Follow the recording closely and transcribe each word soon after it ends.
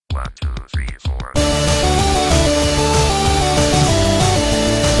3, 4.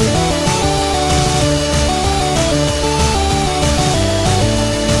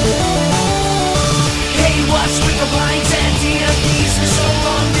 Hey, what's with the blinds and DMPs for so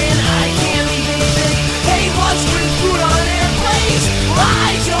long, man? I can't even think. Hey, what's with food on airplanes? I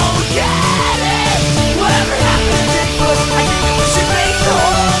don't get it. Whatever happened to Bigfoot? I think that we should make the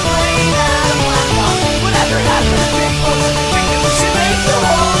whole plane out of black box. Whatever happened to Bigfoot? I think that we should make the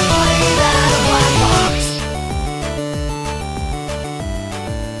whole plane out of black box.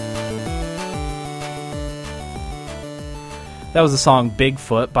 That was the song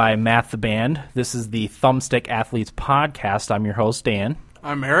Bigfoot by Math the Band. This is the Thumbstick Athletes podcast. I'm your host, Dan.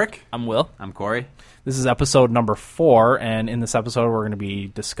 I'm Eric. I'm Will. I'm Corey. This is episode number 4, and in this episode we're going to be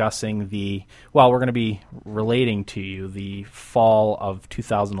discussing we're going to be relating to you the fall of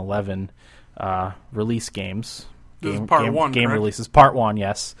 2011 release games. This is part 1, Game correct? releases. Part 1,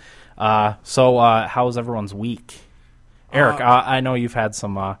 yes. So how was everyone's week? Eric, I know you've had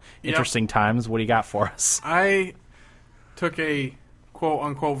some interesting times. What do you got for us? I took a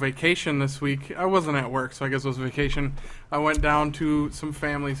quote-unquote vacation this week. I wasn't at work, so I guess it was vacation. I went down to some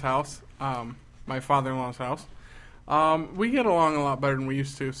family's house, my father-in-law's house. We get along a lot better than we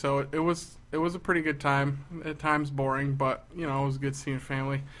used to, so it was a pretty good time. At times boring, but, it was good seeing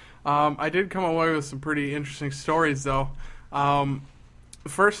family. I did come away with some pretty interesting stories, though. The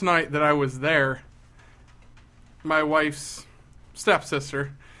first night that I was there, my wife's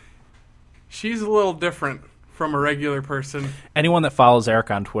stepsister, she's a little different from a regular person. Anyone that follows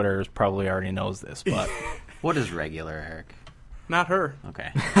Eric on Twitter probably already knows this, but What is regular, Eric? Not her.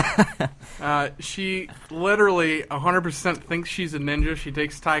 Okay. She literally 100% thinks she's a ninja. She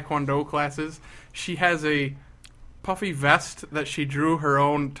takes Taekwondo classes. She has a puffy vest that she drew her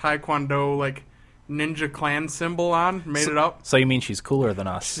own Taekwondo, ninja clan symbol on, made it up. so you mean she's cooler than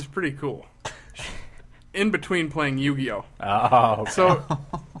us? She's pretty cool. In between playing Yu-Gi-Oh! Oh, okay. So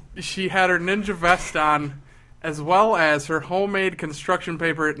she had her ninja vest on, as well as her homemade construction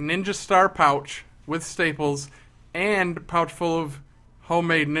paper Ninja Star pouch with staples and pouch full of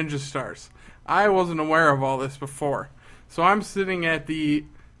homemade ninja stars. I wasn't aware of all this before. So I'm sitting at the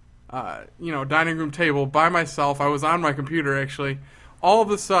dining room table by myself. I was on my computer, actually. All of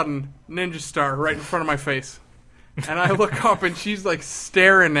a sudden, Ninja Star right in front of my face. And I look up, and she's,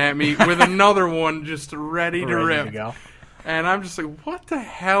 staring at me with another one just ready to rip. to go. And I'm just like, what the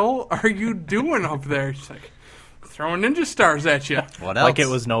hell are you doing up there? She's like, throwing ninja stars at you. What else? Like it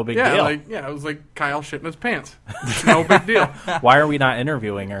was no big Yeah, deal. it was like Kyle shitting his pants. No big deal. Why are we not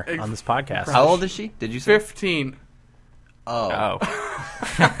interviewing her on this podcast? How old is she? Did you say? 15. Oh.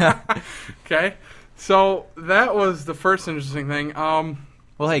 Okay. So that was the first interesting thing.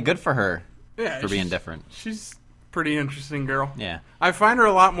 Well, hey, good for her Yeah, for being she's- different. She's a pretty interesting girl. Yeah. I find her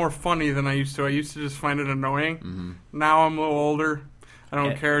a lot more funny than I used to. I used to just find it annoying. Mm-hmm. Now I'm a little older. I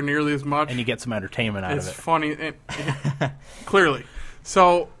don't care nearly as much. And you get some entertainment out It's of it. funny, clearly.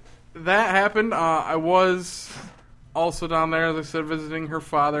 So that happened. I was also down there, as I said, visiting her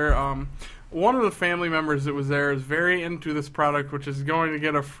father. One of the family members that was there is very into this product, which is going to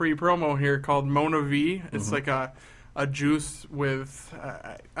get a free promo here, called Mona V. It's like a juice with,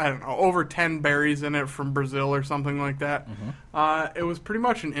 I don't know, over 10 berries in it from Brazil or something like that. It was pretty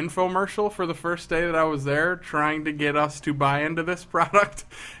much an infomercial for the first day that I was there, trying to get us to buy into this product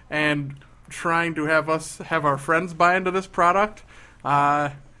and trying to have us have our friends buy into this product.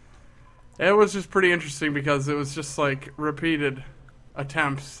 It was just pretty interesting because it was just repeated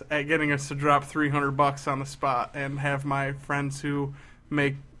attempts at getting us to drop $300 on the spot and have my friends who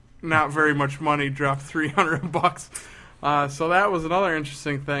make not very much money drop $300. So that was another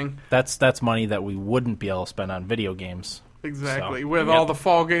interesting thing. That's money that we wouldn't be able to spend on video games. Exactly. So, With yep. all the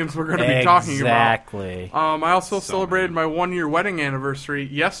fall games we're going to be talking about. Exactly. I also celebrated my 1-year wedding anniversary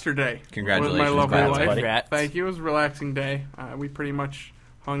yesterday. Congratulations, With my lovely Congrats, wife. buddy. Congrats. Thank you. It was a relaxing day. We pretty much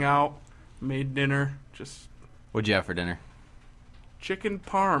hung out, made dinner, just What'd you have for dinner? chicken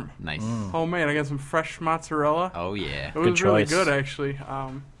parm. Nice. Homemade. I got some fresh mozzarella. Oh, yeah. It was Good really choice. good, actually.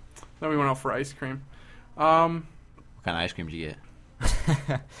 Then we went out for ice cream. What kind of ice cream did you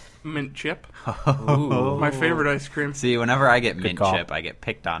get? Mint chip. Ooh. My favorite ice cream. See, whenever I get mint call. chip, I get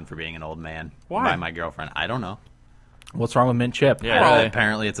picked on for being an old man. Why? By my girlfriend. I don't know. What's wrong with mint chip? Yeah, Well, really.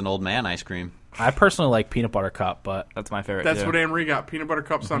 apparently it's an old man ice cream. I personally like peanut butter cup, but That's my favorite. That's too. what Anne-Marie got. Peanut butter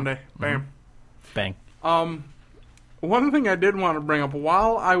cup sundae. Bam. bang. One thing I did want to bring up,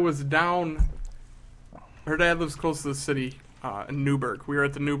 while I was down, her dad lives close to the city, in Newburgh. We were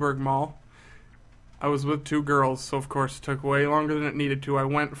at the Newburgh Mall. I was with 2 girls, so of course it took way longer than it needed to. I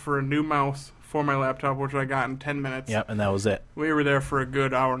went for a new mouse for my laptop, which I got in 10 minutes. Yep, and that was it. We were there for a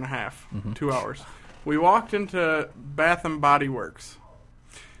good hour and a half, Mm-hmm. 2 hours. We walked into Bath and Body Works.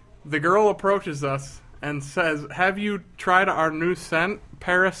 The girl approaches us and says, "Have you tried our new scent,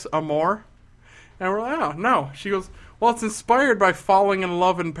 Paris Amour?" And we're like, "Oh, no." She goes, "Well, it's inspired by falling in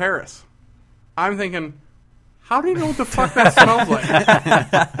love in Paris." I'm thinking, how do you know what the fuck that smells like?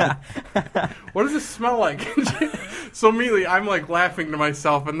 What does it smell like? So immediately I'm like laughing to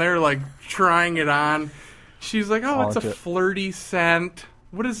myself, and they're like trying it on. She's like, "Oh, it's a flirty scent."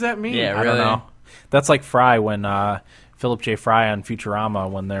 What does that mean? Yeah, I don't really? know. That's like Fry when Philip J. Fry on Futurama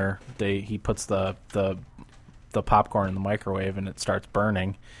when he puts the popcorn in the microwave and it starts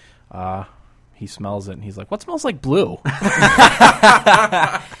burning. He smells it and he's like, "What smells like blue?"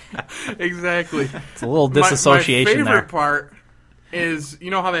 Exactly. It's a little disassociation my favorite there. part is, you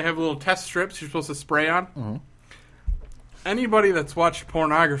know how they have little test strips you're supposed to spray on? Mm-hmm. Anybody that's watched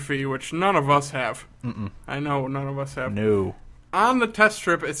pornography, which none of us have. I know none of us have. No. On the test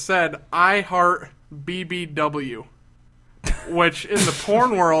strip, it said, "I heart BBW," which in the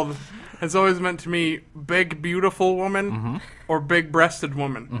porn world has always meant to me big, beautiful woman or big-breasted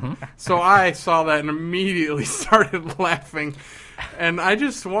woman. So I saw that and immediately started laughing. And I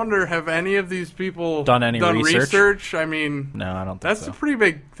just wonder, have any of these people Done any research? I mean, No, I don't think that's so. a pretty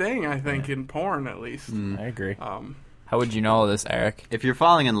big thing, I think, in porn at least. I agree. How would you know this, Eric? If you're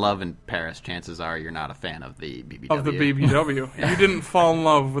falling in love in Paris, chances are you're not a fan of the BBW. Of the BBW. You didn't fall in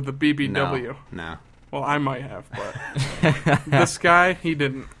love with the BBW. No. Well, I might have, but this guy, he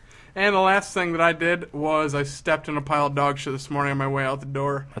didn't. And the last thing that I did was I stepped in a pile of dog shit this morning on my way out the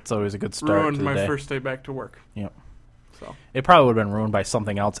door. That's always a good start Ruined to the my day. first day back to work. Yep. So It probably would have been ruined by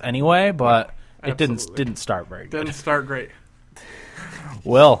something else anyway, but it absolutely. didn't start very good. Didn't start great.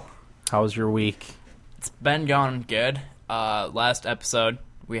 Will, how was your week? It's been going good. Last episode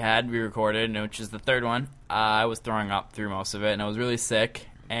we recorded, which is the third one. I was throwing up through most of it, and I was really sick.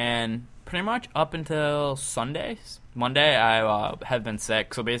 And pretty much up until Monday, I have been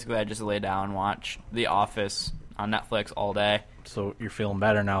sick. So basically, I just lay down and watch The Office on Netflix all day. So you're feeling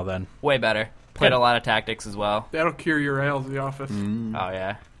better now then? Way better. Played a lot of Tactics as well. That'll cure your ails, The Office. Oh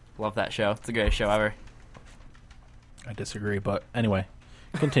yeah, love that show. It's the greatest show ever. I disagree, but anyway,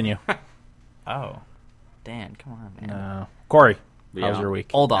 continue. Oh, Dan, come on, man. Corey, how Yeah. was your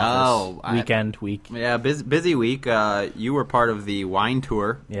week? Old Office. Week. Yeah, busy week. You were part of the wine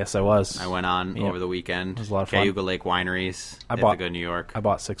tour Yes, I was. I went on Yep. over the weekend. It was a lot of fun. Cayuga Lake Wineries, I bought- Ithaca, New York. I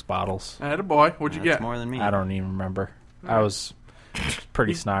bought 6 bottles. Attaboy. What'd you That's get? more than me. I don't even remember. I was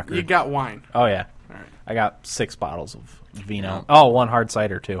pretty snockered. You got wine. Oh, yeah. All right. I got 6 bottles of vino. Yeah. Oh, 1 hard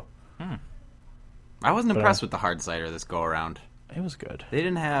cider, too. I wasn't But, impressed with the hard cider this go around. It was good. They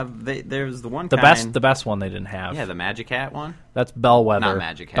didn't have. There's the one The kind, best one they didn't have. Yeah, the Magic Hat one. That's Bellwether. Not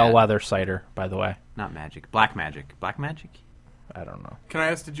Magic Hat. Bellwether cider, by the way. Not Magic. Black Magic. Black Magic. I don't know. Can I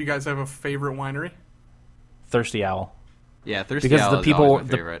ask, did you guys have a favorite winery? Thirsty Owl. Yeah, Thirsty Because Owl the is people always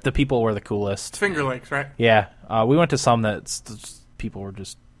my favorite. the people were the coolest. Finger Lakes, right? Yeah, we went to some that people were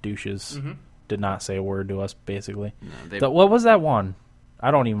just douches. Did not say a word to us, basically. No, What was that one? I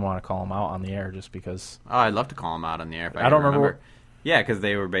don't even want to call them out on the air just because. Oh, I'd love to call them out on the air. If I I don't could remember. Yeah, because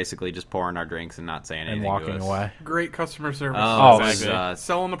they were basically just pouring our drinks and not saying anything And walking to us. away. Great customer service. Oh, Oh, it was,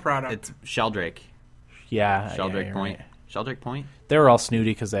 Selling the product. it's Sheldrake. Yeah. Sheldrake you're Point. right. Sheldrake Point? They were all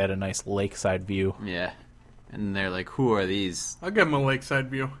snooty because they had a nice lakeside view. Yeah. And they're like, who are these I'll give them a lakeside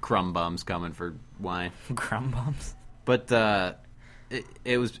view. crumb bums coming for wine? Crumb bumps. But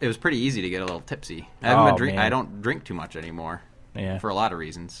it was pretty easy to get a little tipsy. I Man. I don't drink too much anymore Yeah. for a lot of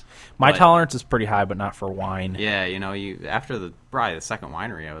reasons. My But, tolerance is pretty high, but not for wine. Yeah, after probably the second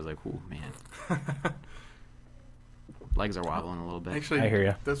winery, I was like, ooh, man. Legs are wobbling a little bit. Actually, I hear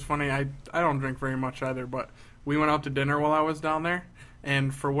ya. That's funny. I don't drink very much either, but we went out to dinner while I was down there,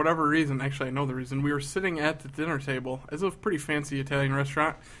 and for whatever reason, actually I know the reason, we were sitting at the dinner table. It's a pretty fancy Italian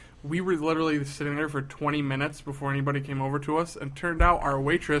restaurant. We were literally sitting there for 20 minutes before anybody came over to us, and turned out our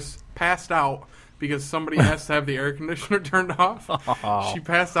waitress passed out because somebody has to have the air conditioner turned off. She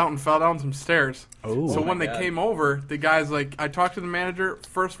passed out and fell down some stairs. Oh. So Oh when they came over, the guy's like, I talked to the manager,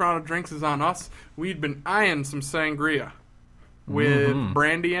 first round of drinks is on us. We'd been eyeing some sangria with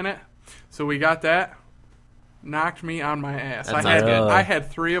brandy in it. So we got that. Knocked me on my ass. That sounds good. I had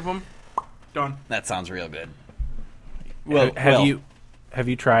 3 of them. Done. That sounds real good. Have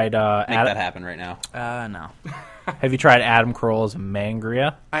you tried Make that happen right now. No. Have you tried Adam Carolla's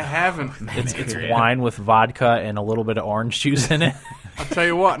Mangria? I haven't. It's wine with vodka and a little bit of orange juice in it. I'll tell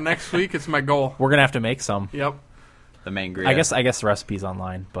you what, next week it's my goal. We're gonna have to make some. Yep. The Mangria. I guess the recipe's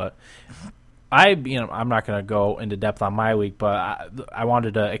online, but I'm not going to go into depth on my week, but I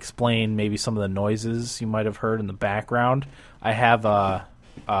wanted to explain maybe some of the noises you might have heard in the background. I have a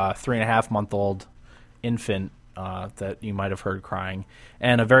 3.5-month-old infant that you might have heard crying,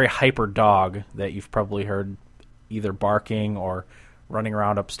 and a very hyper dog that you've probably heard either barking or running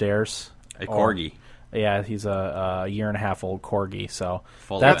around upstairs. A corgi. Yeah, he's a 1.5-year-old corgi, so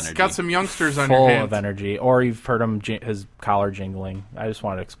That's got some youngsters on your full hands. of energy. Or you've heard him his collar jingling. I just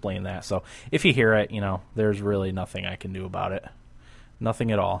wanted to explain that. So if you hear it, there's really nothing I can do about it.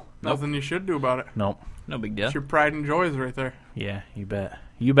 Nothing at all. Nothing you should do about it. Nope. No big deal. It's your pride and joys right there. Yeah, you bet.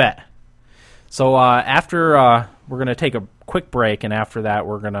 You bet. So after we're going to take a quick break, and after that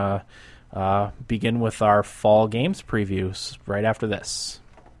we're going to begin with our fall games previews right after this.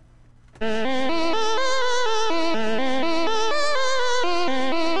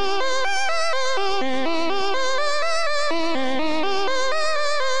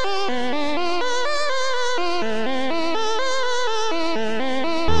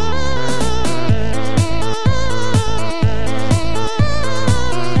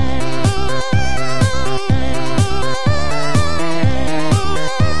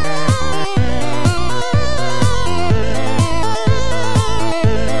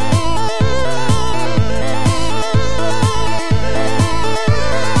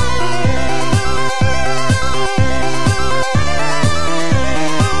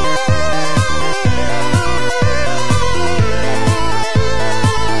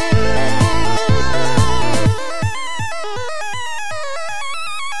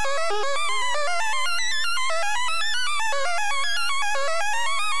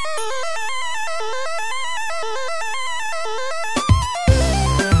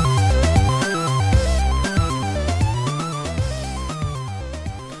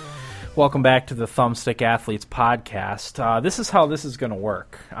 Welcome back to the Thumbstick Athletes podcast. This is how this is going to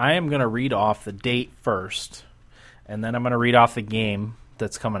work. I am going to read off the date first, and then I'm going to read off the game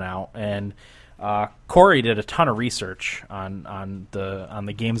that's coming out. And Corey did a ton of research on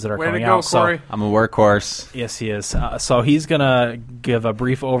the games that are Way coming to go, out. Corey. So, I'm a workhorse. yes, he is. So he's going to give a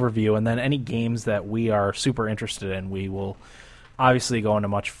brief overview, and then any games that we are super interested in, we will obviously go into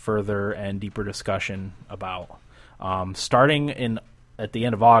much further and deeper discussion about. Starting at the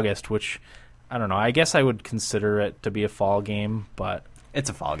end of August, which I don't know. I guess I would consider it to be a fall game, but It's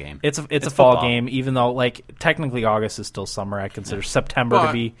a fall game. it's a fall football. game. Even though technically August is still summer, I consider September to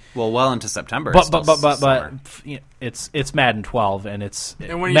But- be. well into September. But it's still but summer. it's Madden 12 and it's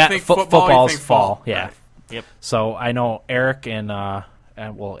And when you think football, you football's think fall. fall. Yeah. Right. Yep. So I know Eric and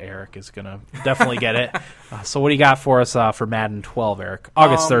Eric is gonna definitely get it. So what do you got for us for Madden 12, Eric?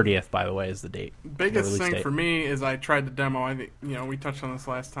 August 30th, by the way, is the date. Biggest the release thing date. for me is I tried the demo. I think we touched on this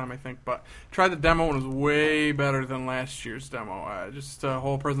last time, I think, but tried the demo and it was way better than last year's demo. Just a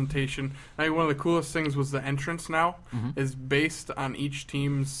whole presentation. I think one of the coolest things was the entrance now is based on each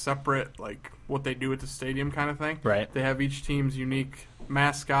team's separate, like what they do at the stadium kind of thing. Right. They have each team's unique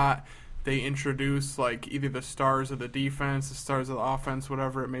mascot. They introduce like either the stars of the defense, the stars of the offense,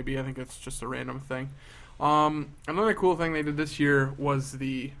 whatever it may be. I think it's just a random thing. Another cool thing they did this year was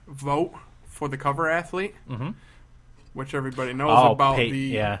the vote for the cover athlete, which everybody knows about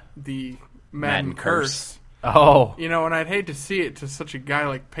the Madden curse. Oh, And I'd hate to see it to such a guy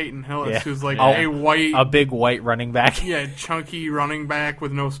like Peyton Hillis, Yeah. who's like Oh. a white, a big white running back. chunky running back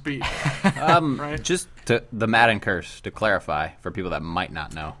with no speed. Right. Just to the Madden curse, to clarify for people that might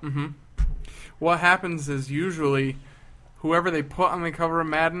not know. What happens is usually whoever they put on the cover of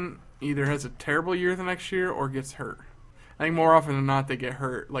Madden either has a terrible year the next year or gets hurt. I think more often than not they get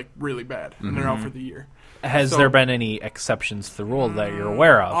hurt like really bad and they're out for the year. Has So- there been any exceptions to the rule that you're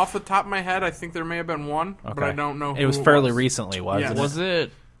aware of? Off the top of my head, I think there may have been one, but Okay. I don't know. It was who fairly was. recently, wasn't Yes. it? Was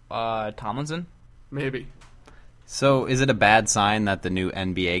it Tomlinson? Maybe. So, is it a bad sign that the new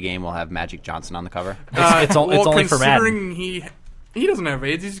NBA game will have Magic Johnson on the cover It's only for Madden. Considering he doesn't have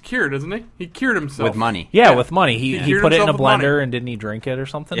AIDS, he's cured, isn't he? He cured himself with money? Yeah, with money. He cured put it in a himself with money. blender and didn't he drink it or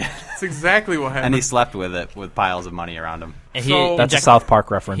something? That's exactly what happened. And he slept with it with piles of money around him. And So- That's a South Park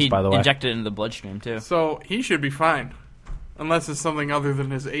reference, He by the way. injected it into the bloodstream too. So he should be fine, unless it's something other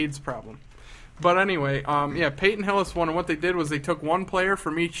than his AIDS problem. But anyway, Peyton Hillis won, and what they did was they took one player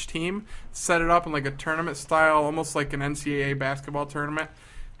from each team, set it up in like a tournament style, almost like an NCAA basketball tournament,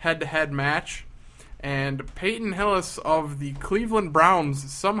 head-to-head match. And Peyton Hillis of the Cleveland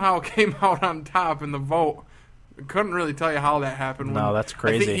Browns somehow came out on top in the vote. Couldn't really tell you how that happened. No, that's I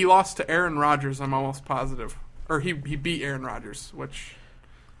crazy. think he lost to Aaron Rodgers, I'm almost positive. Or he beat Aaron Rodgers, which,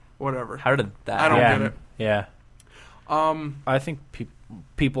 whatever. How did that? I don't yeah, get it. Yeah. I think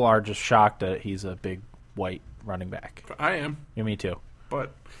people are just shocked that he's a big white running back. I am. Yeah, me too.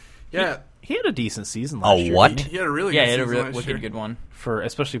 But yeah, He had a decent season last year. what? didn't he? He had a really Yeah, good he had a season real last wicked year. good one. For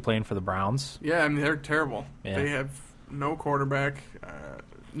especially playing for the Browns. Yeah, I mean, they're terrible. Yeah. They have no quarterback,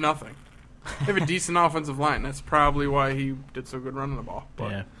 nothing. They have a decent offensive line. That's probably why he did so good running the ball.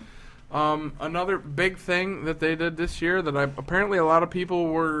 But, Yeah. another big thing that they did this year that apparently a lot of people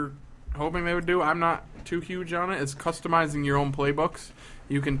were hoping they would do, I'm not too huge on it, is customizing your own playbooks.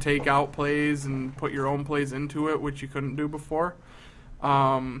 You can take out plays and put your own plays into it, which you couldn't do before.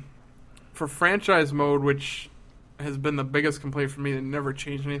 For franchise mode, which has been the biggest complaint for me, they never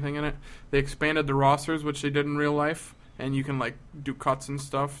changed anything in it. They expanded the rosters, which they did in real life, and you can like do cuts and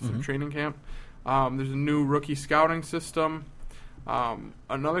stuff through training camp. There's a new rookie scouting system.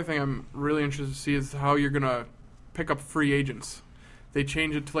 Another thing I'm really interested to see is how you're gonna pick up free agents. They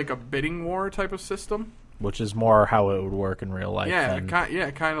changed it to like a bidding war type of system. Which is more how it would work in real life. Yeah, than-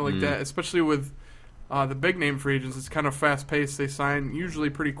 kind of like that. Especially with the big name free agents, it's kind of fast paced. They sign usually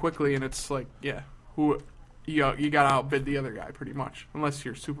pretty quickly, and it's like, who you got to outbid the other guy pretty much, unless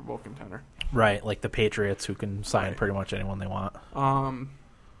you're a Super Bowl contender. Right, like the Patriots who can sign pretty much anyone they want.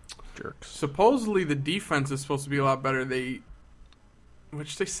 Jerks. Supposedly the defense is supposed to be a lot better.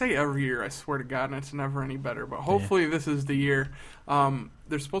 Which they say every year, I swear to God, and it's never any better. But hopefully this is the year.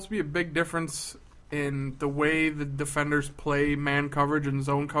 There's supposed to be a big difference in the way the defenders play man coverage and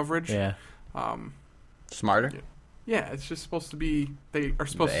zone coverage. Yeah. Smarter? Yeah, it's just supposed to be, they are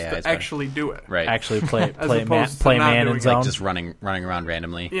supposed The AI to is better. actually do it. Right. Actually play As play man, opposed to play not man doing in it. zone. Like just running around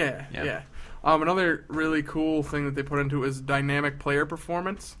randomly. Yeah. Another really cool thing that they put into is dynamic player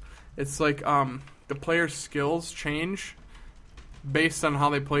performance. It's like the player's skills change based on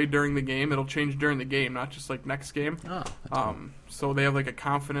how they played during the game. It'll change during the game, not just like next game. Oh, So they have like a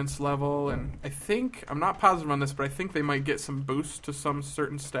confidence level, and I think, I'm not positive on this, but I think they might get some boost to some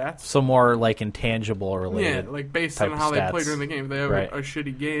certain stats. So more like intangible Yeah, related. like based type on of how they stats. play during the game. If they have Right. a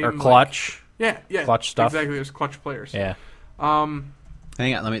shitty game. Or like- clutch. yeah. clutch stuff. Exactly, there's clutch players. Yeah.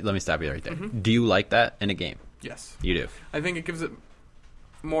 hang on, let me stop you right there. Do you like that in a game? Yes. You do. I think it gives it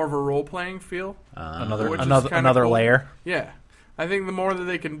more of a role-playing feel. Another Which is another kinda another cool. layer. Yeah. I think the more that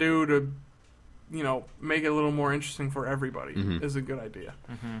they can do to, make it a little more interesting for everybody is a good idea.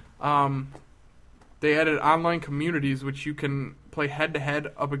 They added online communities, which you can play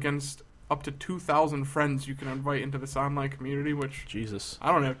head-to-head up against up to 2,000 friends you can invite into this online community, which Jesus.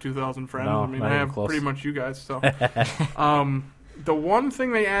 I don't have 2,000 friends. No, I mean, not I even have close. pretty much you guys. So, the one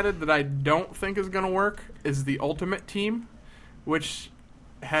thing they added that I don't think is going to work is the Ultimate Team, which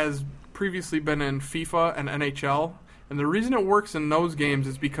has previously been in FIFA and NHL. And the reason it works in those games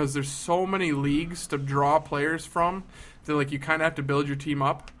is because there's so many leagues to draw players from that like you kind of have to build your team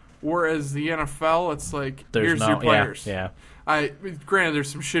up. Whereas the NFL, it's like here's your players. Yeah. Granted, there's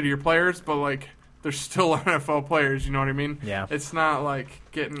some shittier players, but like they're still NFL players. You know what I mean? Yeah. It's not like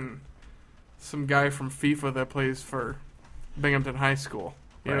getting some guy from FIFA that plays for Binghamton High School.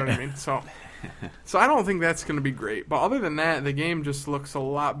 You know what I mean? So I don't think that's going to be great. But other than that, the game just looks a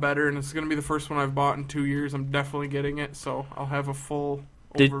lot better, and it's going to be the first one I've bought in 2 years. I'm definitely getting it, so I'll have a full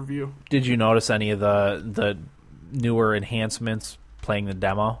overview. Did you notice any of the newer enhancements playing the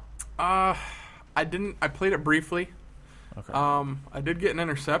demo? I didn't. I played it briefly. Okay. I did get an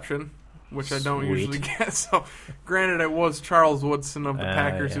interception, which I don't Sweet. usually get. So, granted, it was Charles Woodson of the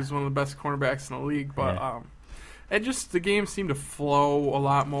Packers, yeah. who's one of the best cornerbacks in the league. But Yeah. the game seemed to flow a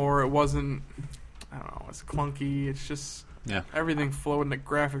lot more. It wasn't, I don't know, it's clunky. It's just everything flowed, and the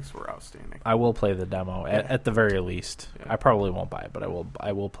graphics were outstanding. I will play the demo at the very least. Yeah. I probably won't buy it, but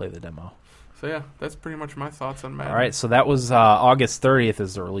I will play the demo. So yeah, that's pretty much my thoughts on Madden. All right, so that was August 30th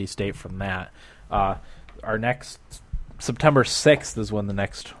is the release date from that. Our next September 6th is when the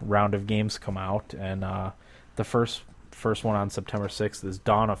next round of games come out, and the first one on September 6th is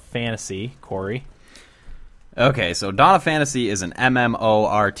Dawn of Fantasy. Corey. Okay, so Dawn of Fantasy is an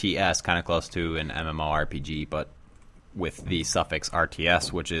MMORTS, kind of close to an MMORPG, but with the suffix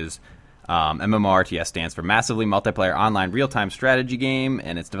RTS, which is MMORTS stands for Massively Multiplayer Online Real-Time Strategy Game,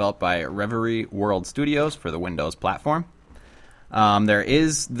 and it's developed by Reverie World Studios for the Windows platform. There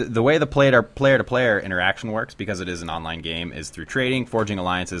is the way the player-to-player interaction works, because it is an online game, is through trading, forging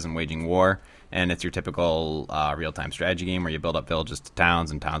alliances, and waging war. And it's your typical real-time strategy game where you build up villages to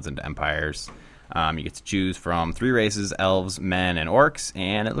towns and towns into empires. You get to choose from 3 races: elves, men, and orcs,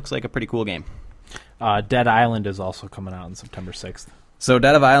 and it looks like a pretty cool game. Dead Island is also coming out on September 6th. So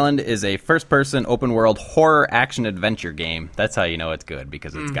Dead of Island is a first-person, open-world horror action-adventure game. That's how you know it's good,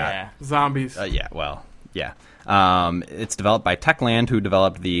 because it's got... Zombies. It's developed by Techland, who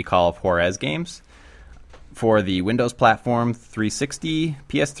developed the Call of Juarez games for the Windows platform, 360,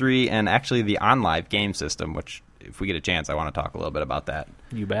 PS3, and actually the OnLive game system, which, if we get a chance, I want to talk a little bit about that.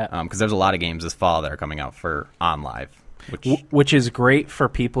 You bet. Because there's a lot of games this fall that are coming out for OnLive, Which is great for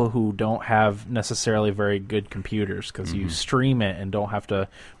people who don't have necessarily very good computers, because you stream it and don't have to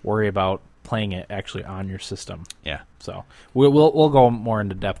worry about playing it actually on your system. yeah. So we'll go more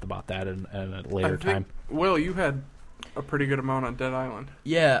into depth about that in a later I think, time. Will, you had a pretty good amount on Dead Island.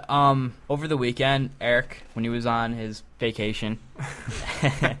 Yeah, over the weekend, Eric, when he was on his vacation,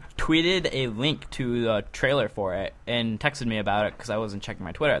 tweeted a link to the trailer for it and texted me about it because I wasn't checking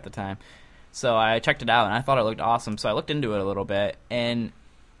my Twitter at the time. So I checked it out, and I thought it looked awesome, so I looked into it a little bit, and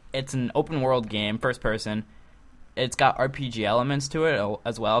it's an open-world game, first-person. It's got RPG elements to it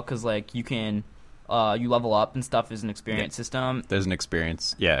as well, because, like, you can... you level up and stuff as an experience system. There's an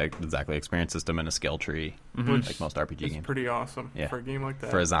experience, exactly, experience system and a skill tree, Which like most RPG It's games. pretty awesome Yeah. for a game like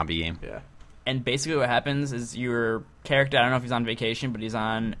that. For a zombie game. Yeah. And basically what happens is your character, I don't know if he's on vacation, but he's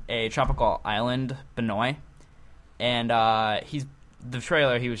on a tropical island, Benoi. And the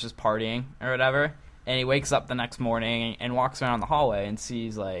trailer, he was just partying or whatever. And he wakes up the next morning and walks around the hallway and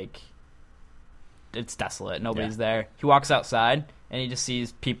sees, like, it's desolate. Nobody's there. He walks outside and he just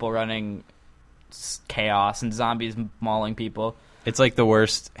sees people running chaos and zombies mauling people. It's like the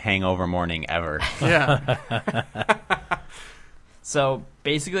worst hangover morning ever. Yeah. So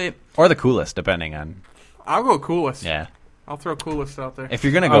basically, Or the coolest, depending on... I'll go coolest. Yeah. I'll throw coolest out there. If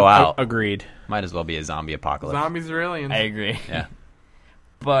you're going to go out, Agreed. might as well be a zombie apocalypse. Zombies or aliens. I agree. Yeah.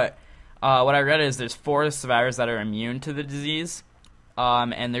 But what I read is there's 4 survivors that are immune to the disease,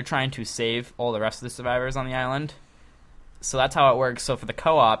 and they're trying to save all the rest of the survivors on the island. So that's how it works. So for the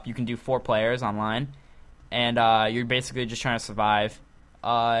co-op, you can do 4 players online, and you're basically just trying to survive.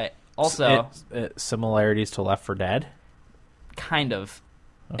 Also, Similarities to Left 4 Dead? kind of,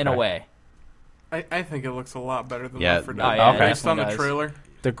 in a Okay. way. I think it looks a lot better than Yeah. Left 4 Dead. Oh, yeah, Okay. Based on the definitely does.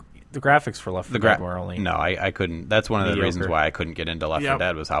 trailer. The graphics for Left 4 Dead were only... No, I couldn't. That's one of the mediocre. reasons why I couldn't get into Left 4 Yep.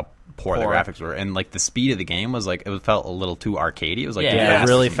 Dead was how poor the Poor. graphics were. And, like, the speed of the game was, like, it felt a little too arcadey. It was, like, Yeah, too Yeah,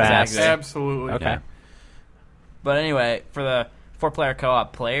 really fast. exactly. Absolutely. Okay. Yeah. But anyway, for the 4-player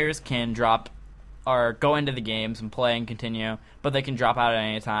co-op, players can drop or go into the games and play and continue, but they can drop out at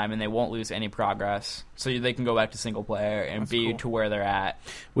any time and they won't lose any progress. So they can go back to single player and That's be cool. to where they're at.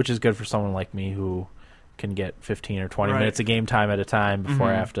 Which is good for someone like me who can get 15 or 20 Right. minutes of game time at a time before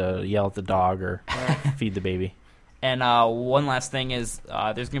I Mhm. have to yell at the dog or feed the baby. And one last thing is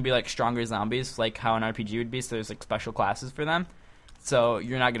there's going to be like stronger zombies, like how an RPG would be, so there's like special classes for them. So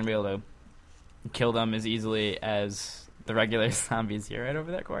you're not going to be able to kill them as easily as the regular zombies here, right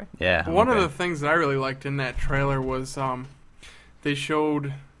over there, Corey? Yeah. One okay. of the things that I really liked in that trailer was they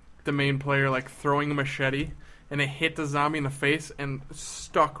showed the main player like throwing a machete, and it hit the zombie in the face and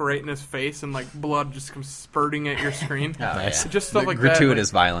stuck right in his face, and like blood just comes spurting at your screen. Nice. Just stuff The like gratuitous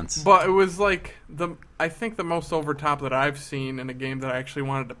that. Like, violence. but it was like I think the most over top that I've seen in a game that I actually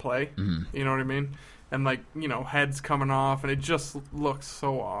wanted to play. Mm-hmm. You know what I mean? And like, you know, heads coming off, and it just looks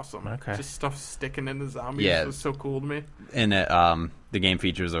so awesome. Okay. Just stuff sticking into zombies. Yeah. It was so cool to me. And the game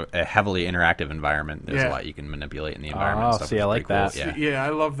features a heavily interactive environment. There's a Yeah. lot you can manipulate in the environment. and Oh, stuff, see, which I is like pretty that. cool. Yeah. Yeah, I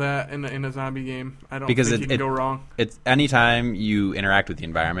love that in a zombie game. I don't Because think you it- can go wrong. It's anytime you interact with the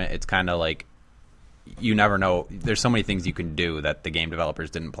environment, it's kind of like you never know. There's so many things you can do that the game developers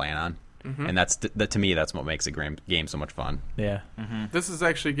didn't plan on, and that to me that's what makes a game so much fun. Yeah. This is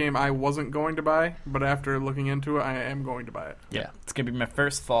actually a game I wasn't going to buy, but after looking into it, I am going to buy it. Yeah. It's going to be my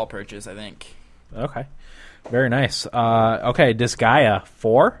first fall purchase, I think. Okay. Very nice. Okay, Disgaea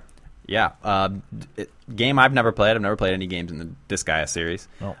 4? Yeah, game I've never played. I've never played any games in the Disgaea series.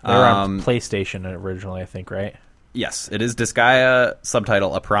 No, they were on Um, PlayStation originally, I think, right? Yes, it is Disgaea,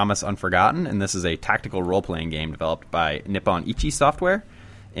 subtitle A Promise Unforgotten, and this is a tactical role-playing game developed by Nippon Ichi Software,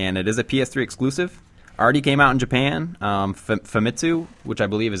 and it is a PS3 exclusive. Already came out in Japan. Famitsu, which I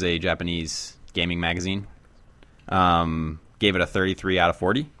believe is a Japanese gaming magazine, gave it a 33 out of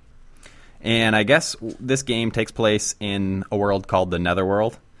 40. And I guess this game takes place in a world called the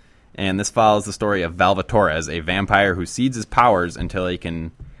Netherworld, and this follows the story of Valvatorez, a vampire who cedes his powers until he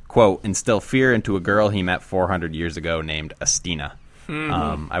can, quote, instill fear into a girl he met 400 years ago named Astina.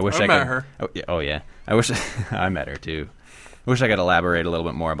 I wish I I met could. her. Oh yeah. I wish I met her too. I wish I could elaborate a little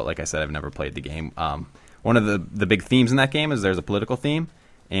bit more, but like I said, I've never played the game. One of the big themes in that game is there's a political theme,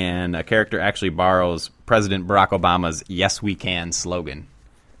 and a character actually borrows President Barack Obama's "Yes, we can" slogan.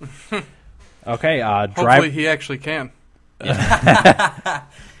 Okay, Hopefully, he actually can.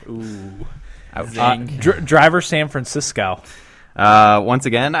 Driver San Francisco. Once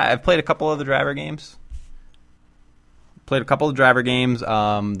again, I've played a couple of the driver games.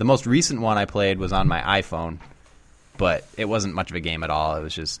 The most recent one I played was on my iPhone, but it wasn't much of a game at all. It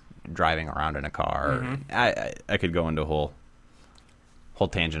was just driving around in a car. I could go into a whole whole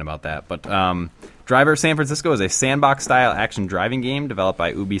tangent about that. But Driver San Francisco is a sandbox-style action driving game developed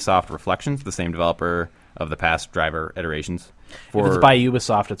by Ubisoft Reflections, the same developer of the past Driver iterations. If it's by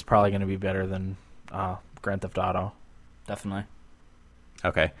Ubisoft, it's probably going to be better than Grand Theft Auto. Definitely.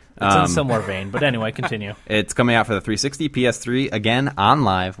 Okay. It's in a similar vein, but anyway, continue. It's coming out for the 360, PS3, again, on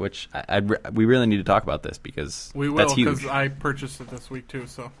live, which we really need to talk about this because We will, that's huge. because I purchased it this week, too.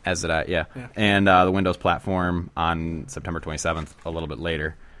 So As did I, yeah. Yeah. And the Windows platform on September 27th, a little bit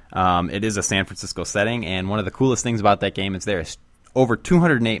later. It is a San Francisco setting, and one of the coolest things about that game is there's over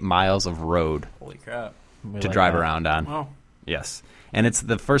 208 miles of road Holy crap. We to like drive that. around on. wow. Yes. And it's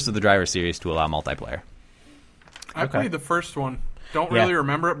the first of the Driver series to allow multiplayer. I Okay. played the first one. Don't Yeah. really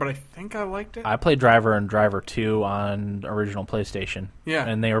remember it, but I think I liked it. I played Driver and Driver 2 on original PlayStation. Yeah.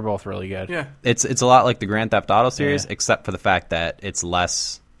 And they were both really good. Yeah. It's a lot like the Grand Theft Auto series, Yeah. except for the fact that it's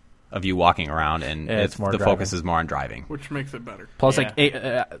less of you walking around, and Yeah, it's more the driving. focus is more on driving. Which makes it better. Plus, Yeah.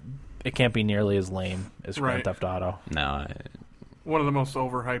 like, it can't be nearly as lame as Grand Right. Theft Auto. No, One of the most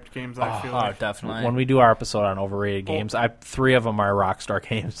overhyped games, I feel Oh, like. definitely. When we do our episode on overrated games, 3 of them are Rockstar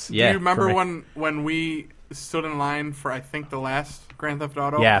games. yeah. Do you remember for me. when we stood in line for, I think, the last Grand Theft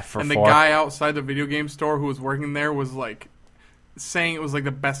Auto? Yeah, for and 4. the guy outside the video game store who was working there was like saying it was like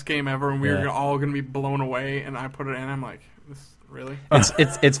the best game ever, and we Yeah. were all going to be blown away. And I put it in. I'm like, this really?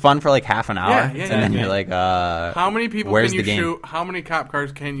 it's fun for like half an hour, Yeah, and yeah, then yeah. you're like, How many people where's can you the game? shoot? How many cop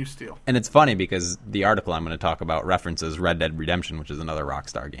cars can you steal? And it's funny because the article I'm going to talk about references Red Dead Redemption, which is another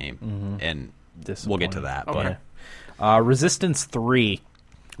Rockstar game, and we'll get to that. Okay. But Resistance 3.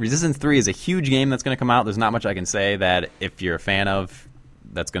 Resistance 3 is a huge game that's going to come out. There's not much I can say that if you're a fan of,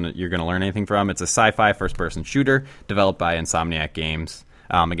 you're going to learn anything from. It's a sci-fi first-person shooter developed by Insomniac Games.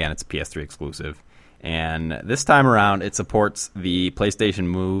 Again, it's a PS3 exclusive. And this time around, it supports the PlayStation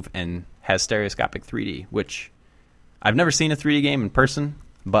Move and has stereoscopic 3D, which I've never seen a 3D game in person,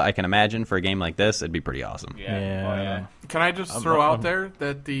 but I can imagine for a game like this, it'd be pretty awesome. Yeah. Yeah. Oh, yeah. Can I just throw out there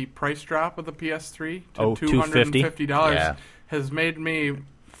that the price drop of the PS3 to Oh, $250 Yeah. has made me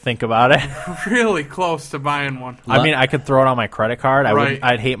Think about it. really close to buying one. I mean, I could throw it on my credit card. Right.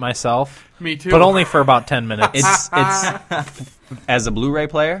 I'd hate myself. Me too. But only for about 10 minutes. It's as a Blu-ray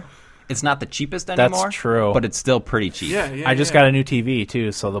player, it's not the cheapest anymore. That's true. But it's still pretty cheap. yeah. I just got a new TV,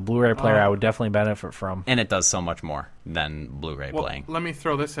 too, so the Blu-ray player Oh. I would definitely benefit from. And it does so much more than Blu-ray Well, playing. let me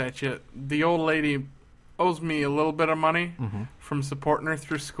throw this at you. The old lady owes me a little bit of money Mm-hmm. from supporting her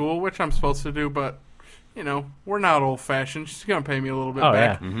through school, which I'm supposed to do, but, you know, we're not old-fashioned. She's going to pay me a little bit Oh,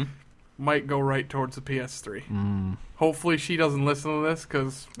 back. yeah. Mm-hmm. Might go right towards the PS3. Mm. Hopefully she doesn't listen to this,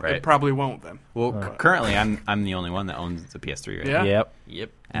 because Right. it probably won't then. Well, currently, I'm the only one that owns the PS3 right Yeah? now. Yep. Yep.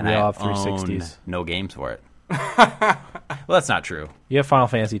 And We I all have own 360s. no games for it. Well, that's not true. You have Final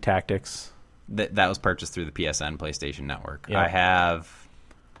Fantasy Tactics. That was purchased through the PSN PlayStation Network. Yeah. I have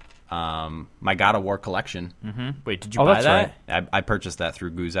my God of War collection. Mm-hmm. Wait, did you Oh, buy that's that? right. I purchased that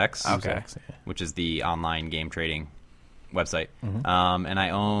through GoozeX, Okay. which is the online game trading website. Mm-hmm. And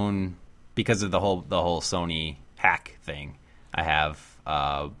I own, because of the whole Sony hack thing, I have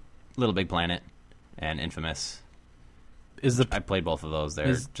Little Big Planet and Infamous. I played both of those. They're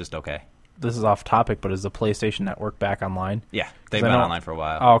Is- just okay. This is off topic, but is the PlayStation Network back online? Yeah, they've 'Cause I been know- online for a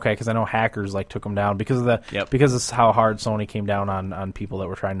while. Oh, okay, because I know hackers took them down because of Yep. because of how hard Sony came down on people that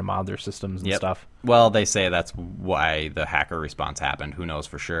were trying to mod their systems and Yep. stuff. Well, they say that's why the hacker response happened. Who knows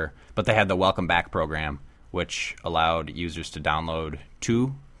for sure? But they had the Welcome Back program, which allowed users to download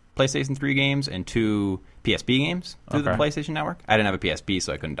 2 PlayStation 3 games and 2 PSP games through the Okay. PlayStation Network. I didn't have a PSP,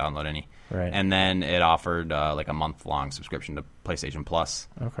 so I couldn't download any. Right. And then it offered like a month-long subscription to PlayStation Plus,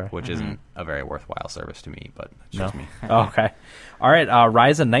 Okay. which isn't a very worthwhile service to me, but it's just me. Oh, okay. All right.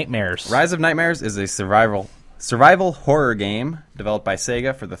 Rise of Nightmares. Rise of Nightmares is a survival horror game developed by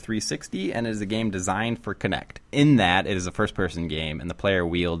Sega for the 360 and is a game designed for Kinect. In that, it is a first-person game, and the player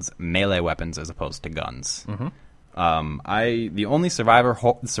wields melee weapons as opposed to guns. Mm-hmm. The only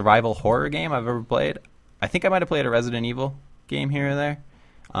survival horror game I've ever played, I think I might have played a Resident Evil game here or there.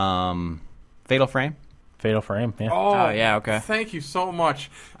 Fatal Frame. Fatal Frame. Yeah. Oh, yeah, okay. Thank you so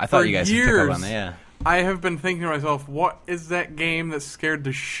much. I thought For you guys would years, pick up on that. Yeah. I have been thinking to myself, what is that game that scared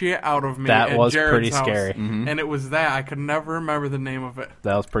the shit out of me That at was Jared's pretty house? scary. And it was that. I could never remember the name of it.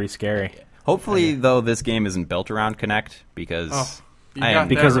 That was pretty scary Hopefully, though, this game isn't built around Kinect because Oh, you I got am-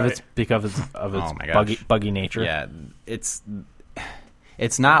 because that of right. its Oh my gosh. buggy nature. Yeah,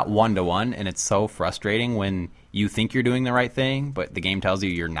 it's not one-to-one, and it's so frustrating when you think you're doing the right thing, but the game tells you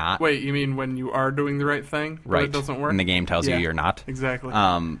you're not. Wait, you mean when you are doing the right thing, but right. it doesn't work? And the game tells Yeah. you you're not. Exactly.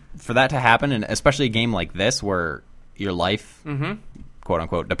 For that to happen, and especially a game like this where your life, Mm-hmm.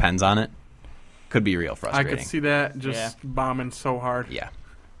 quote-unquote, depends on it, could be real I frustrating. could see that just bombing so hard. Yeah.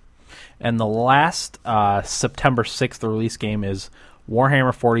 And the last September 6th release game is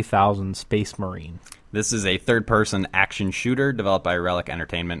Warhammer 40,000 Space Marine. This is a third-person action shooter developed by Relic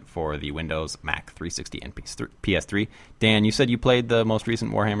Entertainment for the Windows, Mac 360, and PS3. Dan, you said you played the most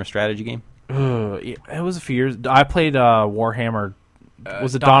recent Warhammer strategy game? It was a few years. I played Warhammer.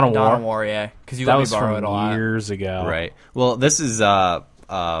 Was it Dawn of War? Dawn of War, yeah. Because you That let me was borrow it a lot. from years ago. Right. Well, this is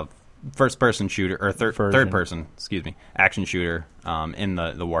first-person shooter, or third-person, action shooter in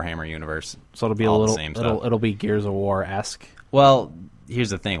the Warhammer universe. So it'll be All a the little. same stuff. It'll be Gears of War-esque. Well, here's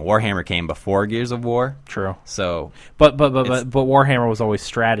the thing: Warhammer came before Gears of War, True. so But Warhammer was always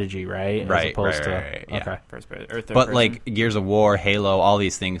strategy, right? Right, As opposed right, to yeah. okay. First person, or third but person. like Gears of War, Halo, all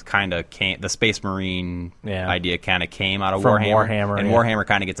these things kind of came. The Space Marine Yeah. idea kind of came out of From Warhammer, Warhammer, and yeah. Warhammer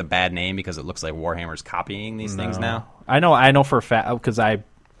kind of gets a bad name because it looks like Warhammer's copying these things now. I know for a fact because I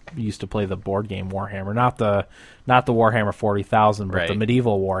used to play the board game Warhammer, not the Warhammer 40,000, but the Right.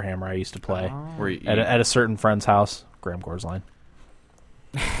 medieval Warhammer I used to play Where you- at a certain friend's house, Graham Gorsline.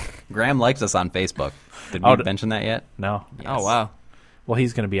 Graham likes us on Facebook. Did we Oh, mention that yet? No, Oh, wow. well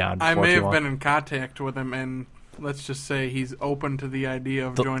he's going to be on. I before may too have long. been in contact with him, and let's just say he's open to the idea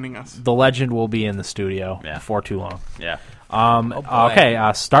of joining us. The legend will be in the studio Yeah. before too long. Yeah. boy.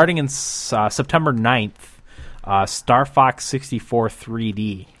 Okay, starting in September 9th, Star Fox 64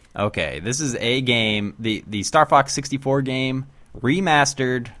 3D. Okay, this is a game, the Star Fox 64 game,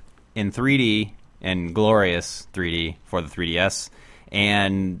 remastered in 3D and glorious 3D for the 3DS,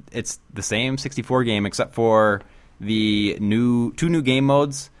 and it's the same 64 game except for the two new game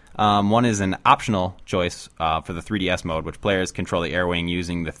modes. One is an optional choice for the 3DS mode, which players control the air wing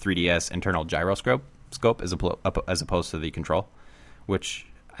using the 3DS internal gyroscope as opposed to the control, which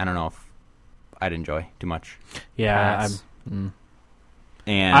I don't know if I'd enjoy too much. Yeah, Pass.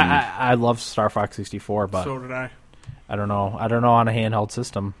 And I love Star Fox 64, but So did I. I don't know on a handheld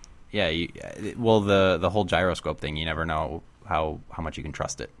system. yeah, the whole gyroscope thing, you never know how much you can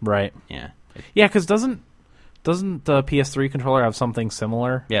trust it. Right. Yeah. Yeah, because doesn't the PS3 controller have something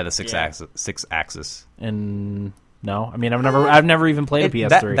similar? Yeah, the six Yeah. axis. And no, I mean I've never even played a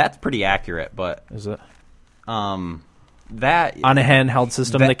PS3. That's pretty accurate, but Is it that on a handheld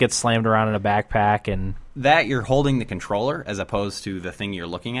system That- that gets slammed around in a backpack and that you're holding the controller as opposed to the thing you're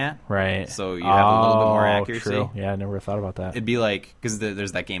looking at. right? So you have a little bit more Oh, accuracy. True. Yeah, I never thought about that. It'd be like because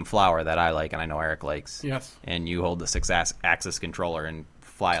there's that game Flower that I like and I know Eric likes. Yes. And you hold the six-axis controller and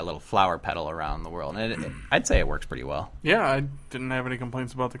fly a little flower petal around the world, and I'd say it works pretty well. Yeah, I didn't have any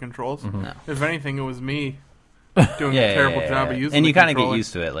complaints about the controls. No. If anything, it was me doing a terrible job of using and the you kind of get controller.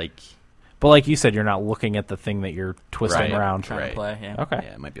 used to it. Like, But like you said, you're not looking at the thing that you're twisting Right. around. Trying Right. to play, yeah. Okay.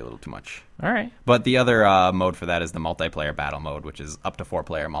 yeah, it might be a little too much. All right. But the other mode for that is the multiplayer battle mode, which is up to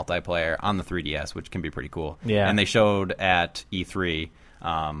 4-player multiplayer on the 3DS, which can be pretty cool. Yeah. And they showed at E3,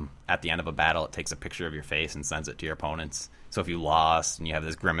 at the end of a battle, it takes a picture of your face and sends it to your opponents. So if you lost and you have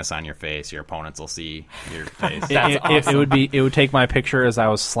this grimace on your face, your opponents will see your face. It would take my picture as I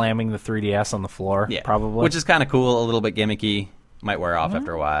was slamming the 3DS on the floor. Yeah, Probably. which is kind of cool, a little bit gimmicky. Might wear off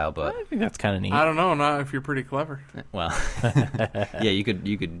after a while, but I think that's kind of neat. I don't know, not if you're pretty clever. well, yeah, you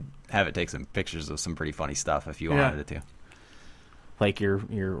could have it take some pictures of some pretty funny stuff if you wanted it to. Like your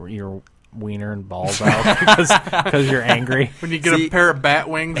wiener and balls out because you're angry. When you get a pair of bat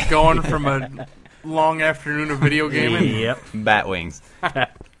wings going from a long afternoon of video gaming. Yep. Bat wings.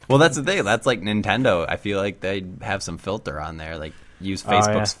 Well, that's the thing. That's like Nintendo. I feel like they have some filter on there, like use Oh, yeah.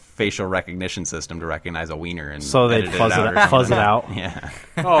 Facebook's facial recognition system to recognize a wiener and So they'd edit fuzz or fuzz it something. out. Yeah,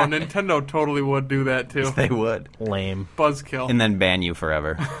 Oh, Nintendo totally would do that too. they would, Lame. Buzzkill. and then ban you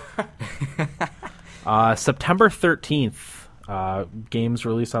forever. September 13th. Games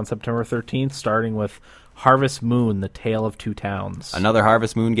released on September 13th, starting with Harvest Moon: The Tale of Two Towns. Another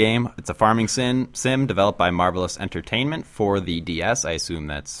Harvest Moon game. It's a farming sim developed by Marvelous Entertainment for the DS. I assume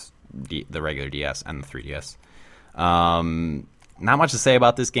that's the regular DS and the 3DS. Not much to say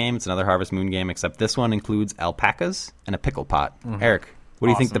about this game. It's another Harvest Moon game, except this one includes alpacas and a pickle pot. Eric, what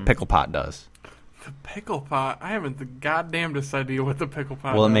do you think the Awesome. pickle pot does? The pickle pot. I haven't the goddamned idea what the pickle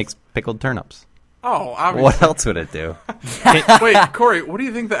pot Well, it does. makes pickled turnips. Oh, obviously. What else would it do? Wait, Corey, what do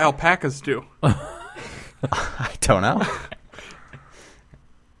you think the alpacas do? I don't know.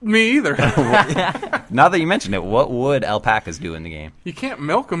 Me either. Now that you mention it, what would alpacas do in the game? You can't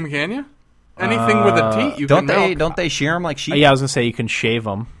milk them, can you? Anything with a teat you Don't can milk. they shear them like sheep? Yeah, I was gonna say you can shave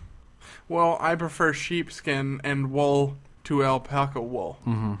them. Well, I prefer sheepskin and wool to alpaca wool.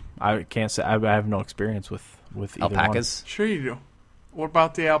 I can't say I have no experience with either Alpacas? Sure you do. What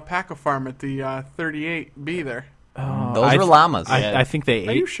about the alpaca farm at the 38B there? Those were llamas. I think they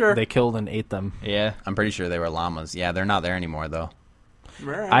Are you ate. sure? They killed and ate them. Yeah. I'm pretty sure they were llamas. Yeah, they're not there anymore, though.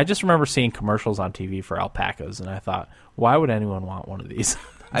 Right. I just remember seeing commercials on TV for alpacas, and I thought, why would anyone want one of these?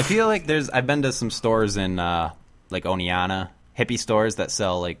 I feel like I've been to some stores in like Oneana, hippie stores that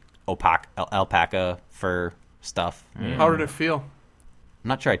sell like alpaca fur stuff. How did it feel? I'm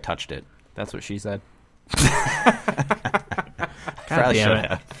not sure I touched it. That's what she said. Probably damn should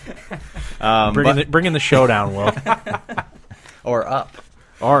it. have. Bringing the show down, Will. Or up.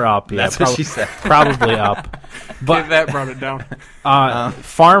 Or up, yeah. That's what she said. Probably up. But That brought it down.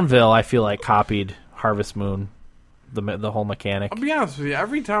 Farmville, I feel like, copied Harvest Moon, the whole mechanic. I'll be honest with you.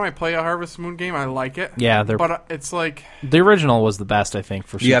 Every time I play a Harvest Moon game, I like it. Yeah, but it's like the original was the best, I think,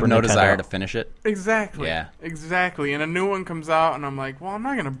 for You have Super no Nintendo. desire to finish it. exactly, Yeah. exactly. And a new one comes out, and I'm like, well, I'm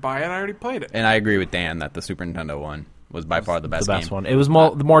not gonna buy it. I already played it. And I agree with Dan that the Super Nintendo one was by far the best The best game. one. It was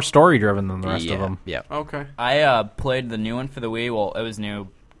more story driven than the rest yeah, of them. Yeah. Okay. I played the new one for the Wii. Well, it was new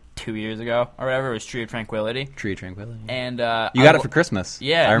 2 years ago or whatever. It was Tree of Tranquility. Tree of Tranquility. And You got it for Christmas.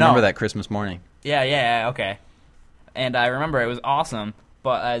 Yeah, I remember no. that Christmas morning. Yeah, okay. And I remember it was awesome,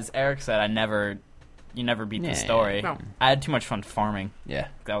 but as Eric said, you never beat Yeah. the story. No. I had too much fun farming. Yeah.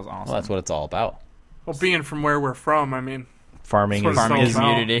 That was awesome. Well, that's what it's all about. Well, being from where we're from, I mean, Farming That's what farming it's is all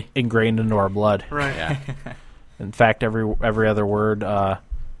about. community. ingrained into our blood. right? Yeah. In fact, every other word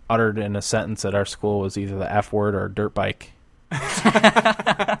uttered in a sentence at our school was either the F word or dirt bike.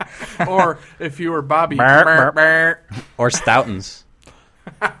 Or if you were Bobby, Burr, burr, burr, Or Stoutons.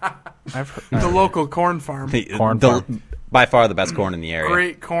 I've heard, the local corn farm. Corn farm. By far the best corn in the area.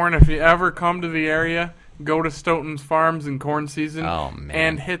 Great corn. If you ever come to the area, go to Stoughton's Farms in corn season Oh, man.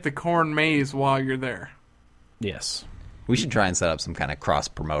 and hit the corn maze while you're there. yes. We should try and set up some kind of cross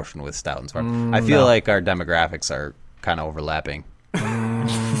promotion with Stoughton's Farm. I feel like our demographics are kind of overlapping.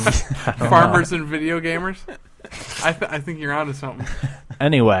 Farmers and video gamers. I think you're onto something.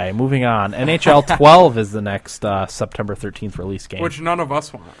 Anyway, moving on. NHL 12 is the next September 13th release game. Which none of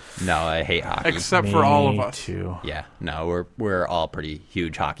us want, No, I hate hockey. except for all of Me us. too. Yeah, no, we're all pretty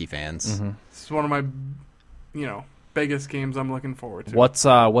huge hockey fans. It's one of my, biggest games I'm looking forward to.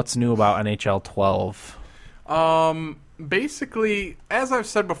 What's new about NHL 12? Basically, as I've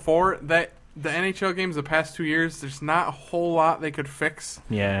said before, that the NHL games the past 2 years, there's not a whole lot they could fix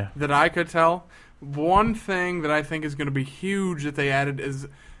Yeah. that I could tell. One thing that I think is going to be huge that they added is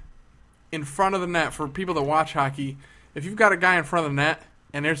in front of the net for people that watch hockey. If you've got a guy in front of the net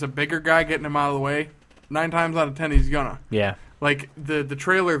and there's a bigger guy getting him out of the way, 9 times out of 10 he's gonna. Yeah. Like the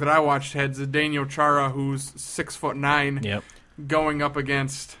trailer that I watched had Zdeno Chara, who's 6'9", Yep. going up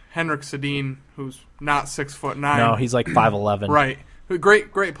against Henrik Sedin, who's not 6'9". No, he's like 5'11". right.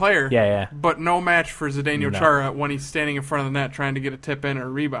 Great player. Yeah, yeah. But no match for Zdeno No. Chara when he's standing in front of the net trying to get a tip in or a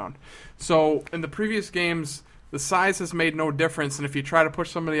rebound. So in the previous games, the size has made no difference, and if you try to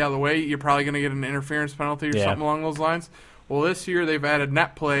push somebody out of the way, you're probably going to get an interference penalty or Yeah. something along those lines. Well, this year they've added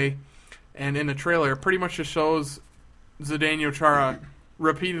net play, and in the trailer, it pretty much just shows Zdeno Chara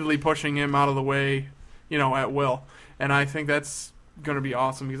repeatedly pushing him out of the way, at will. And I think that's going to be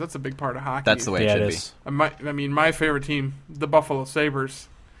awesome because that's a big part of hockey. That's the way Yeah, it it should is. My favorite team, the Buffalo Sabres.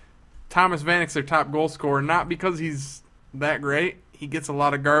 Thomas Vanek's their top goal scorer, not because he's that great. He gets a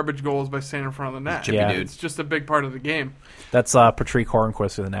lot of garbage goals by standing in front of the net. Chippy Yeah. dude. It's just a big part of the game. That's Patrick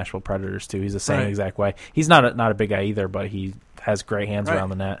Hornquist of the Nashville Predators too. He's the same Right. exact way. He's not a big guy either, but he has great hands Right. around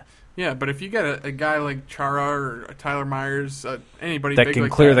the net Yeah, but if you get a guy like Chara or a Tyler Myers, anybody that big can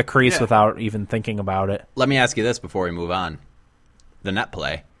like clear that, the crease yeah. without even thinking about it. Let me ask you this before we move on. The net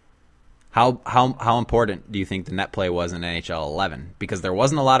play. How important do you think the net play was in NHL 11? Because there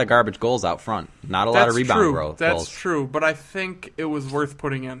wasn't a lot of garbage goals out front. Not a lot of rebound goals. That's true, but I think it was worth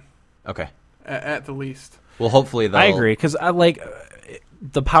putting in Okay. at the least. Well, hopefully they'll... I agree because I like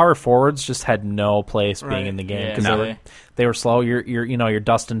the power forwards just had no place being Right. in the game Yeah, because no. they were slow. Your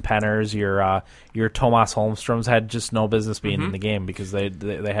Dustin Penners, your Tomas Holmstroms had just no business being in the game because they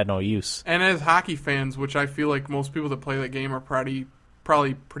had no use. And as hockey fans, which I feel like most people that play that game are probably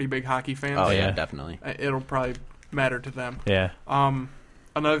pretty big hockey fans. Oh, yeah, Yeah. definitely. It'll probably matter to them. Yeah,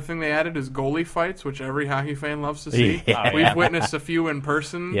 Another thing they added is goalie fights, which every hockey fan loves to see. Yeah. We've witnessed a few in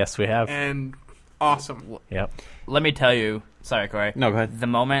person. yes, we have. And awesome. Yep. Let me tell you. Sorry, Corey. No, go ahead. The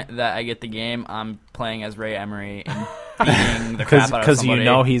moment that I get the game, I'm playing as Ray Emery and beating the crap out of Because somebody. you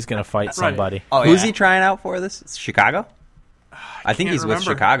know he's going to fight somebody. Oh, Who's yeah. he trying out for this? It's Chicago? I think can't he's with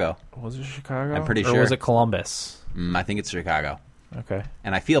remember. Chicago. Was it Chicago? I'm pretty or sure. was it Columbus? I think it's Chicago. Okay.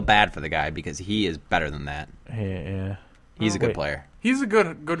 And I feel bad for the guy because he is better than that. Yeah. He's a good wait. player. He's a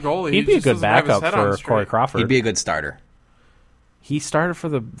good goalie. He'd He be a just good doesn't have his backup head on for straight. Corey Crawford. He'd be a good starter. He started for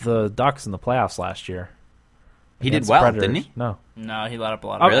the Ducks in the playoffs last year. He did against well, Predators. didn't he? No. No, he let up a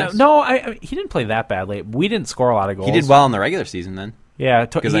lot Oh, of Really? goals. no, he didn't play that badly. We didn't score a lot of goals. He did well in the regular season then. Yeah,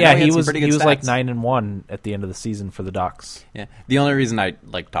 'Cause I know he had he some was pretty he good was like stats. 9-1 at the end of the season for the Ducks. Yeah. The only reason I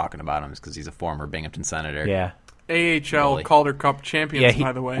like talking about him is because he's a former Binghamton Senator. Yeah, AHL Goalie. Calder Cup champions, Yeah,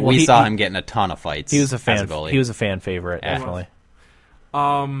 by the way. well, We he- saw he- him getting a ton of fights. he was a as fan. goalie. He was a fan favorite, Yeah. definitely.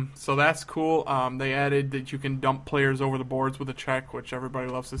 So that's cool. They added that you can dump players over the boards with a check, which everybody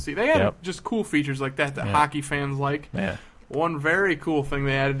loves to see. They added Yep. just cool features like that Yeah. hockey fans like. Yeah. One very cool thing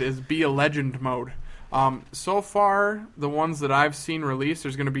they added is Be a Legend mode. So far, the ones that I've seen released,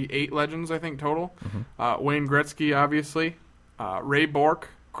 there's going to be 8 legends, I think, total. Wayne Gretzky, obviously. Ray Bourque,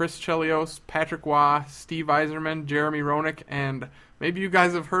 Chris Chelios, Patrick Waugh, Steve Yzerman, Jeremy Roenick, and maybe you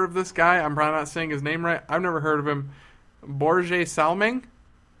guys have heard of this guy. I'm probably not saying his name right. I've never heard of him. Borje Salming.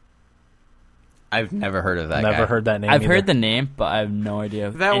 I've never heard of that Never guy. heard that name. I've either. heard the name, but I have no idea.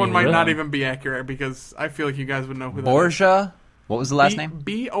 That one any might of not them. even be accurate because I feel like you guys would know who that is. Borja. What was the last name?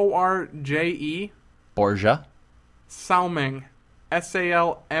 Borje Borja. Salming.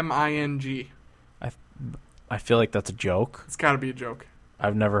 Salming. I feel like that's a joke. It's got to be a joke.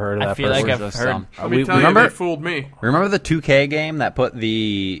 I've never heard of I that feel person. like I've Borja heard. Sam. Let me we tell you, remember- they fooled me. Remember the 2K game that put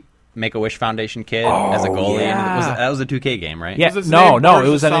the Make-A-Wish Foundation kid as a goalie? yeah. That was a 2K game, right? Yeah, Was his no, name it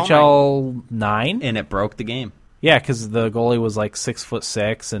was Borja NHL 9. And it broke the game. Yeah, because the goalie was like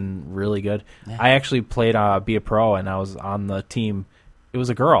 6'6" and really good. Yeah. I actually played Be a Pro, and I was on the team. It was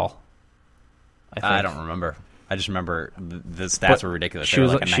a girl. I think. I don't remember. I just remember the stats But were ridiculous. She They were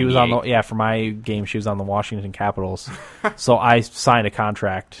was like a she was on the 98. for my game. She was on the Washington Capitals, so I signed a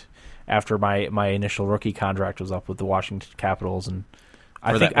contract after my initial rookie contract was up with the Washington Capitals, and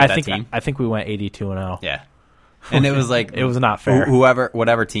I For think that- with that team? I think we went 82-0. Yeah. And it was like It was not fair.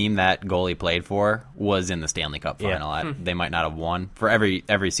 Whatever team that goalie played for was in the Stanley Cup Yeah. final. They might not have won for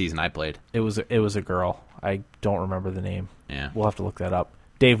every season I played. It was a girl. I don't remember the name. Yeah. We'll have to look that up.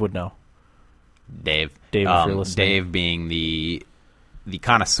 Dave would know. Dave, if you're listening. Dave being the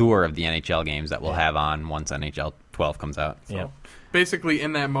connoisseur of the NHL games that we'll have on once NHL 12 comes out. Yeah. Basically,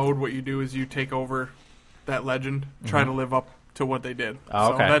 in that mode, what you do is you take over that legend, try to live up to what they did. Oh,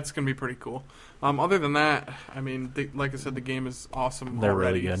 So okay. that's going to be pretty cool. Other than that, I mean, like I said, the game is awesome They're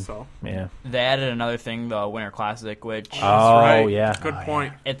already. really good. So Yeah. They added another thing, the Winter Classic, which That's Oh, right. yeah. Good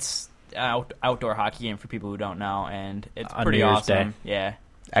point. it's outdoor hockey game for people who don't know, and it's On pretty New Year's awesome. Day. Yeah.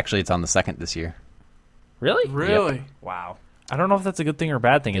 Actually, it's on the 2nd this year. Really? Really? Wow. I don't know if that's a good thing or a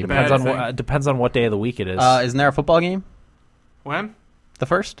bad thing. It Bad depends on thing. it depends on what day of the week it is. Isn't there a football game? When? The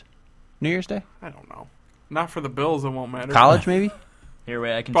 1st? New Year's Day? I don't know. Not for the Bills, it won't matter. College, maybe? Here,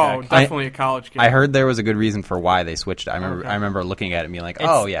 wait, I can Oh, check. definitely a college game. I heard there was a good reason for why they switched. I remember. Okay. I remember looking at it and being like, It's-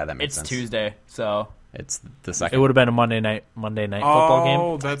 "Oh yeah, that makes It's sense." Tuesday, so It's the it 2nd. would have been a Monday night football game.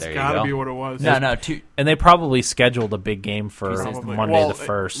 Oh, that's There you got to go. be what it was. no. And they probably scheduled a big game for Tuesday's Probably. Monday Well, the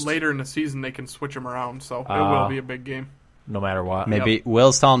 1st, Later in the season, they can switch them around, so it Ah. will be a big game. no matter what. Maybe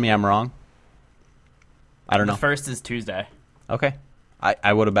Will's telling me I'm wrong. I don't the know. first is Tuesday. Okay,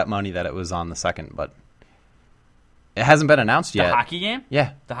 I would have bet money that it was on the 2nd, but it hasn't been announced The yet. hockey game?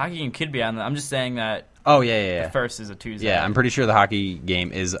 Yeah. The hockey game could be on I'm just saying that Oh yeah. the first is a Tuesday. Yeah, I'm pretty sure the hockey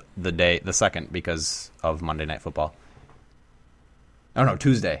game is the 2nd, because of Monday Night Football. Oh no,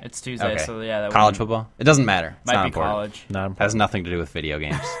 Tuesday. It's Tuesday, Okay. so yeah, that College wouldn't- football. It doesn't matter. It's might not be important. college. Not Has nothing to do with video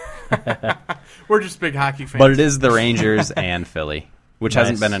games. We're just big hockey fans. But it is the Rangers and Philly, which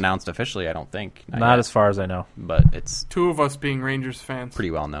hasn't Nice. been announced officially, I don't think. not yet, as far as I know. but it's Two of us being Rangers fans.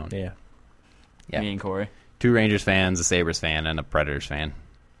 pretty well known. Yeah. Yeah. Me and Corey. 2 Rangers fans, a Sabres fan, and a Predators fan.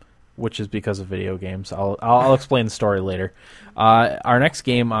 Which is because of video games. I'll explain the story later. Our next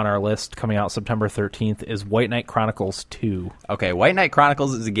game on our list, coming out September 13th, is White Knight Chronicles 2. Okay, White Knight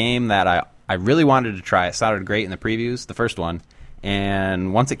Chronicles is a game that I really wanted to try. It sounded great in the previews, the first one.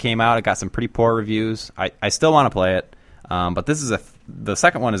 And once it came out, it got some pretty poor reviews. I still want to play it. But this is the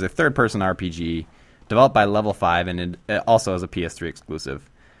second one is a third-person RPG developed by Level 5, and it also is a PS3 exclusive.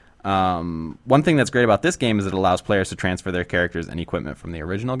 One thing that's great about this game is it allows players to transfer their characters and equipment from the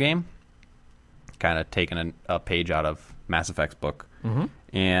original game, kind of taking a page out of Mass Effect's book. Mm-hmm.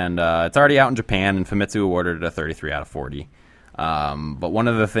 And it's already out in Japan, and Famitsu awarded it a 33 out of 40. But one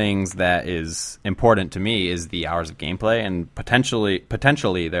of the things that is important to me is the hours of gameplay, and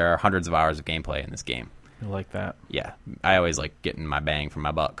potentially there are hundreds of hours of gameplay in this game. I like that. Yeah, I always like getting my bang for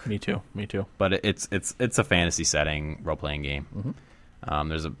my buck. Me too. But it's a fantasy setting role playing game. Mm-hmm.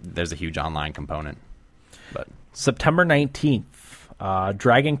 There's a huge online component. But September 19th,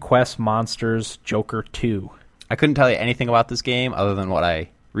 Dragon Quest Monsters Joker 2. I couldn't tell you anything about this game other than what I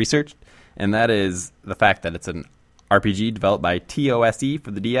researched, and that is the fact that it's an RPG developed by TOSE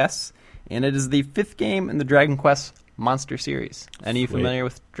for the DS, and it is the 5th game in the Dragon Quest Monster series. Any Sweet. familiar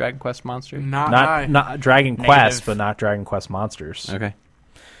with Dragon Quest Monster? Not Dragon Negative. Quest, but not Dragon Quest Monsters. Okay.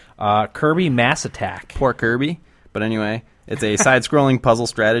 Kirby Mass Attack. Poor Kirby. But anyway, it's a side-scrolling puzzle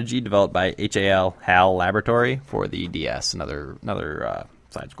strategy developed by HAL Laboratory for the DS. Another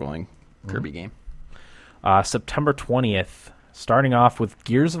side-scrolling Kirby game. September 20th. Starting off with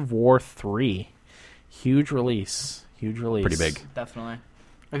Gears of War 3. Huge release. Pretty big. Definitely.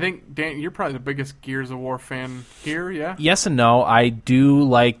 I think, Dan, you're probably the biggest Gears of War fan here, yeah? Yes and no. I do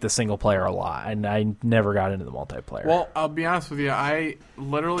like the single player a lot, and I never got into the multiplayer. Well, I'll be honest with you. I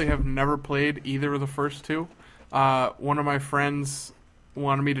literally have never played either of the first two. One of my friends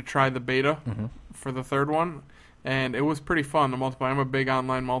wanted me to try the beta for the third one, and it was pretty fun, the multiplayer. I'm a big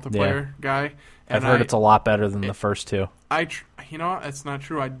online multiplayer guy. I've And heard it's a lot better than the first two. You know what? It's not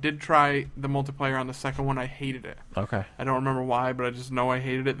true. I did try the multiplayer on the second one. I hated it. Okay. I don't remember why, but I just know I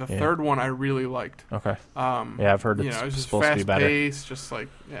hated it. The third one I really liked. Okay. Yeah, I've heard it it's was just supposed to be better. fast-paced, just like,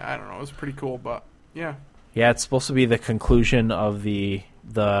 I don't know. It was pretty cool, but yeah. Yeah, it's supposed to be the conclusion of the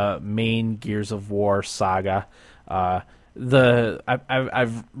main Gears of War saga. I've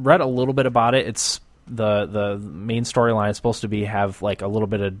read a little bit about it. It's the main storyline is supposed to have like a little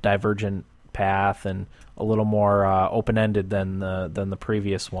bit of divergent path and a little more open ended than the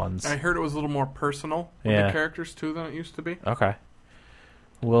previous ones. I heard it was a little more personal with the characters too than it used to be. Okay.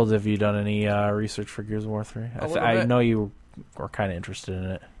 Will, have you done any research for Gears of War 3? little I bit. know you were kind of interested in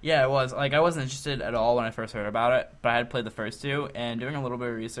it. Yeah, it was. Like, I wasn't interested at all when I first heard about it, but I had played the first two, and doing a little bit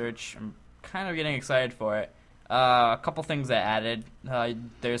of research, I'm kind of getting excited for it. A couple things that added.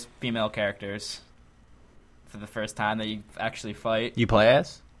 There's female characters for the first time that you actually fight. You play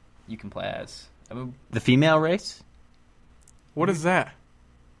as? You can play as. I mean, The female race? What is that?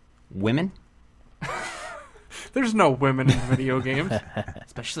 Women? There's no women in video games.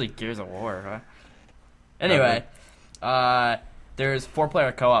 especially Gears of War, huh? Anyway, there's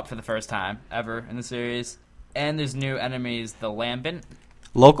 4-player co-op for the first time ever in the series, and there's new enemies, the Lambent.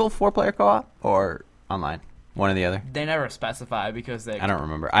 Local 4-player co-op or online? One or the other? They never specify because they... I don't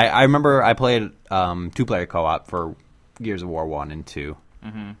remember. I remember I played 2-player co-op for Gears of War 1 and 2.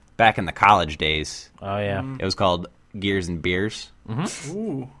 Mm-hmm. Back in the college days. Oh, yeah. It was called Gears and Beers.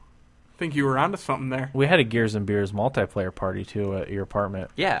 Ooh. Think you were onto something there. We had a Gears and Beers multiplayer party, too, at your apartment.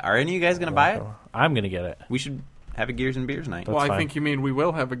 Yeah, are any of you guys going to buy it? I'm going to get it. We should have a Gears and Beers night. That's Well, I fine. think you mean we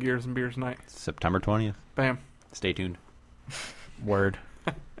will have a Gears and Beers night. September 20th. Bam. Stay tuned. Word.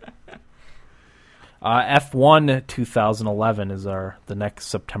 F1 2011 is the next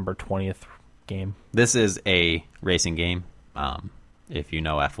September 20th game. This is a racing game. If you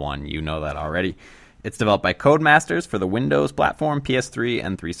know F1, you know that already. It's developed by Codemasters for the Windows platform, PS3,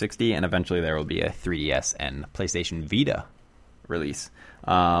 and 360, and eventually there will be a 3DS and PlayStation Vita release.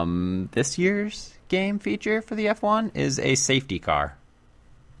 This year's game feature for the F1 is a safety car.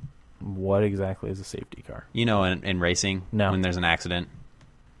 What exactly is a safety car? You know, in racing, No. when there's an accident,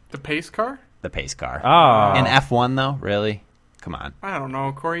 The pace car? the pace car. Oh. In F1, though, really? Come on. I don't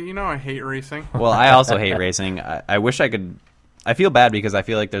know, Corey. You know I hate racing. Well, I also hate racing. I wish I could... I feel bad because I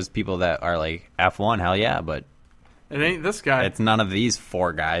feel like there's people that are like, F1, hell yeah, but It ain't this guy. it's none of these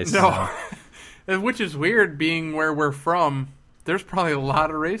 4 guys. No. Which is weird, being where we're from. There's probably a lot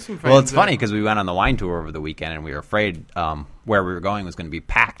of racing fans. Well, it's there. funny because we went on the wine tour over the weekend and we were afraid where we were going was going to be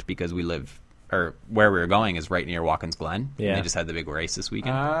packed because where we were going is right near Watkins Glen. Yeah. And they just had the big race this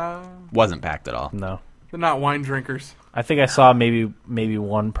weekend. Uh, Wasn't packed at all. No. they're not wine drinkers. I think I saw maybe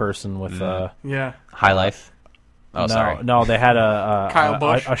one person with Yeah. High Life. Oh, no, sorry. no, they had a Kyle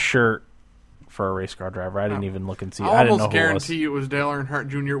Busch. a shirt for a race car driver. I didn't Oh. even look and see. I'll I didn't know almost who it was. guarantee it was Dale Earnhardt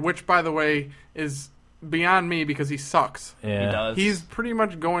Jr., which, by the way, is beyond me because he sucks. Yeah. He does. He's pretty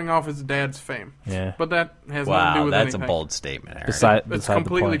much going off his dad's fame. Yeah. But that has nothing to do Wow, with that's anything. a bold statement, Aaron. It's Beside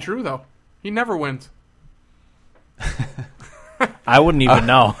completely the point. true, though. He never wins. I wouldn't even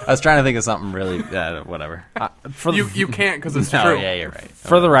know. I was trying to think of something really... whatever. For the, You can't because it's No, true. yeah, you're right.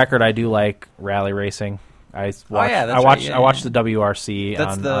 for the record, I do like rally racing. I watch. yeah, that's I watch. right. Yeah, I watch yeah. the WRC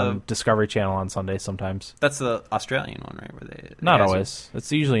That's on Discovery Channel on Sundays sometimes. That's the Australian one, right? Where they Not guys are- always.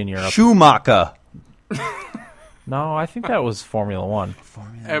 It's usually in Europe. Schumacher. No, I think that was Formula One.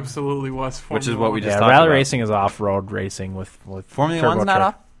 Absolutely was. Which is Formula what we One. just Yeah, talked rally about. racing is off-road racing with Formula turbo 1's not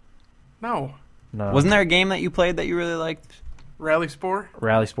truck. off? No. No. Wasn't there a game that you played that you really liked? Rally Sport?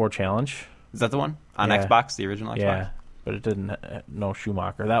 Rally Sport Challenge? Is that the one? On Yeah. Xbox, the original Xbox? Yeah, but it didn't. No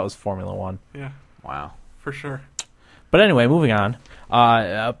Schumacher. That was Formula One. Yeah, Wow. for sure. But anyway, moving on.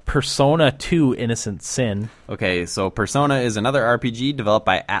 Persona 2 Innocent Sin. Okay, so Persona is another RPG developed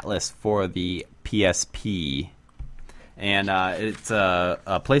by Atlas for the PSP. And it's a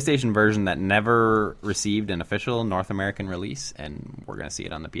PlayStation version that never received an official North American release, and we're going to see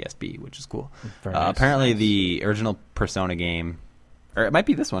it on the PSP, which is cool. Very nice. Apparently, the original Persona game, or it might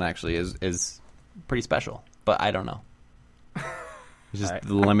be this one actually, is pretty special, but I don't know. It's just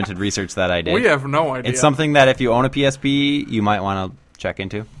the limited research that I did. We have no idea. It's something that if you own a PSP, you might want to check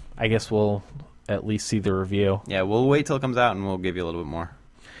into. I guess we'll at least see the review. Yeah, we'll wait till it comes out, and we'll give you a little bit more.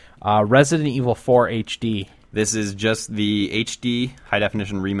 Resident Evil 4 HD. This is just the HD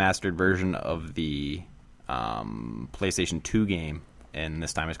high-definition remastered version of the PlayStation 2 game, and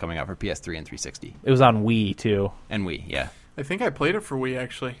this time it's coming out for PS3 and 360. It was on Wii, too. And Wii, yeah. I think I played it for Wii,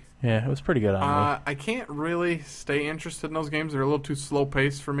 actually. Yeah, it was pretty good on Wii. I can't really stay interested in those games. They're a little too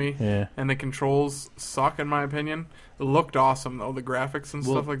slow-paced for me. Yeah. And the controls suck, in my opinion. It looked awesome, though. The graphics and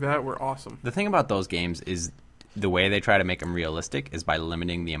stuff like that were awesome. The thing about those games is the way they try to make them realistic is by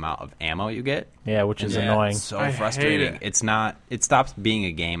limiting the amount of ammo you get. Yeah, which is And annoying. It's so I hate frustrating. it. It's not. It stops being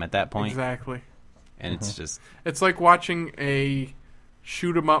a game at that point, Exactly. and it's just It's like watching a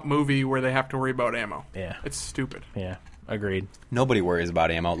shoot-'em-up movie where they have to worry about ammo. Yeah, It's stupid. yeah, agreed. nobody worries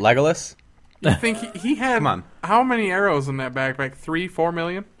about ammo. Legolas, You think he had Come on. how many arrows in that backpack? 3-4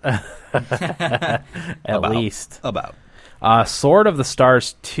 million? At About. least. about. Sword of the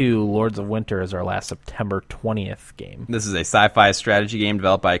Stars 2, Lords of Winter is our last September 20th game. This is a sci-fi strategy game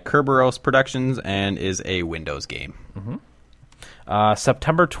developed by Kerberos Productions and is a Windows game.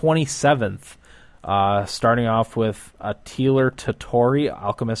 September 27th, starting off with Teeler Totori,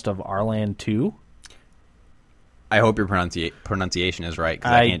 Alchemist of Arland 2. I hope your pronunciation is right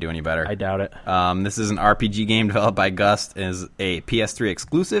because I can't do any better. I doubt it. This is an RPG game developed by Gust, is a PS3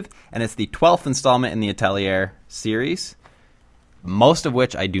 exclusive, and it's the 12th installment in the Atelier series, most of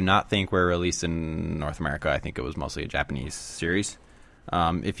which I do not think were released in North America. I think it was mostly a Japanese series.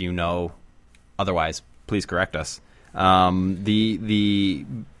 If you know otherwise, please correct us. The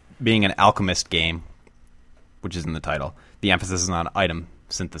being an alchemist game, which is in the title, the emphasis is on item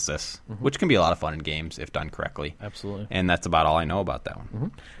synthesis, which can be a lot of fun in games if done correctly. Absolutely. And that's about all I know about that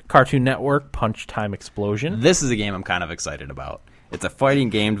one. Cartoon Network, Punch Time Explosion. This is a game I'm kind of excited about. It's a fighting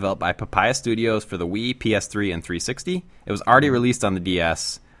game developed by Papaya Studios for the Wii, PS3, and 360. It was already released on the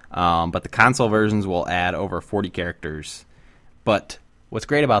DS, but the console versions will add over 40 characters. But what's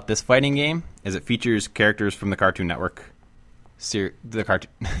great about this fighting game is it features characters from the Cartoon Network, the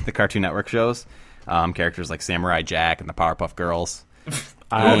Cartoon Network shows, characters like Samurai Jack and the Powerpuff Girls.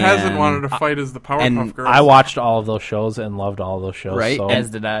 Who hasn't wanted to fight as the Powerpuff Girls? I watched all of those shows and loved all of those shows. Right, So As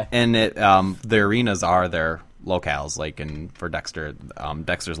did I. And the arenas are their locales, like for Dexter.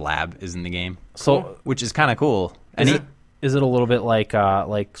 Dexter's lab is in the game, which is kind of cool. And is it a little bit like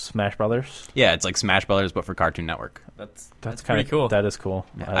Smash Brothers? yeah, it's like Smash Brothers, but for Cartoon Network. That's kinda pretty cool. That is cool.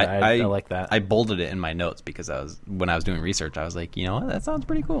 I like that. I bolded it in my notes because when I was doing research, I was like, you know what, that sounds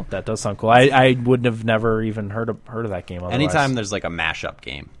pretty cool. That does sound cool. I wouldn't have never even heard of that game otherwise. Anytime there's like a mashup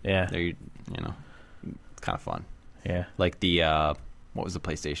game, Yeah. you know, it's kind of fun. Yeah. Like the what was the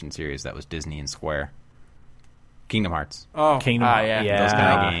PlayStation series that was Disney and Square? Kingdom Hearts. Oh, Kingdom. yeah. Those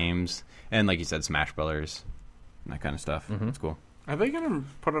kind of games, and like you said, Smash Brothers, and that kind of stuff. It's cool. are they going to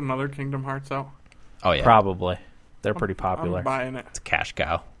put another Kingdom Hearts out? Oh yeah, Probably. They're pretty popular. I'm buying it. it's a cash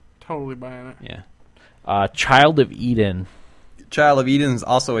cow. Totally buying it. Yeah. Child of Eden. Child of Eden is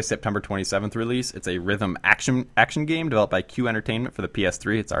also a September 27th release. It's a rhythm action game developed by Q Entertainment for the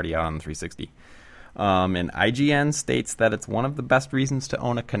PS3. It's already out on the 360. And IGN states that it's one of the best reasons to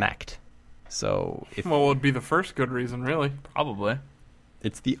own a Kinect. So Well, it would be the first good reason, really. Probably.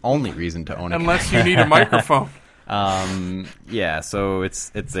 it's the only reason to own a Unless you need a microphone. Yeah, so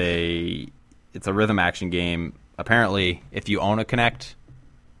it's a rhythm action game. Apparently, if you own a Kinect,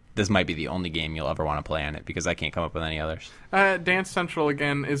 this might be the only game you'll ever want to play on it because I can't come up with any others. Dance Central,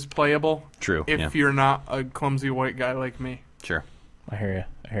 again, is playable. True. If you're not a clumsy white guy like me. Sure. I hear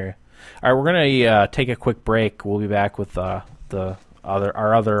you. All right, we're gonna take a quick break. We'll be back with our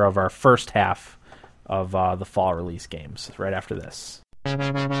first half of the fall release games right after this.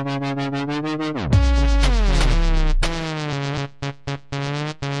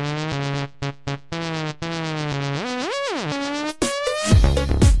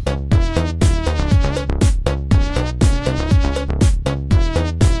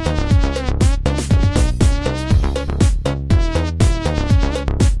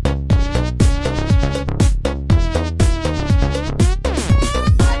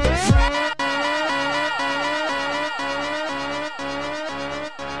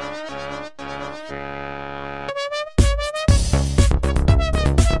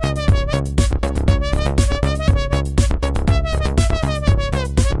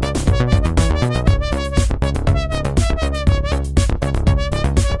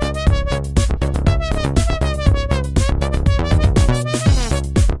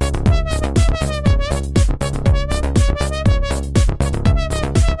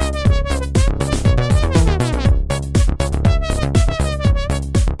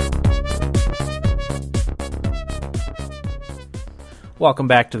 Welcome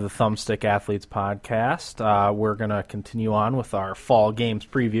back to the Thumbstick Athletes podcast. We're going to continue on with our fall games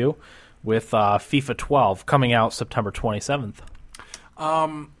preview with FIFA 12 coming out September 27th.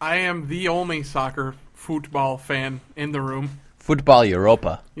 I am the only soccer football fan in the room. Football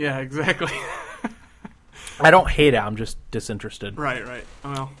Europa. Yeah, exactly. I don't hate it. I'm just disinterested. Right.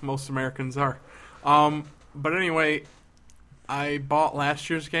 Well, most Americans are. But anyway, I bought last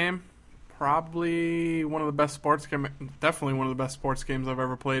year's game. Probably one of the best definitely one of the best sports games I've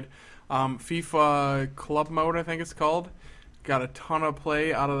ever played. FIFA Club Mode, I think it's called. Got a ton of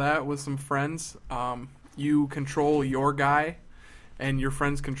play out of that with some friends. You control your guy, and your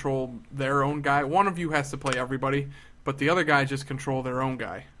friends control their own guy. One of you has to play everybody, but the other guy just control their own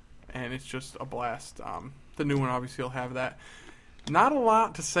guy, and it's just a blast. The new one obviously will have that. Not a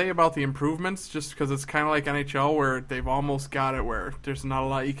lot to say about the improvements, just because it's kind of like NHL, where they've almost got it where there's not a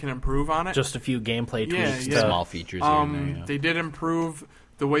lot you can improve on it. Just a few gameplay tweaks. Yeah. Small features here and there, yeah. They did improve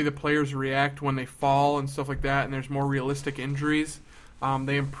the way the players react when they fall and stuff like that, and there's more realistic injuries.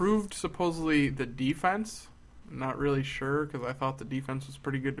 They improved, supposedly, the defense. I'm not really sure, because I thought the defense was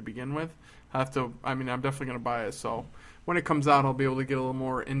pretty good to begin with. I'm definitely going to buy it, so when it comes out, I'll be able to get a little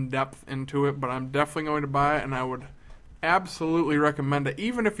more in-depth into it, but I'm definitely going to buy it, and I would absolutely recommend it,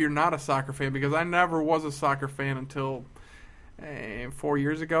 even if you're not a soccer fan, because I never was a soccer fan until 4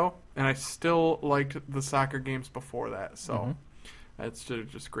 years ago, and I still liked the soccer games before that, so it's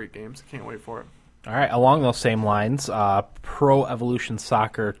just great games. I can't wait for it. All right, along those same lines, Pro Evolution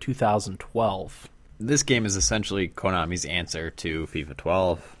Soccer 2012. This game is essentially Konami's answer to FIFA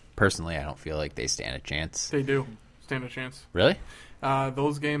 12. Personally, I don't feel like they stand a chance. They do stand a chance. Really?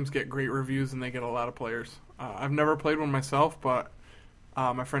 Those games get great reviews, and they get a lot of players. I've never played one myself, but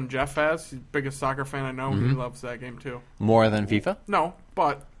my friend Jeff has. He's the biggest soccer fan I know. He loves that game, too. More than FIFA? No,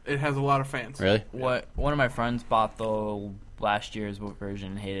 but it has a lot of fans. Really? One of my friends bought the last year's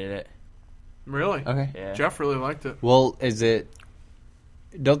version and hated it. Really? Okay. Yeah. Jeff really liked it. Well,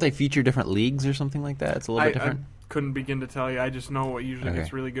 don't they feature different leagues or something like that? It's a little bit different? I couldn't begin to tell you. I just know it usually Okay.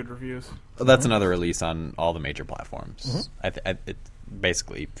 gets really good reviews. Well, that's another release on all the major platforms. It's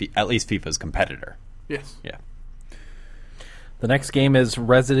basically, at least FIFA's competitor. Yes. Yeah. The next game is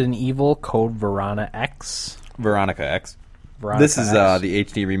Resident Evil Code Veronica X. Veronica X. This is the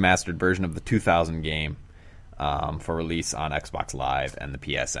HD remastered version of the 2000 game for release on Xbox Live and the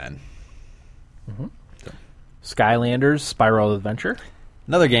PSN. Skylanders Spyro Adventure.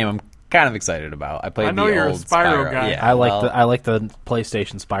 Another game I'm kind of excited about. I played. I know the you're a old Spyro guy. Yeah, I like the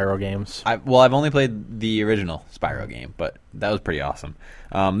PlayStation Spyro games. I've only played the original Spyro game, but that was pretty awesome.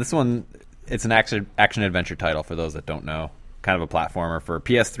 This one, it's an action adventure title for those that don't know. Kind of a platformer for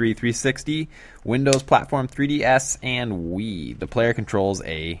PS3, 360, Windows Platform, 3DS, and Wii. The player controls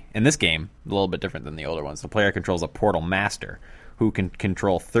in this game, a little bit different than the older ones, the player controls a Portal Master who can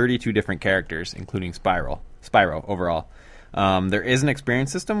control 32 different characters, including Spyro overall. There is an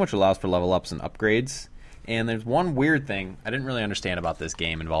experience system which allows for level ups and upgrades. And there's one weird thing I didn't really understand about this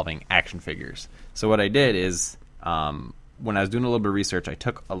game involving action figures. So what I did is, when I was doing a little bit of research, I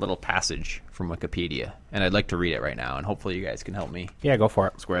took a little passage from Wikipedia, and I'd like to read it right now, and hopefully you guys can help me Yeah, go for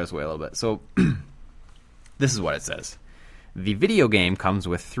it. square this away a little bit. So this is what it says. The video game comes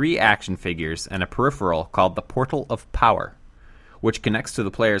with 3 action figures and a peripheral called the Portal of Power, which connects to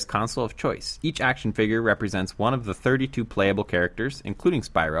the player's console of choice. Each action figure represents one of the 32 playable characters, including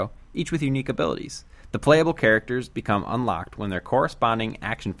Spyro, each with unique abilities. The playable characters become unlocked when their corresponding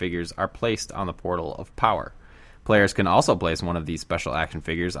action figures are placed on the Portal of Power. Players can also place one of these special action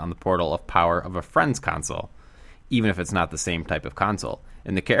figures on the Portal of Power of a friend's console, even if it's not the same type of console.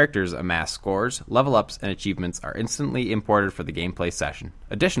 And the characters amass scores, level ups, and achievements are instantly imported for the gameplay session.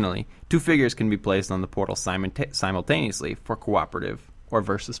 Additionally, 2 figures can be placed on the portal simultaneously for cooperative or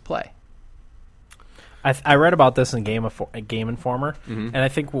versus play. I read about this in Game Informer, and I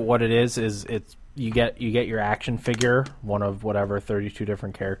think what it is it's you get your action figure, one of whatever 32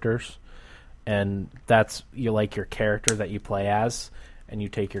 different characters, and that's your character that you play as, and you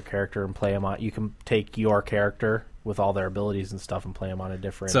take your character and play them on. You can take your character with all their abilities and stuff and play them on a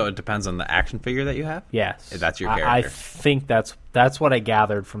different. So it depends on the action figure that you have? Yes, That's your I character. think that's what I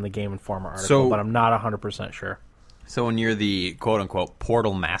gathered from the Game Informer article, but I'm not 100% sure. So when you're the quote-unquote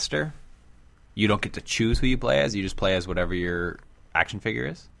Portal Master, you don't get to choose who you play as? You just play as whatever your action figure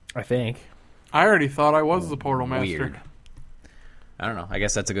is? I think. I already thought I was the Portal Master. Weird. I don't know. I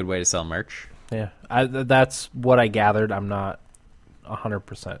guess that's a good way to sell merch. Yeah, that's what I gathered. I'm not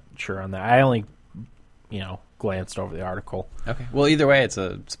 100% sure on that. I only, glanced over the article. Okay. Well, either way, it's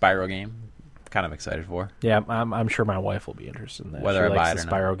a Spyro game. Kind of excited for. Yeah, I'm sure my wife will be interested in that. Whether she I buy likes it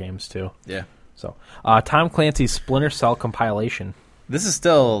the or not. Spyro games too. Yeah. So, Tom Clancy's Splinter Cell compilation. This is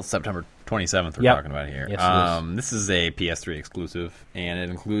still September 27th we're Yep. talking about here. Yes, it is. This is a PS3 exclusive, and it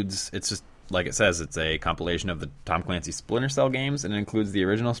includes, it's just, like it says, it's a compilation of the Tom Clancy Splinter Cell games, and it includes the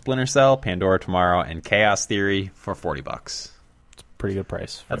original Splinter Cell, Pandora Tomorrow, and Chaos Theory for $40. Pretty good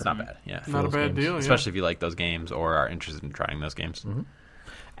price. That's not bad, yeah. Not a those bad games. deal, Especially if you like those games or are interested in trying those games.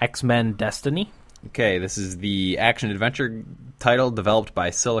 X-Men Destiny. Okay, this is the action-adventure title developed by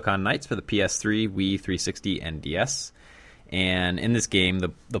Silicon Knights for the PS3, Wii, 360, and DS. And in this game,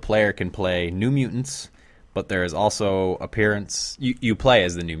 the player can play New Mutants, but there is also appearance... You play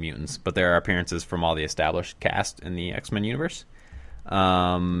as the New Mutants, but there are appearances from all the established cast in the X-Men universe.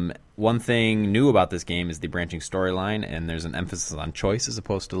 One thing new about this game is the branching storyline, and there's an emphasis on choice as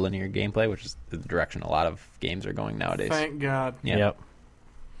opposed to linear gameplay, which is the direction a lot of games are going nowadays. Thank God. Yeah. Yep.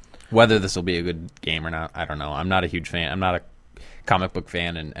 Whether this will be a good game or not, I don't know. I'm not a huge fan. I'm not a comic book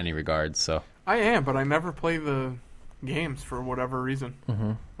fan in any regards, so... I am, but I never play the games for whatever reason.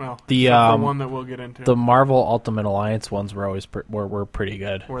 Mm-hmm. Well, The, except for one that we'll get into. The Marvel Ultimate Alliance ones were always were pretty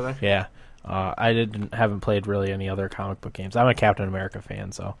good. Were they? Yeah. I haven't played really any other comic book games. I'm a Captain America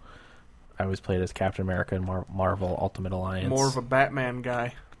fan, so I always played as Captain America in Marvel Ultimate Alliance. More of a Batman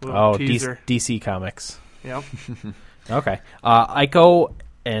guy. Oh, teaser. DC Comics. Yep. Okay. Ico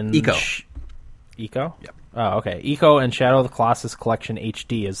and... Eco. Eco? Yep. Oh, okay. Eco and Shadow of the Colossus Collection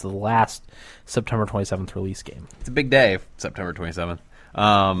HD is the last September 27th release game. It's a big day, September 27th.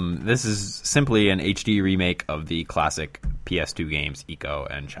 This is simply an HD remake of the classic PS2 games Eco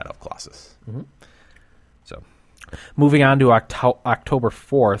and Shadow of Colossus. So, Moving on to October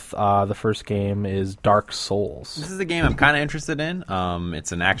 4th, the first game is Dark Souls. this is a game I'm kind of interested in.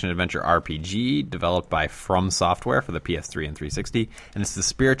 It's an action-adventure RPG developed by From Software for the PS3 and 360, and it's the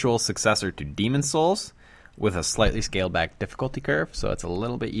spiritual successor to Demon's Souls with a slightly scaled-back difficulty curve, so it's a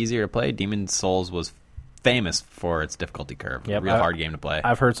little bit easier to play. Demon's Souls was famous for its difficulty curve. Yep, Real hard game to play.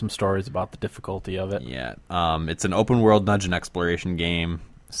 I've heard some stories about the difficulty of it. Yeah, it's an open world dungeon exploration game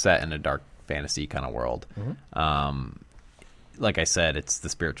set in a dark fantasy kind of world. Like I said, it's the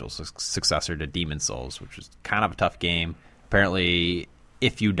spiritual successor to Demon's Souls, which is kind of a tough game. Apparently,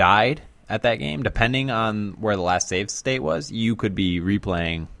 if you died at that game, depending on where the last save state was, you could be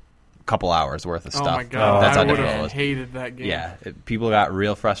replaying a couple hours worth of stuff. Oh my God. That's I how would difficult it have was. hated that game. Yeah, people got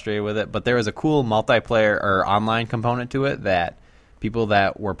real frustrated with it, but there was a cool multiplayer or online component to it that people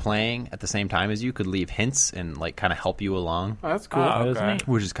that were playing at the same time as you could leave hints and like kind of help you along, Oh, that's cool. That was Okay. neat.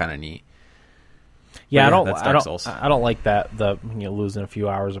 which is kind of neat. Yeah, But I yeah, that's Dark Souls. don't like that. Losing a few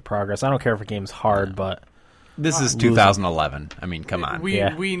hours of progress. I don't care if a game's hard, but This is losing. 2011. I mean, come on.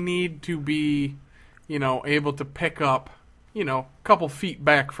 We need to be, able to pick up, a couple feet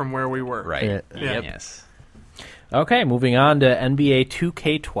back from where we were. Right. Yeah. Yep. Yes. okay. Moving on to NBA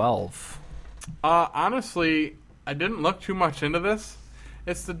 2K12. Honestly, I didn't look too much into this.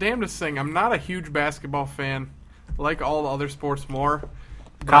 It's the damnedest thing. I'm not a huge basketball fan. I like all the other sports more.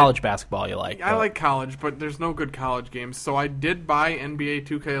 College basketball, you like? I but- like college, but there's no good college games. So I did buy NBA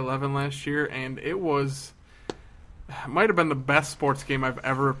 2K11 last year, and it might have been the best sports game I've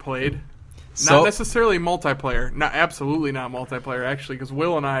ever played. So- Not necessarily multiplayer. Absolutely not multiplayer, actually, because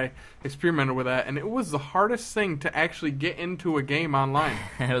Will and I experimented with that, and it was the hardest thing to actually get into a game online,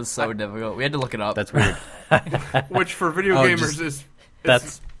 It was so difficult. We had to look it up. That's weird. which for video Oh, gamers just- is...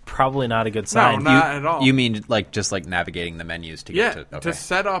 That's probably not a good sign. No, not at all. You mean just like navigating the menus to Yeah, get to... Okay. to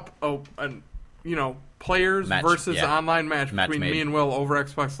set up players Match, versus yeah. online match Match between made. me and Will over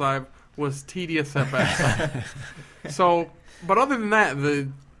Xbox Live was tedious at best. So, but other than that,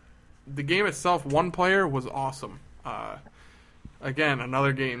 the game itself, one player, was awesome. Again,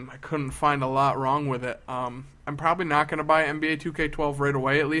 another game. I couldn't find a lot wrong with it. I'm probably not going to buy NBA 2K12 right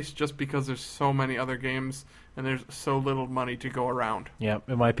away, at least, just because there's so many other games and there's so little money to go around. Yeah,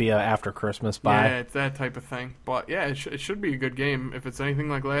 it might be after Christmas buy. Yeah, it's that type of thing. But yeah, it should be a good game. If it's anything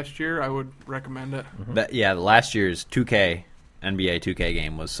like last year, I would recommend it. Last year's 2K, NBA 2K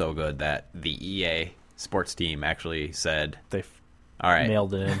game was so good that the EA sports team actually said, They all right,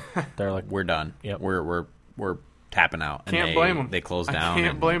 mailed it in. They're like, we're done. Yep. We're tapping out. And Can't blame 'em. They closed I down. can't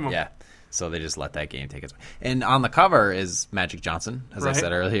and- blame 'em. Yeah. So they just let that game take its way. And on the cover is Magic Johnson, as I Right.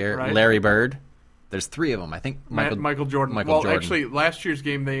 said earlier. Right. Larry Bird. There's three of them. I think Michael Jordan. Michael well, Jordan. actually, last year's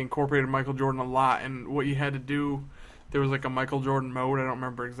game they incorporated Michael Jordan a lot, and what you had to do, there was like a Michael Jordan mode. I don't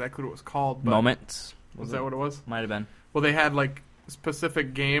remember exactly what it was called. But Moments. Was that what it was? Might have been. Well, they had like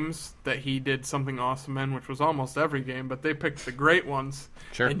specific games that he did something awesome in, which was almost every game, but they picked the great ones.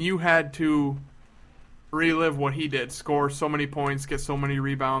 Sure. And you had to relive what he did, score so many points, get so many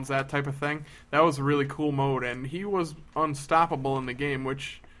rebounds, that type of thing. That was a really cool mode, and he was unstoppable in the game,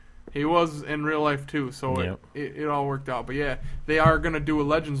 which He was in real life too, so Yep. it all worked out. But yeah, they are going to do a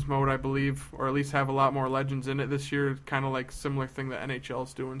Legends mode, I believe, or at least have a lot more Legends in it this year, kind of like similar thing that NHL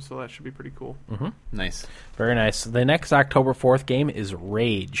is doing, so that should be pretty cool. Nice. Very nice. The next October 4th game is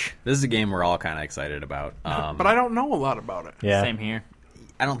Rage. This is a game we're all kind of excited about. But I don't know a lot about it. Yeah. Same here.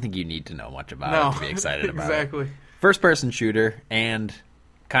 I don't think you need to know much about No, it to be excited about it. exactly. First-person shooter and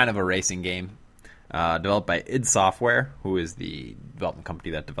kind of a racing game. Developed by id Software, who is the development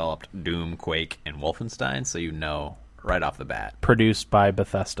company that developed Doom, Quake, and Wolfenstein, so you know right off the bat. Produced by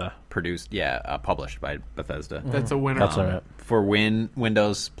Bethesda. Published by Bethesda. That's a winner. That's right. For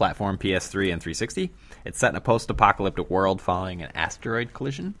Windows platform, PS3, and 360. It's set in a post-apocalyptic world following an asteroid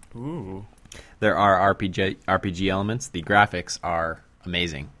collision. Ooh. There are RPG elements. The graphics are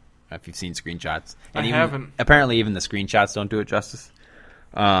amazing, if you've seen screenshots. I haven't. Apparently, even the screenshots don't do it justice.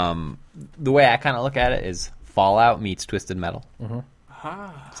 The way I kind of look at it is Fallout meets Twisted Metal.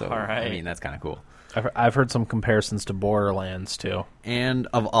 So, All right. I mean, that's kind of cool. I've heard some comparisons to Borderlands, too. And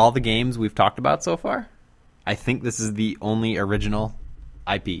of all the games we've talked about so far, I think this is the only original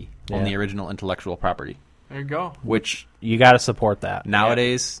IP, only original intellectual property, There you go. which You got to support that.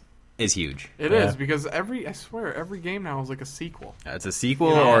 nowadays is huge. It Yeah. is, because I swear, every game now is like a sequel. It's a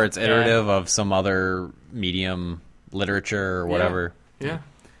sequel Yeah. or it's iterative of some other medium literature or whatever. Yeah.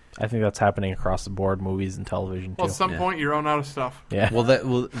 I think that's happening across the board, movies and television, too. Well, at some Yeah. point, you run out of stuff. yeah. Well,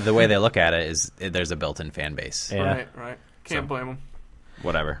 the way they look at it is there's a built-in fan base. Yeah. Right. Can't So- blame them.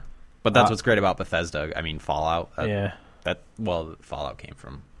 Whatever. But that's what's great about Bethesda. I mean, Fallout. Yeah. Fallout came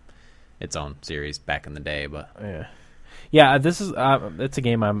from its own series back in the day, but Yeah. Yeah, this is it's a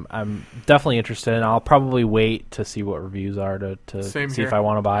game I'm definitely interested in. I'll probably wait to see what reviews are to Same see here. if I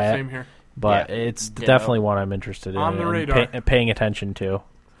want to buy it. Same here. But Yeah. it's Yeah. definitely one I'm interested in. On the and radar. paying attention to.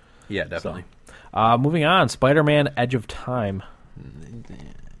 yeah, definitely. Moving on, Spider-Man: Edge of Time.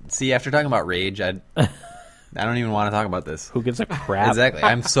 See, after talking about Rage, I don't even want to talk about this. Who gives a crap? Exactly.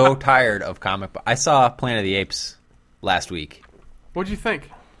 I'm so tired of comic book. I saw Planet of the Apes last week. What'd you think?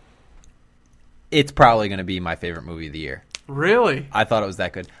 It's probably going to be my favorite movie of the year. Really? I thought it was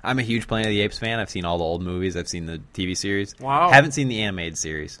that good. I'm a huge Planet of the Apes fan. I've seen all the old movies. I've seen the TV series. Wow. Haven't seen the animated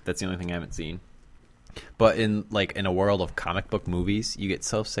series. That's the only thing I haven't seen. But in a world of comic book movies, you get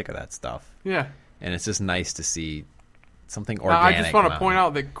so sick of that stuff. Yeah. And it's just nice to see something Now, organic. I just want come to point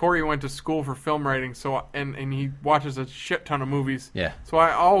out that Corey went to school for film writing, so and he watches a shit ton of movies. Yeah. So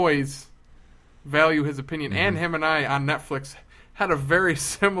I always value his opinion. And him and I on Netflix had a very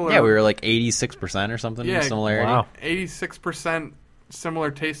similar. Yeah, we were like 86% or something Yeah. similarity. Wow. 86%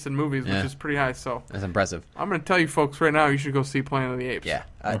 similar taste in movies, Yeah. which is pretty high. So That's impressive. I'm going to tell you folks right now, you should go see Planet of the Apes. Yeah,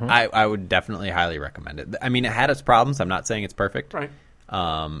 I would definitely highly recommend it. I mean, it had its problems. I'm not saying it's perfect. Right.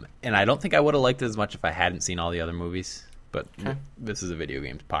 And I don't think I would have liked it as much if I hadn't seen all the other movies. But Okay. this is a video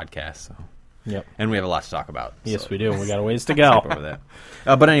games podcast, so. Yep. And we have a lot to talk about. Yes, so we do. We got a ways to skip go. over that.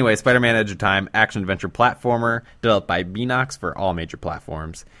 But anyway, Spider-Man: Edge of Time, action-adventure platformer, developed by Beanox for all major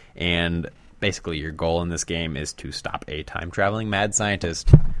platforms. And basically, your goal in this game is to stop a time-traveling mad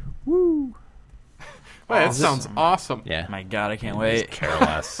scientist. Well, that sounds awesome. Yeah. My God, I can't wait. Care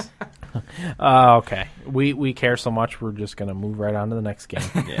less. Okay. We care so much, we're just going to move right on to the next game.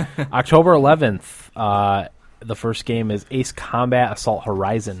 Yeah. October 11th, the first game is Ace Combat Assault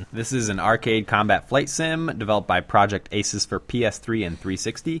Horizon. This is an arcade combat flight sim developed by Project Aces for PS3 and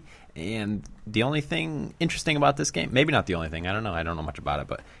 360. And the only thing interesting about this game, maybe not the only thing, I don't know much about it,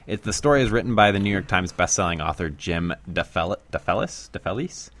 but the story is written by the New York Times bestselling author Jim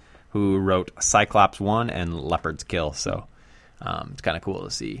DeFelice, who wrote Cyclops 1 and Leopard's Kill. So it's kind of cool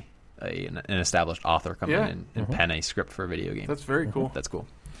to see an established author come Yeah. in and pen a script for a video game. That's very cool. That's cool.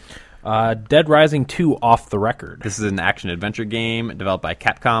 Dead Rising 2 Off the Record. This is an action-adventure game developed by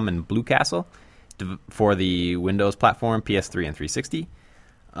Capcom and Blue Castle for the Windows platform, PS3 and 360.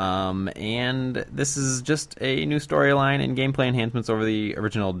 And this is just a new storyline and gameplay enhancements over the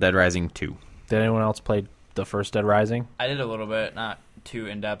original Dead Rising 2. Did anyone else play the first Dead Rising? I did a little bit, not too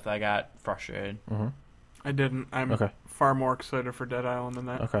in depth. I got frustrated. I didn't. I'm Okay. far more excited for Dead Island than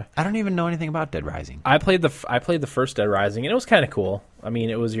that. Okay. I don't even know anything about Dead Rising. I played the first Dead Rising, and it was kind of cool. I mean,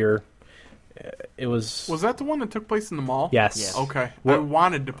 it was Was that the one that took place in the mall? yes. Yeah. Okay. I What-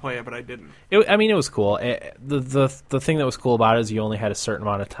 wanted to play it, but I didn't. I mean, it was cool. The thing that was cool about it is you only had a certain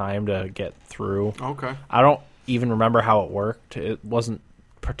amount of time to get through. Okay. I don't even remember how it worked. It wasn't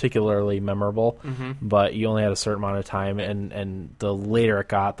particularly memorable, but you only had a certain amount of time, and the later it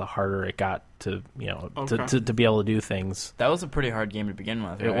got, the harder it got to Okay. to be able to do things. That was a pretty hard game to begin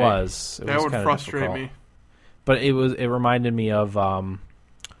with. It right? was. It That was would kinda frustrate difficult. me. But it reminded me of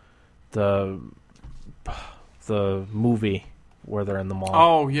the movie where they're in the mall.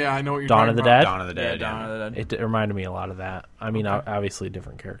 Oh yeah, I know what you're Dawn talking of the about. Dead? Dawn of the Dead. Dawn of the Dead. It reminded me a lot of that. I mean, Okay. obviously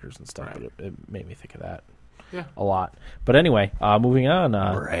different characters and stuff, Right. but it made me think of that Yeah. a lot. But anyway, moving on.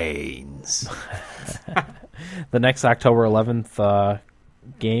 Brains. The next October 11th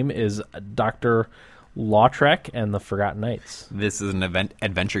game is Dr. Lautrec and the Forgotten Knights. This is an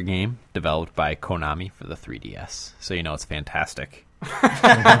adventure game developed by Konami for the 3DS, so you know it's fantastic. Are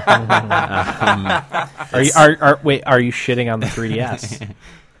you shitting on the 3DS?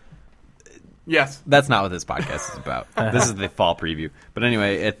 Yes. That's not what this podcast is about. This is the fall preview. But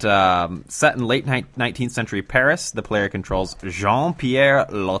anyway, it set in late 19th century Paris. The player controls Jean-Pierre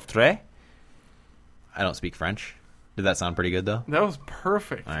Lautrec. I don't speak French. Did that sound pretty good, though? That was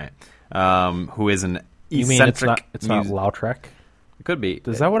perfect. All right. Who is an You mean it's not eccentric Lautrec? It could be.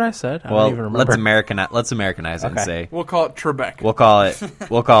 Is that what I said? I Well, don't even remember. let's Americanize it and Okay. say We'll call it Trebek.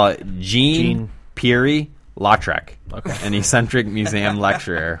 we'll call it Jean-Pierre Lautrec, Okay. an eccentric museum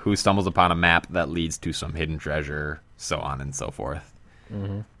lecturer who stumbles upon a map that leads to some hidden treasure, so on and so forth.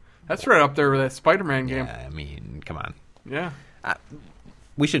 That's right up there with that Spider-Man game. Yeah, I mean, come on. Yeah.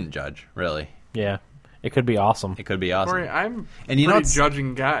 We shouldn't judge, really. Yeah. It could be awesome. It could be awesome. Corey, I'm And you know pretty what's-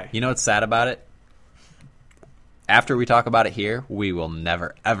 judging guy. You know what's sad about it? After we talk about it here, we will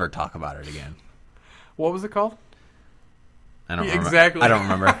never ever talk about it again. What was it called? I don't Yeah, remember. exactly. I don't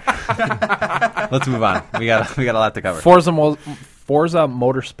remember. Let's move on. We got a lot to cover. Forza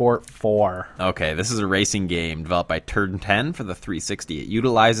Motorsport 4. Okay, this is a racing game developed by Turn 10 for the 360. It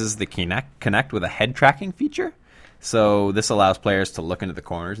utilizes the Kinect with a head tracking feature. So this allows players to look into the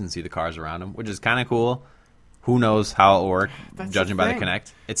corners and see the cars around them, which is kind of cool. Who knows how it'll work, That's judging the by the thing.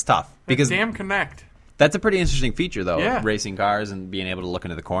 Kinect. It's tough. Because Because damn Connect. that's a pretty interesting feature, though, Yeah. racing cars and being able to look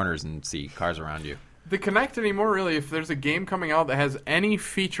into the corners and see cars around you. The Connect anymore, really, if there's a game coming out that has any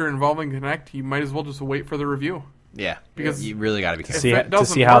feature involving Connect, you might as well just wait for the review. Yeah, Because you really got to be careful. See, it to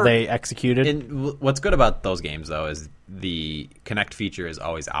doesn't see how work- they executed. And what's good about those games, though, is the Kinect feature is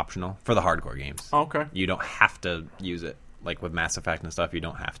always optional for the hardcore games. Okay. You don't have to use it. Like with Mass Effect and stuff, you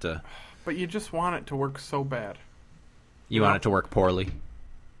don't have to. But you just want it to work so bad. You want it to work poorly.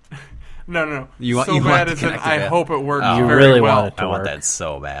 No. You want- so you want bad the as in Kinect to I fail. hope it works Oh. You very really well. want it to I want work. that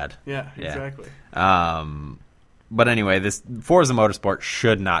so bad. Yeah, Yeah. exactly. But anyway, this Forza Motorsport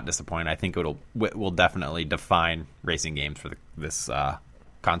should not disappoint. I think it will definitely define racing games for this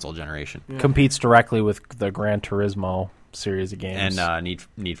console generation. Yeah. Competes directly with the Gran Turismo series of games. And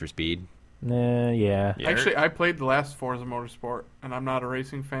Need for Speed. Yeah. Yeah. Actually, I played the last Forza Motorsport, and I'm not a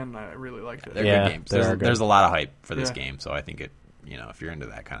racing fan, and I really liked it. They're Yeah, good games. they are good. There's a lot of hype for this Yeah. game, so I think if you're into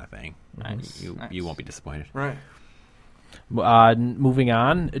that kind of thing, Nice. you Nice. won't be disappointed. Right. Moving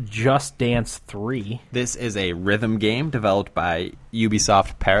on, Just Dance 3. This is a rhythm game developed by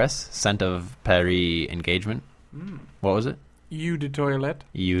Ubisoft Paris, Cent of Paris Engagement. What was it? You de toilet.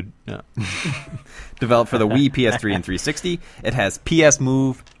 Developed for the Wii, PS3, and 360. It has PS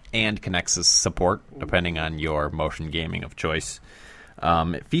Move and Kinex's support, depending on your motion gaming of choice.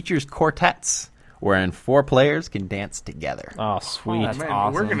 It features quartets, wherein 4 players can dance together. Oh, sweet. That's Man,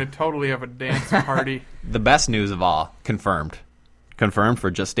 awesome. we're going to totally have a dance party. The best news of all, confirmed for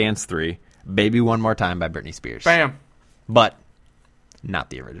Just Dance 3, Baby One More Time by Britney Spears. Bam. But not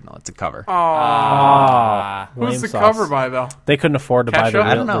the original. It's a cover. Oh, Who's lame the sauce. cover by, though? They couldn't afford to buy Kesha?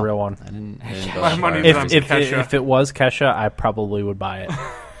 I don't know. the real one. I didn't go My that money's far. on If Kesha. if it was Kesha, I probably would buy it.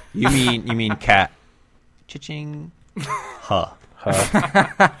 You mean cat? Cha-ching. Huh.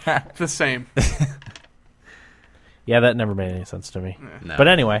 The same. Yeah, that never made any sense to me. No. But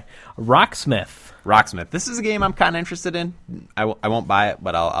anyway, Rocksmith. Rocksmith. This is a game I'm kind of interested in. I won't buy it,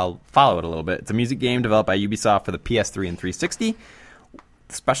 but I'll follow it a little bit. It's a music game developed by Ubisoft for the PS3 and 360.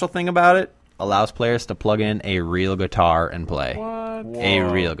 The special thing about it, allows players to plug in a real guitar and play. What? A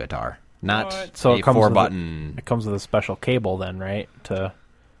real guitar. Not So a it comes with 4-button. It comes with a special cable then, right?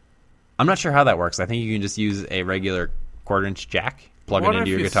 I'm not sure how that works. I think you can just use a regular quarter-inch jack, plug What it if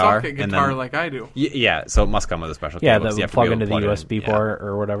into your you guitar. suck at and guitar then, like I do? yeah, so it must come with a special Yeah, cable. so you that have to plug be able into to the plug it in. USB port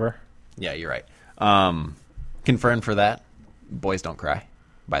or whatever. Yeah, you're right. Confirmed for that, Boys Don't Cry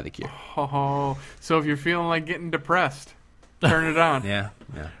by The Cure. Oh, so if you're feeling like getting depressed, turn it on. Yeah.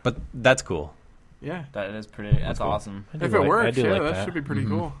 But that's cool. Yeah. That is pretty. That's cool. awesome. I do If it like- I works, do yeah, like that should be pretty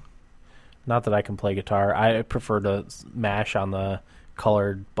cool. Not that I can play guitar. I prefer to mash on the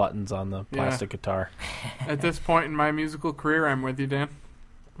colored buttons on the plastic guitar. At this point in my musical career, I'm with you, Dan.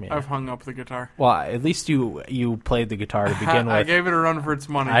 Yeah. I've hung up the guitar. Well, at least you played the guitar to begin I with. gave it a run for its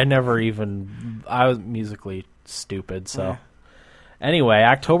money. I was musically stupid, so. Anyway,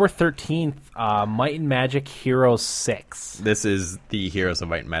 October 13th, Might and Magic Heroes 6. This is the Heroes of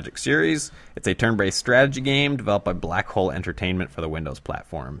Might and Magic series. It's a turn-based strategy game developed by Black Hole Entertainment for the Windows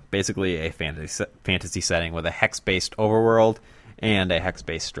platform. Basically a fantasy setting with a hex-based overworld and a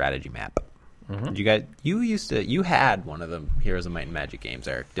hex-based strategy map. Did you had one of the Heroes of Might and Magic games,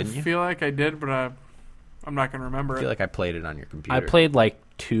 Eric, didn't I you? feel like I did, but I'm not going to remember I it. feel like I played it on your computer. I played like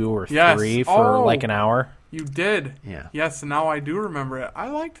 2 or 3 Yes. for Oh. like an hour. You did. Yeah. Yes, and now I do remember it. I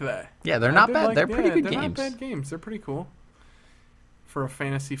liked that. Yeah, they're I not did bad. like- They're pretty good they're games. Not bad games. They're pretty cool. For a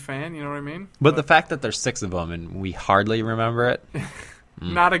fantasy fan, you know what I mean? But the fact that there's 6 of them and we hardly remember it,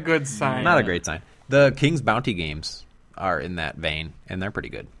 Not a good sign. not a great sign. The King's Bounty games are in that vein, and they're pretty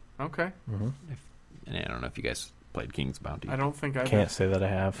good. Okay. And I don't know if you guys played King's Bounty. I don't think I Can't did. say that I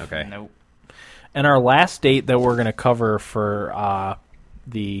have. Okay. Nope. And our last date that we're going to cover for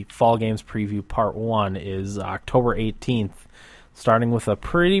the Fall Games Preview Part 1 is October 18th, starting with a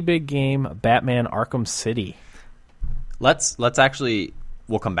pretty big game, Batman Arkham City. Let's actually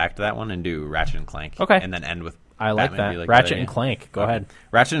we'll come back to that one and do Ratchet and Clank. Okay. And then end with I like Batman. that. Do you Ratchet that and idea? Clank. Go Okay. ahead.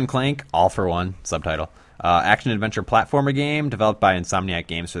 Ratchet and Clank, all for one subtitle. Action adventure platformer game developed by Insomniac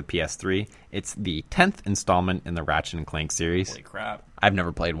Games for the PS3. It's the 10th installment in the Ratchet and Clank series. Holy crap. I've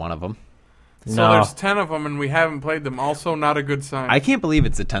never played one of them. So No. there's 10 of them, and we haven't played them. Also, not a good sign. I can't believe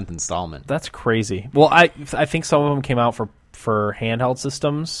it's the 10th installment. That's crazy. Well, I think some of them came out for handheld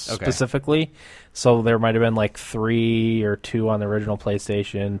systems Okay. specifically. So there might have been like 3 or 2 on the original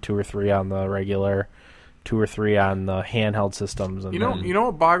PlayStation, 2 or 3 on the regular, 2 or 3 on the handheld systems, and You know, then you know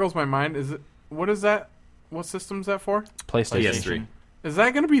what boggles my mind is what is that? What system's that for? PlayStation. PS3. Is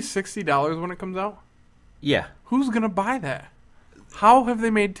that going to be $60 when it comes out? Yeah. Who's going to buy that? How have they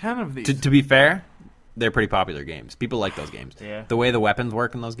made 10 of these? To be fair, they're pretty popular games. People like those games. Yeah. The way the weapons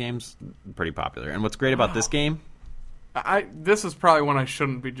work in those games, pretty popular. And what's great about this game? This is probably one I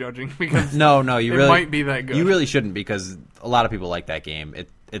shouldn't be judging because No, you it really might be that good. You really shouldn't because a lot of people like that game.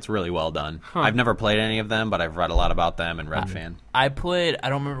 It's really well done. I've never played any of them, but I've read a lot about them and read fan. I don't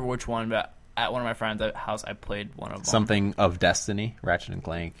remember which one, but at one of my friends' house, I played one of them. Something of Destiny, Ratchet and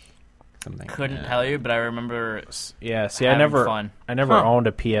Clank, something. Couldn't yeah. tell you, but I remember Yeah, see, having I never fun. Huh. owned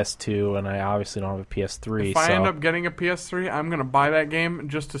a PS2, and I obviously don't have a PS3. If I so end up getting a PS3, I'm going to buy that game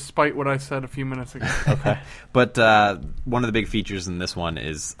just to spite what I said a few minutes ago. okay, But one of the big features in this one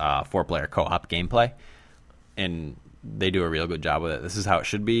is 4-player co-op gameplay, and they do a real good job with it. This is how it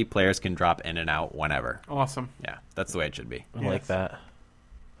should be. Players can drop in and out whenever. Awesome. Yeah, that's the way it should be. I like Yes. that.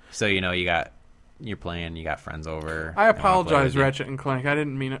 So you're playing, you got friends over. I they wanna play apologize, with you. Ratchet and Clank. I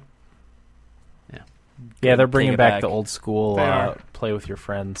didn't mean it. Yeah, they're Take bringing it back back. the old school They are. play with your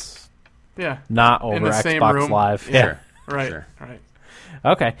friends, Yeah. not over the same Xbox room. Live. Yeah. Sure. Right. Sure. Right.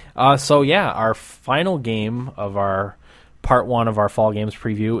 Okay. So yeah, our final game of our part 1 of our Fall Games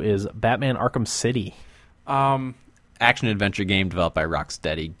preview is Batman Arkham City. Action adventure game developed by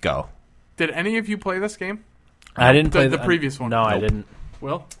Rocksteady. Go. Did any of you play this game? I didn't play the previous one. No, I Nope. didn't.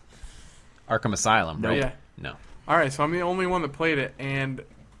 Will? Arkham Asylum. Right? Yeah. No. All right, so I'm the only one that played it, and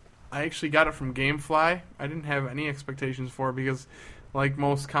I actually got it from GameFly. I didn't have any expectations for it because, like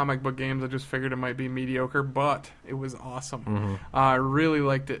most comic book games, I just figured it might be mediocre, but it was awesome. I really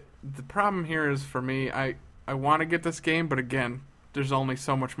liked it. The problem here is for me, I want to get this game, but again, there's only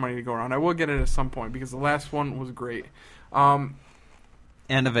so much money to go around. I will get it at some point because the last one was great. And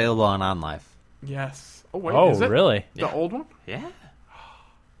available on OnLive. Yes. Oh, wait, Oh, is it? really? The Yeah. old one? Yeah.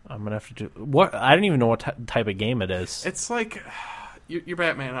 I'm gonna have to do what? I don't even know what type of game it is. It's like you're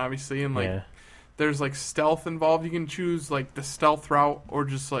Batman, obviously, and like yeah. there's like stealth involved. You can choose like the stealth route or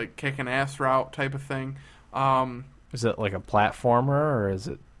just like kick an ass route type of thing. Is it like a platformer or is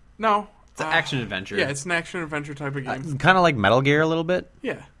it? No, It's an action adventure. Yeah, it's an action adventure type of game. kind of like Metal Gear a little bit.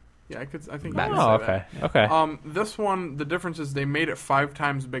 Yeah, I think. I could Oh, say okay, that. okay. This one, the difference is they made it 5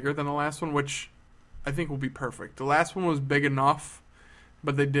 times bigger than the last one, which I think will be perfect. The last one was big enough,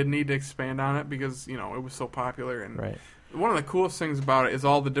 but they did need to expand on it because it was so popular. And Right. one of the coolest things about it is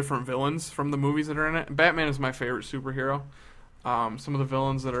all the different villains from the movies that are in it. Batman is my favorite superhero. Some of the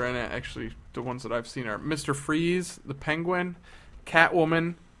villains that are in it, actually, the ones that I've seen are Mr. Freeze, the Penguin,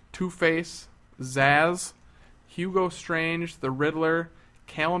 Catwoman, Two-Face, Zaz, Hugo Strange, the Riddler,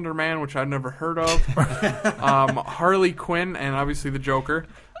 Calendar Man, which I've never heard of, Harley Quinn, and obviously the Joker.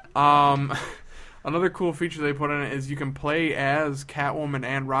 Another cool feature they put in it is you can play as Catwoman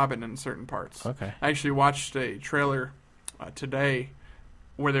and Robin in certain parts. Okay. I actually watched a trailer today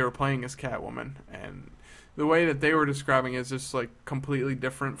where they were playing as Catwoman, and the way that they were describing it is just like completely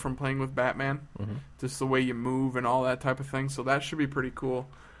different from playing with Batman. Mm-hmm. Just the way you move and all that type of thing. So that should be pretty cool.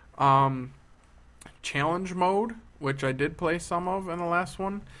 Challenge mode which I did play some of in the last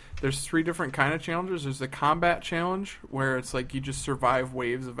one. There's 3 different kind of challenges. There's the combat challenge, where it's like you just survive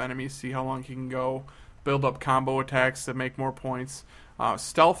waves of enemies, see how long you can go, build up combo attacks that make more points.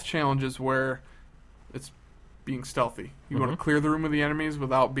 Stealth challenges, where it's being stealthy. You want to clear the room of the enemies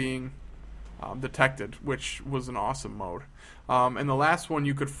without being detected, which was an awesome mode. And the last one,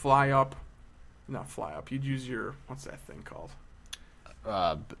 you could not fly up. You'd use your, what's that thing called?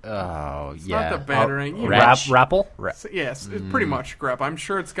 Oh, It's yeah. not the battering. Rapple? Yes, it's pretty much grapple. I'm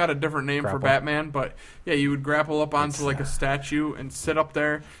sure it's got a different name for Grapple. Batman, but yeah, you would grapple up onto like a statue and sit up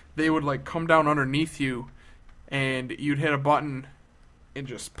there. They would like come down underneath you, and you'd hit a button and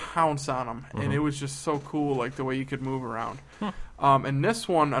just pounce on them, and it was just so cool, like the way you could move around. And this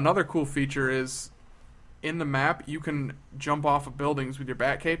one, another cool feature is in the map you can jump off of buildings with your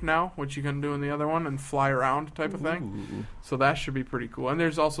Batcape now, which you couldn't do in the other one, and fly around type of thing. So that should be pretty cool. And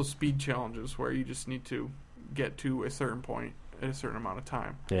there's also speed challenges where you just need to get to a certain point at a certain amount of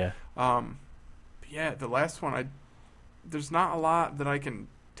time. Yeah. Yeah, the last one, there's not a lot that I can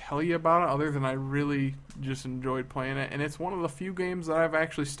tell you about it other than I really just enjoyed playing it, and it's one of the few games that I've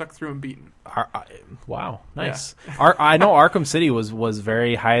actually stuck through and beaten. Wow, nice. I know Arkham City was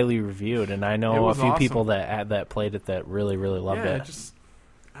very highly reviewed, and I It know a was few awesome. people that played it that really loved Yeah, it.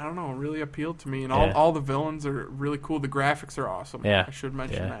 I don't know, it really appealed to me, and Yeah. all the villains are really cool. The graphics are awesome. Yeah. I should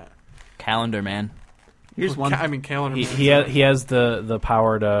mention Yeah. that. Calendar Man. Here's one. Calendar. He has the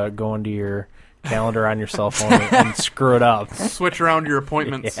power to go into your calendar on your cell phone and screw it up. Switch around your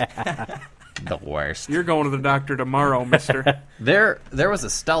appointments. The worst. You're going to the doctor tomorrow, mister. There was a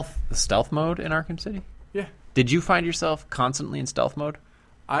stealth mode in Arkham City. Yeah. Did you find yourself constantly in stealth mode?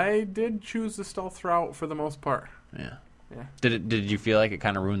 I did choose the stealth route for the most part. Yeah. Yeah. Did you feel like it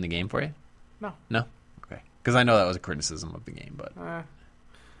kind of ruined the game for you? No. No. Okay. Because I know that was a criticism of the game, but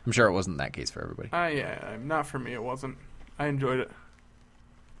I'm sure it wasn't that case for everybody. Not for me, it wasn't. I enjoyed it.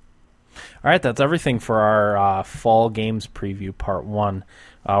 All right, that's everything for our Fall Games Preview Part 1.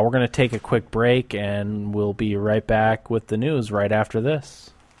 We're going to take a quick break, and we'll be right back with the news right after this.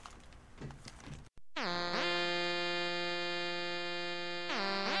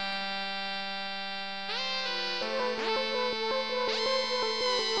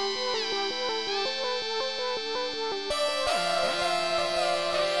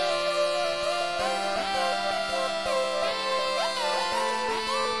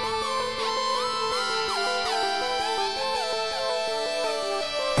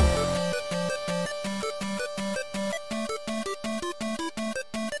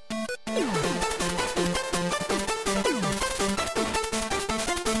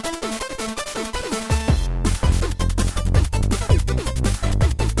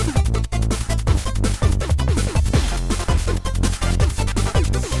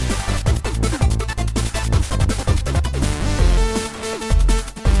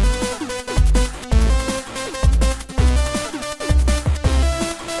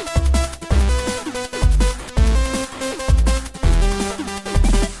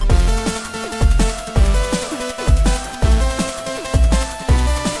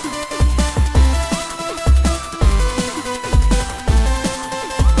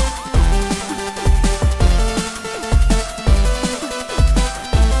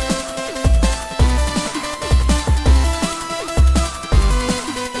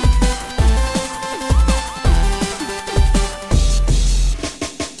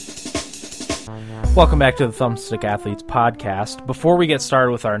 Welcome back to the Thumbstick Athletes podcast. Before we get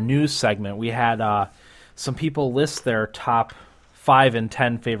started with our news segment, we had some people list their top 5 and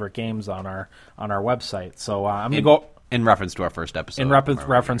 10 favorite games on our website. So I'm going to go in reference to our first episode. in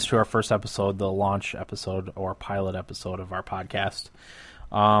reference to our first episode, the launch episode or pilot episode of our podcast.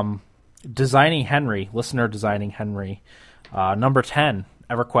 Designing Henry, listener Designing Henry. Number 10,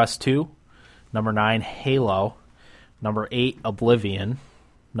 EverQuest 2. Number 9, Halo. Number 8, Oblivion.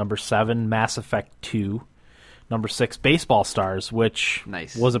 Number 7, Mass Effect 2. Number 6, Baseball Stars, which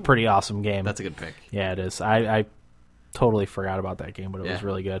Nice. was a pretty awesome game. That's a good pick. Yeah, it is. I totally forgot about that game, but it was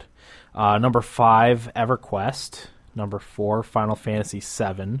really good. Number 5, EverQuest. Number 4, Final Fantasy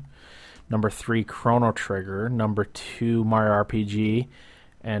 7. Number 3, Chrono Trigger. Number 2, Mario RPG.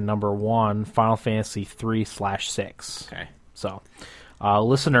 And number 1, Final Fantasy 3/6. Okay. So,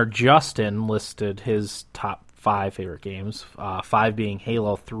 listener Justin listed his top 5 favorite games. 5 being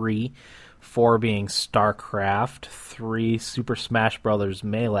Halo 3, 4 being StarCraft, 3 Super Smash Bros.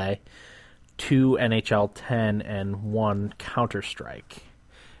 Melee, 2 NHL 10, and 1 Counter-Strike.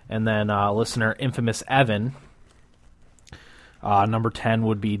 And then listener Infamous Evan, number 10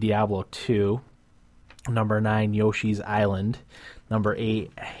 would be Diablo 2. Number 9, Yoshi's Island. Number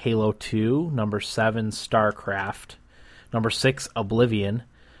 8, Halo 2. Number 7, StarCraft. Number 6, Oblivion.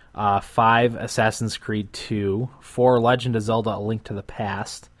 5, Assassin's Creed 2. 4, Legend of Zelda: A Link to the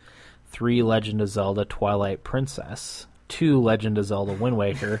Past. 3, Legend of Zelda: Twilight Princess. 2, Legend of Zelda: Wind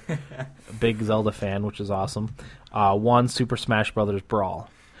Waker. Big Zelda fan, which is awesome. 1, Super Smash Bros. Brawl.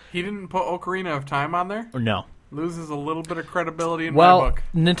 He didn't put Ocarina of Time on there? No. Loses a little bit of credibility in my Well, book.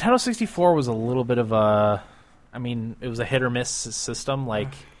 Nintendo 64 was a little bit of a... I mean, it was a hit-or-miss system.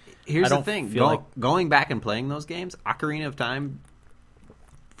 Like, Here's I the don't thing. feel Going back and playing those games, Ocarina of Time,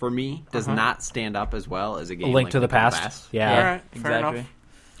 for me, does not stand up as well as a game Link like to the Link Past. Yeah. All right, fair Exactly. enough.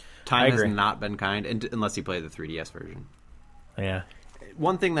 Time I has agree. not been kind, unless you play the 3DS version. Yeah.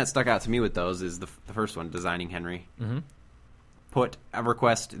 One thing that stuck out to me with those is the first one, Designing Henry. Mm-hmm. Put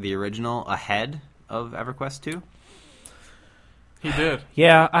EverQuest, the original, ahead of EverQuest 2. He did.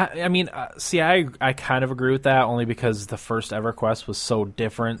 Yeah, I mean, see, I kind of agree with that, only because the first EverQuest was so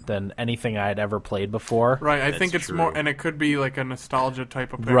different than anything I had ever played before. Right, I That's think it's true. more, and it could be like a nostalgia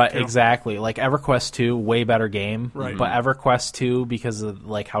type of pick, Right, too. exactly. Like EverQuest 2, way better game. Right. But EverQuest 2, because of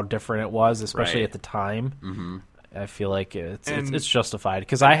like how different it was, especially Right. at the time, I feel like it's And- it's justified.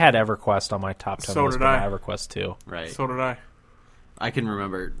 Because I had EverQuest on my top 10 So list, did but I. EverQuest 2. Right. So did I. I can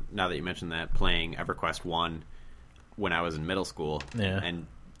remember, now that you mentioned that, playing EverQuest 1 when I was in middle school. Yeah. And,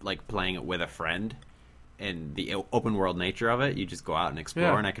 like, playing it with a friend. And the open world nature of it, you just go out and explore.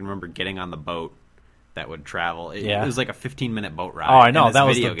 Yeah. And I can remember getting on the boat that would travel. It Yeah. was like a 15-minute boat ride. Oh, I know. in this That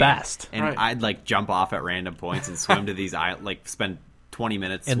was video the game. best. And Right. I'd, like, jump off at random points and swim to these islands, like, spend 20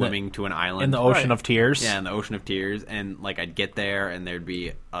 minutes In the- swimming to an island. In the Ocean Right. of Tears. Yeah, in the Ocean of Tears, and like I'd get there, and there'd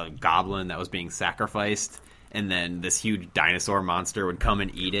be a goblin that was being sacrificed, and then this huge dinosaur monster would come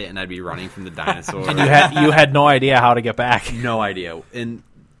and eat it, and I'd be running from the dinosaur. And you had no idea how to get back. No idea, and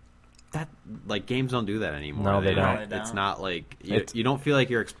that like games don't do that anymore. No, they don't. They It's don't. not like It's- you don't feel like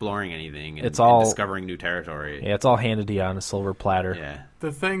you're exploring anything. And, It's all- and discovering new territory. Yeah, it's all handed to you on a silver platter. Yeah.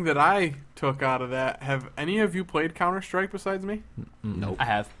 The thing that I took out of that, have any of you played Counter-Strike besides me? Nope. I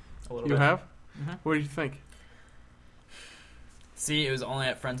have. A little You bit. have? What do you think? See, it was only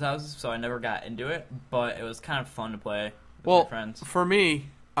at friends' houses, so I never got into it, but it was kind of fun to play with Well, my friends. for me,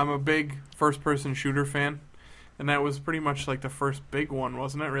 I'm a big first-person shooter fan, and that was pretty much like the first big one,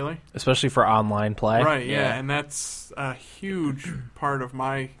 wasn't it, really? Especially for online play. Right, yeah, Yeah. and that's a huge part of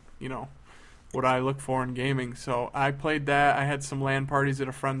my, what I look for in gaming. So I played that. I had some LAN parties at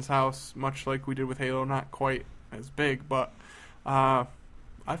a friend's house, much like we did with Halo, not quite as big, but I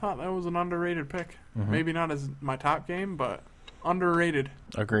thought that was an underrated pick. Maybe not as my top game, but underrated.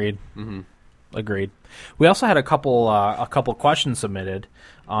 Agreed. Mm-hmm. Agreed. We also had a couple questions submitted.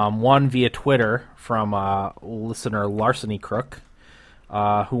 One via Twitter from listener Larceny Crook,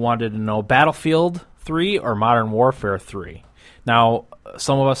 who wanted to know Battlefield 3 or Modern Warfare 3. Now,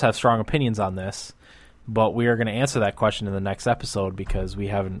 some of us have strong opinions on this, but we are going to answer that question in the next episode because we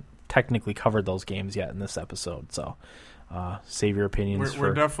haven't technically covered those games yet in this episode. So, save your opinions We're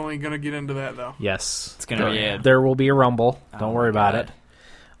for... definitely going to get into that, though. Yes. It's gonna be it. There will be a rumble. Don't Oh worry my about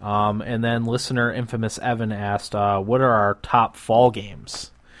God. it. And then listener Infamous Evan asked, what are our top fall games?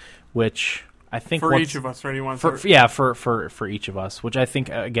 Which I think For once- each of us, right? You want for, to yeah, for each of us, which I think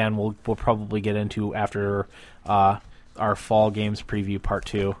again we'll probably get into after our fall games preview part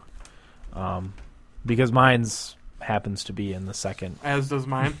 2, because mine's happens to be in the second. as does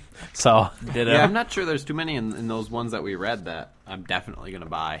mine. So Ditto. Yeah, I'm not sure there's too many in those ones that we read that I'm definitely going to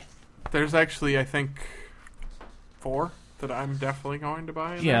buy. There's actually, I think, 4 that I'm definitely going to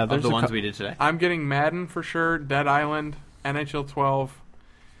buy. in yeah, there. Of there's the a ones cou- we did today. I'm getting Madden for sure, Dead Island, NHL 12,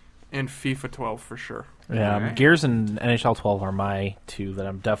 and FIFA 12 for sure. yeah, Alright. Gears and NHL 12 are my 2 that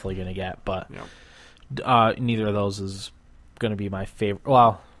I'm definitely going to get, but Yep. neither of those is going to be my favorite.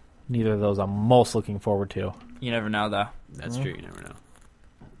 Well, neither of those I'm most looking forward to. You never know, though. That's true. You never know.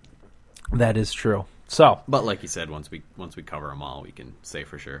 That is true. So But like you said, once we cover them all, we can say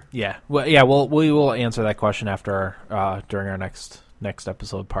for sure. yeah, we will answer that question after during our next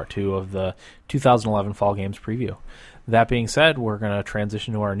episode, part 2 of the 2011 Fall Games preview. That being said, we're going to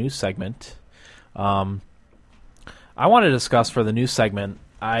transition to our news segment. I want to discuss for the news segment.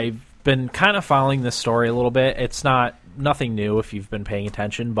 I've been kind of following this story a little bit. It's nothing new if you've been paying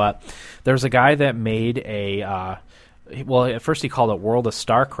attention, but there's a guy that made a. Well, at first he called it World of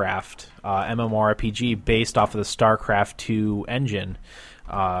StarCraft, MMORPG based off of the StarCraft 2 engine.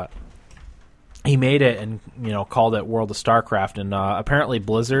 He made it and called it World of StarCraft, and apparently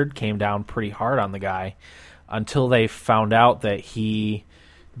Blizzard came down pretty hard on the guy until they found out that he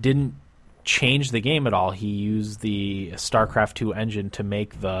didn't change the game at all. He used the StarCraft 2 engine to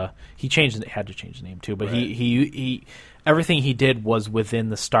make he had to change the name too, but he everything he did was within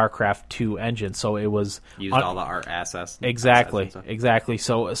the StarCraft 2 engine, so it was Used all the art assets. Exactly.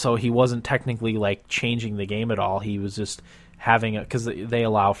 So he wasn't technically like changing the game at all. He was just having it because they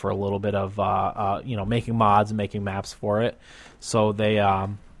allow for a little bit of making mods and making maps for it. So they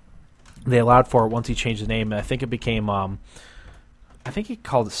allowed for it once he changed the name. And I think it became I think he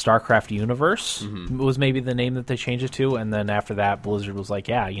called it StarCraft Universe. It was maybe the name that they changed it to, and then after that, Blizzard was like,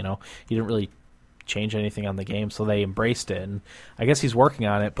 yeah, you didn't really change anything on the game, so they embraced it. And I guess he's working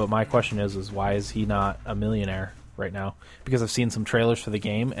on it, but my question is why is he not a millionaire right now? Because I've seen some trailers for the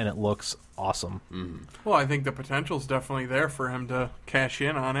game, and it looks awesome. Well, I think the potential's definitely there for him to cash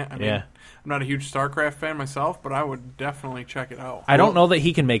in on it. I mean, I'm not a huge StarCraft fan myself, but I would definitely check it out. I don't know that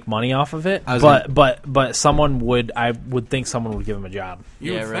he can make money off of it, but someone would. I would think someone would give him a job.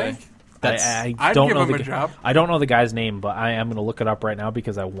 You would really. think? I'd give him a job. I don't know the guy's name, but I am going to look it up right now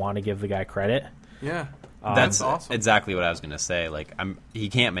because I want to give the guy credit. Yeah. That's awesome. exactly what I was going to say. Like, he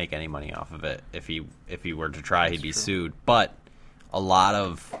can't make any money off of it. If he were to try, he'd be sued. But a lot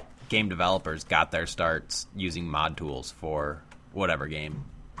of game developers got their starts using mod tools for whatever game.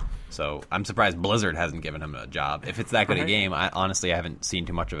 So I'm surprised Blizzard hasn't given him a job. If it's that good a game, I haven't seen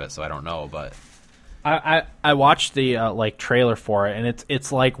too much of it, so I don't know. But I watched the trailer for it, and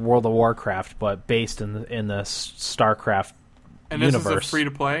it's like World of Warcraft, but based in the StarCraft universe. And this is a free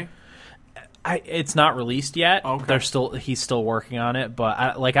to play. It's not released yet. Okay. He's still working on it, but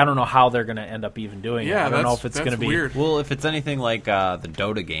I don't know how they're going to end up even doing it. I don't know if it's going to be weird. Well, if it's anything like the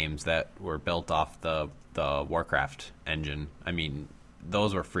Dota games that were built off the Warcraft engine, I mean,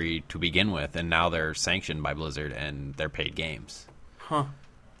 those were free to begin with, and now they're sanctioned by Blizzard and they're paid games. Huh.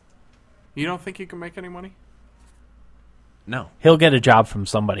 You don't think he can make any money? No. He'll get a job from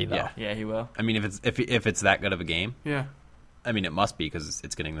somebody though. Yeah, he will. I mean, if it's that good of a game, Yeah. I mean, it must be because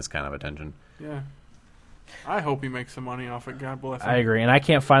it's getting this kind of attention. Yeah. I hope he makes some money off it. God bless him. I agree, and I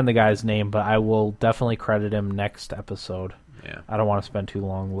can't find the guy's name, but I will definitely credit him next episode. Yeah. I don't want to spend too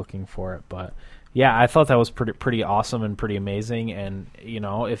long looking for it, but yeah, I thought that was pretty awesome and pretty amazing, and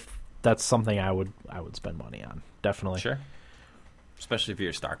if that's something I would spend money on, definitely. Sure. Especially if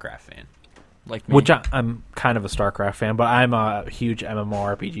you're a StarCraft fan. Like me. Which I'm kind of a StarCraft fan, but I'm a huge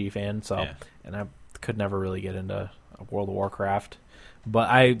MMORPG fan, and I could never really get into World of Warcraft.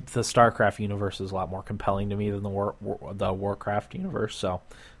 But the StarCraft universe is a lot more compelling to me than the Warcraft universe, so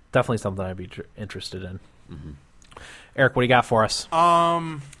definitely something I'd be interested in. Mm-hmm. Eric, what do you got for us?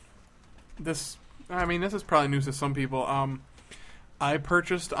 This is probably news to some people. I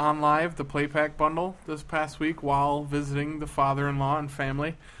purchased on Live the PlayPack bundle this past week while visiting the father-in-law and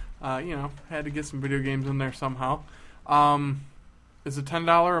family. Had to get some video games in there somehow. It's a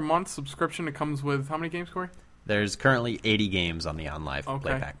 $10 a month subscription. It comes with how many games, Corey? There's currently 80 games on the OnLive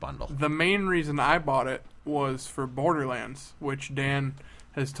PlayPack bundle. The main reason I bought it was for Borderlands, which Dan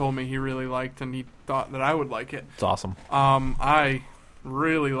has told me he really liked, and he thought that I would like it. It's awesome. I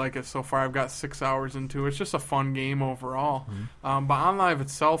really like it so far. I've got 6 hours into it. It's just a fun game overall. Mm-hmm. But OnLive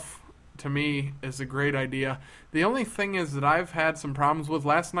itself, to me, is a great idea. The only thing is that I've had some problems with.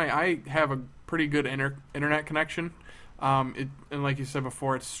 Last night, I have a pretty good internet connection. And like you said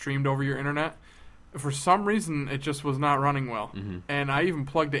before, it's streamed over your internet. For some reason, it just was not running well. Mm-hmm. And I even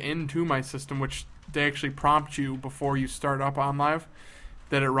plugged it into my system, which they actually prompt you before you start up OnLive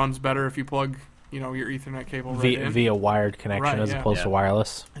that it runs better if you plug your Ethernet cable via wired connection as opposed to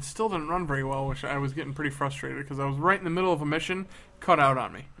wireless. It still didn't run very well, which I was getting pretty frustrated because I was right in the middle of a mission, cut out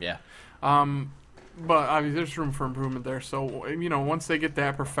on me. Yeah. But obviously there's room for improvement there. So, once they get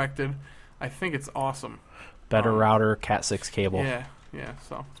that perfected, I think it's awesome. Better router, Cat6 cable. Yeah.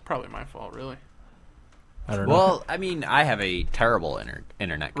 So it's probably my fault, really. I don't know. Well, I mean, I have a terrible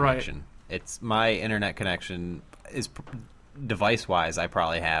internet connection. Right. It's my internet connection is device-wise. I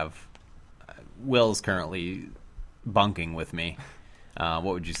probably have. Will's currently bunking with me. What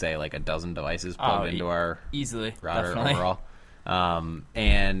would you say, like a dozen devices plugged into our easily router definitely. overall?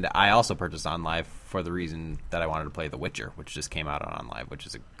 And I also purchased OnLive for the reason that I wanted to play The Witcher, which just came out on OnLive, which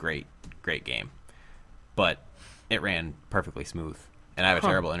is a great game. But it ran perfectly smooth. And I have a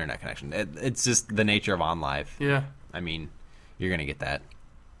terrible internet connection. It's just the nature of OnLive. Yeah. I mean, you're going to get that.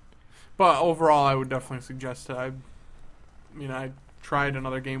 But overall, I would definitely suggest it. I tried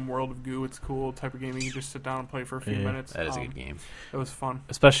another game, World of Goo. It's a cool type of game. You can just sit down and play for a few minutes. That is a good game. It was fun.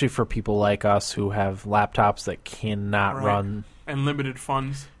 Especially for people like us who have laptops that cannot run. And limited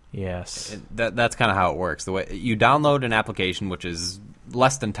funds. Yes. That's kind of how it works. The way you download an application, which is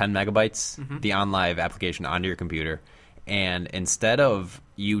less than 10 megabytes, the OnLive application onto your computer, and instead of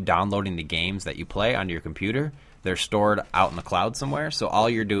you downloading the games that you play onto your computer. They're stored out in the cloud somewhere. So all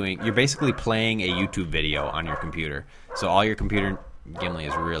you're doing, you're basically playing a YouTube video on your computer. So all your computer, Gimli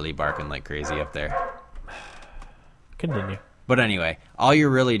is really barking like crazy up there. Continue. But anyway, all you're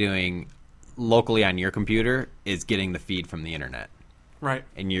really doing locally on your computer is getting the feed from the internet. Right.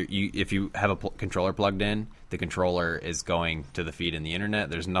 And if you have a controller plugged in, the controller is going to the feed in the internet.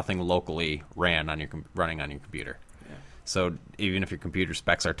 There's nothing locally running on your computer. Yeah. So even if your computer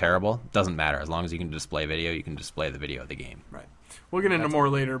specs are terrible, it doesn't matter. As long as you can display video, you can display the video of the game. Right. We'll get into more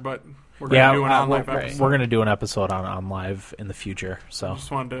later, but we're going to do an on-live episode. We're going to do an episode on live in the future. So I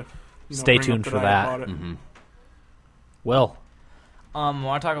just wanted to stay tuned for that. Mm-hmm. Will. I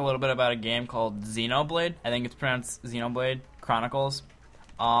want to talk a little bit about a game called Xenoblade. I think it's pronounced Xenoblade Chronicles.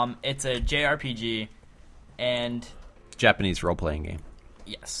 It's a JRPG, and Japanese role-playing game.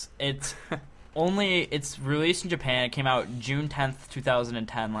 yes, it's it's released in Japan. It came out June 10th,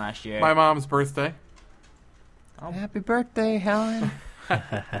 2010 last year. My mom's birthday. Happy birthday, Helen.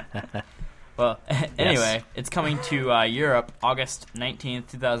 Well, anyway, it's coming to Europe August 19th,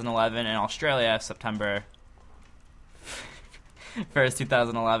 2011, and Australia September 1st,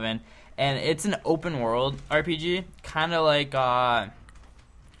 2011. And it's an open world RPG, kind of like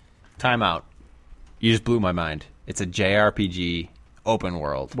Time out. You just blew my mind. It's a JRPG open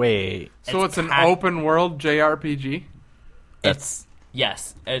world. Wait. So it's an open world JRPG? It's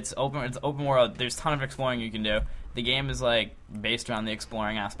open. It's open world. There's a ton of exploring you can do. The game is like based around the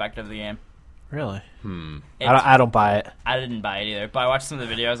exploring aspect of the game. Really? I don't buy it. I didn't buy it either, but I watched some of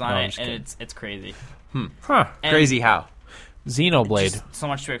the videos on I'm it, just and kidding. it's crazy. Huh. And Crazy how? Xenoblade. just so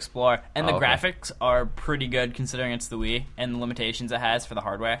much to explore, and the okay. graphics are pretty good considering it's the Wii and the limitations it has for the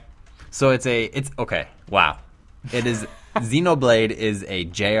hardware. So it's okay. Wow. It is Xenoblade is a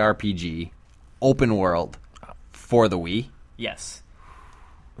JRPG open world for the Wii. Yes.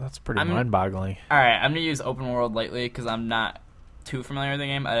 That's pretty mind-boggling. All right, I'm gonna use open world lightly because I'm not too familiar with the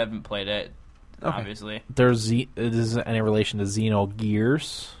game. I haven't played it, obviously. Is any relation to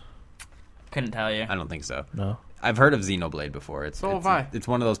Xenogears? Couldn't tell you. I don't think so. No. I've heard of Xenoblade before. So have I. It's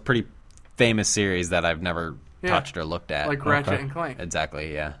one of those pretty famous series that I've never touched or looked at. Like Ratchet and Clank.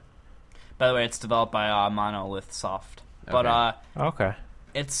 Exactly, yeah. By the way, it's developed by Monolith Soft. But Okay.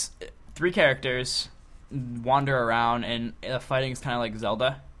 it's 3 characters wander around, and the fighting is kind of like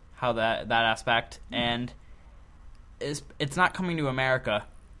Zelda, how that aspect, and it's not coming to America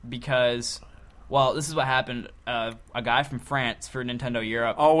because, well, this is what happened. A guy from France for Nintendo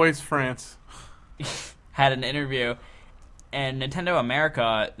Europe Always France. had an interview, and Nintendo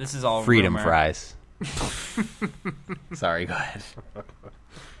America, this is all Freedom rumor. fries. Sorry, go ahead.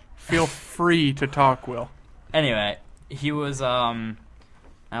 Feel free to talk, Will. Anyway, he was I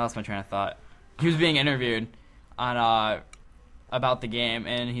lost my train of thought. He was being interviewed on about the game,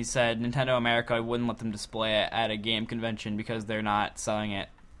 and he said Nintendo America wouldn't let them display it at a game convention because they're not selling it.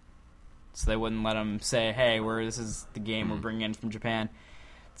 So they wouldn't let them say, "Hey, this is the game we're bringing in from Japan."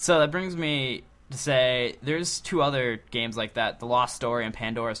 So that brings me to say there's 2 other games like that, The Lost Story and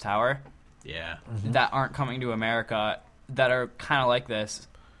Pandora's Tower, Yeah. that aren't coming to America that are kind of like this.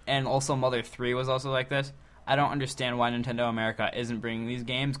 And also Mother 3 was also like this. I don't understand why Nintendo America isn't bringing these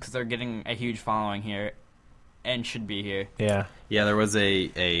games because they're getting a huge following here and should be here. Yeah. Yeah, there was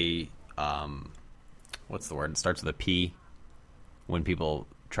a what's the word? It starts with a P. When people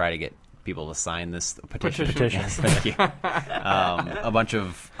try to get people to sign this petition. Yes, thank you. A bunch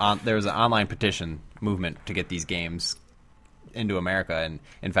of there was an online petition movement to get these games into America, and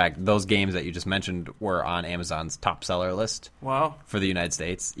in fact, those games that you just mentioned were on Amazon's top seller list. Wow. For the United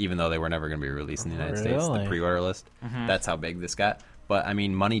States, even though they were never going to be released in the United States, the pre-order list. That's how big this got. But I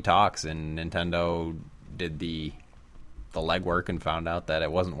mean, money talks, and Nintendo did the legwork and found out that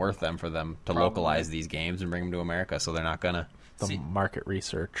it wasn't worth them for them to localize these games and bring them to America, so they're not gonna. The market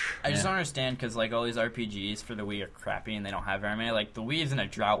research. I just don't understand because like all these RPGs for the Wii are crappy and they don't have very many. Like the Wii is in a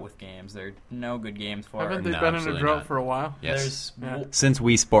drought with games. There are no good games for Haven't it. they No, been in a absolutely drought not. for a while? Yes. There's Since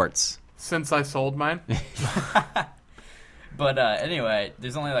Wii Sports. Since I sold mine? But anyway,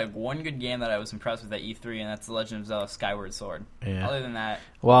 there's only like one good game that I was impressed with at E3, and that's The Legend of Zelda Skyward Sword. Yeah. Other than that,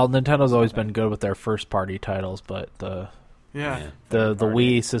 Well, Nintendo's always been good with their first-party titles, but the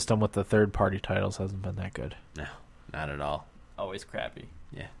Wii system with the third-party titles hasn't been that good. No, not at all. always crappy.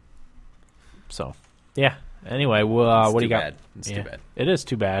 Yeah. So, yeah. Anyway, what do you got? It's too bad. It is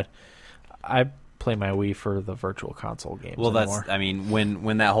too bad. I play my Wii for the virtual console games. Well, anymore. I mean,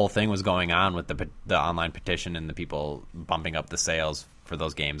 when that whole thing was going on with the online petition and the people bumping up the sales for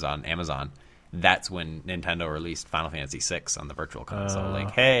those games on Amazon, that's when Nintendo released Final Fantasy VI on the Virtual Console.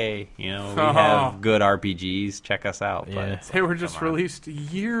 Like, hey, we have good RPGs. Check us out. Yeah. But They were just released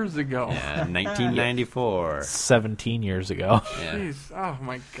years ago. yeah, 1994. 17 years ago. Yeah, Jeez. Oh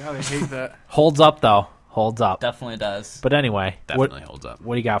my god, I hate that. Holds up, though. Holds up. Definitely does. But anyway, definitely holds up.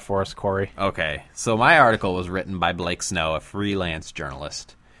 what do you got for us, Corey? Okay, so my article was written by Blake Snow, a freelance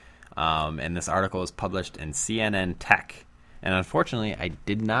journalist. And this article was published in CNN Tech. And unfortunately, I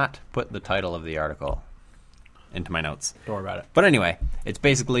did not put the title of the article into my notes. Don't worry about it. But anyway, it's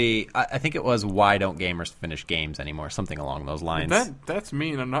basically, I think it was Why Don't Gamers Finish Games Anymore? Something along those lines. That's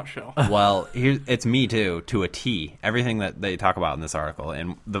me in a nutshell. Well, it's me too, to a T. Everything that they talk about in this article.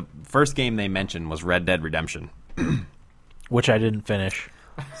 And the first game they mentioned was Red Dead Redemption. Which I didn't finish.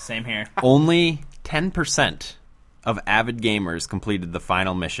 Same here. Only 10% of avid gamers completed the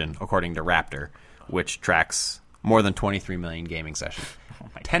final mission, according to Raptor, which tracks more than 23 million gaming sessions.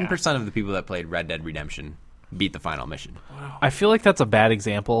 10% of the people that played Red Dead Redemption beat the final mission. I feel like that's a bad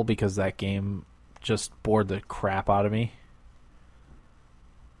example because that game just bored the crap out of me.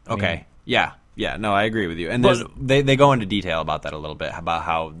 Okay. Yeah. No, I agree with you. And But- they go into detail about that a little bit, about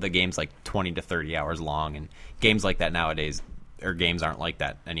how the game's like 20 to 30 hours long, and games like that nowadays, or games aren't like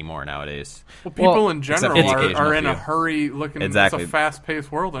that anymore nowadays. Well, people Well, in except general for the occasional are in a few. hurry looking. Exactly. It's a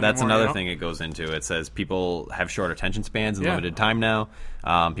fast-paced world anymore. That's another you know? thing it goes into. It says people have short attention spans and Yeah. limited time now.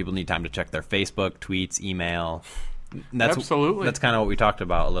 People need time to check their Facebook, tweets, email. Absolutely. That's kind of what we talked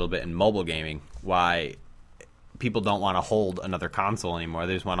about a little bit in mobile gaming. Why people don't want to hold another console anymore.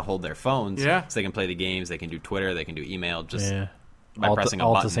 They just want to hold their phones. Yeah. So they can play the games. They can do Twitter. They can do email. Just Yeah. by all pressing at a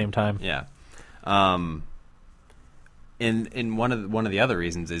the button. same time. Yeah. In one of the other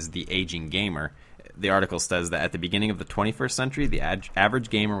reasons is the aging gamer. The article says that at the beginning of the 21st century, the average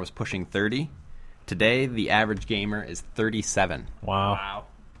gamer was pushing 30. Today, the average gamer is 37, Wow.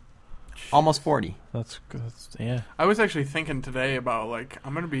 almost 40. That's yeah. I was actually thinking today about, like,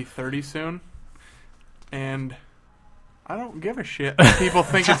 I'm going to be 30 soon, and I don't give a shit if people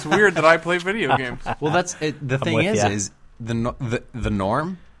think it's weird that I play video games. Well, that's it. The thing with ya. is the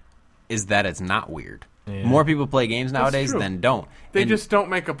norm is that it's not weird. Yeah. More people play games nowadays true. than don't. They And- just don't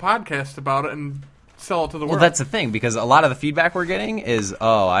make a podcast about it and sell it to the Well, world. that's the thing, because a lot of the feedback we're getting is,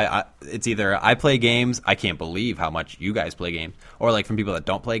 it's either I play games, I can't believe how much you guys play games, or like from people that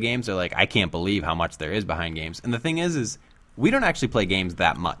don't play games, they're like, I can't believe how much there is behind games. And the thing is we don't actually play games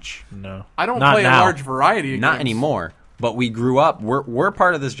that much, No. I don't Not play now. a large variety of not games. anymore. But we grew up. We're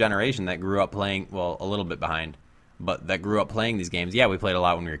part of this generation that grew up playing. Well, a little bit behind, but that grew up playing these games. Yeah, we played a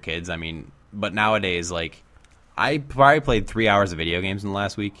lot when we were kids. I mean, but nowadays, like, I probably played 3 hours of video games in the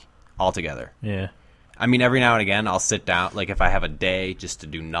last week altogether. Yeah. I mean, every now and again, I'll sit down. Like, if I have a day just to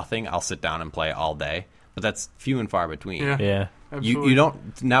do nothing, I'll sit down and play all day. But that's few and far between. Yeah. Yeah. Absolutely. You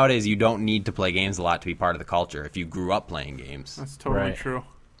don't nowadays. You don't need to play games a lot to be part of the culture. If you grew up playing games, That's totally Right. true.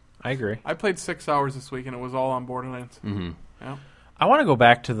 I agree. I played 6 hours this week, and it was all on Borderlands. Mm-hmm. Yeah. I want to go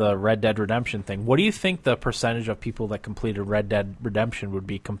back to the Red Dead Redemption thing. What do you think the percentage of people that completed Red Dead Redemption would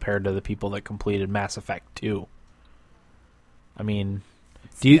be compared to the people that completed Mass Effect 2? I mean,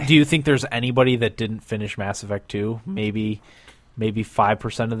 do you think there's anybody that didn't finish Mass Effect 2? Maybe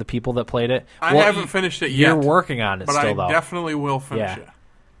 5% of the people that played it. I haven't finished it yet. You're working on it but still, I though. definitely will finish Yeah. it.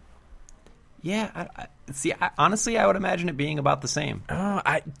 yeah. Honestly, I would imagine it being about the same.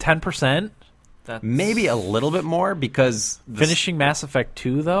 10%? That's Maybe a little bit more, because Finishing Mass Effect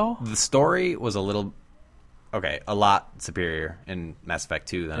 2, though? the story was a lot superior in Mass Effect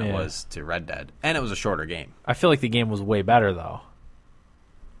 2 than it Yeah. was to Red Dead, and it was a shorter game. I feel like the game was way better, though.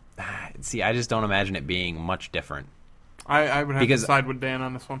 See, I just don't imagine it being much different. I would have Because- to side with Dan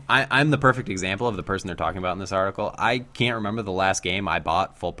on this one. I'm the perfect example of the person they're talking about in this article. I can't remember the last game I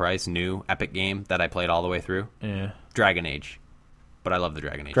bought full price, new Epic game that I played all the way through. Yeah. Dragon Age. But I love the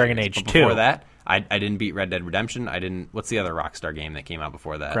Dragon Age. Dragon series. Age But before 2. that, I didn't beat Red Dead Redemption. What's the other Rockstar game that came out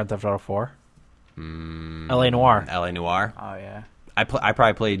before that? Grand Theft Auto 4? L.A. Noire. L.A. Noire. Oh yeah. I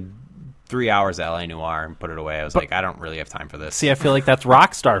probably played 3 hours at L.A. Noire and put it away. I was like, I don't really have time for this. See, I feel like that's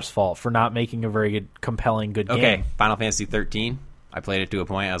Rockstar's fault for not making a very good, compelling, good Okay, game. Final Fantasy 13. I played it to a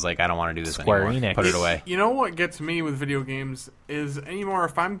point. I was like, I don't want to do this Square anymore. Enix. Put it away. You know what gets me with video games is anymore,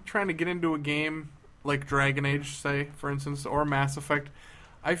 if I'm trying to get into a game like Dragon Age, say, for instance, or Mass Effect,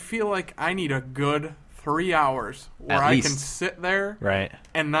 I feel like I need a good 3 hours where At I least. can sit there Right.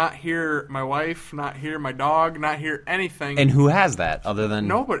 and not hear my wife, not hear my dog, not hear anything. And who has that other than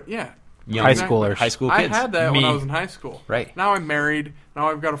Nobody, yeah. young High schoolers. high school I kids? had that when Me. I was in high school. Right. Now I'm married. Now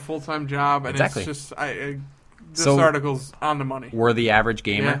I've got a full-time job, and Exactly. it's just this So- article's on the money. We're the average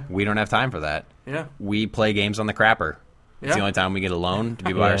gamer. Yeah. We don't have time for that. Yeah. We play games on the crapper. It's Yeah. the only time we get alone to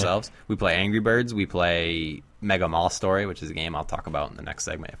be by Yeah. ourselves. We play Angry Birds. We play Mega Mall Story, which is a game I'll talk about in the next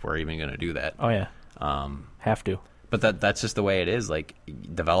segment if we're even going to do that. Oh yeah, Um, have to. but that's just the way it is. Like,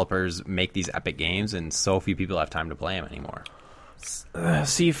 developers make these epic games, and so few people have time to play them anymore.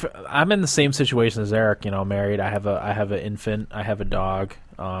 See, I'm in the same situation as Eric. Married. I have an infant. I have a dog.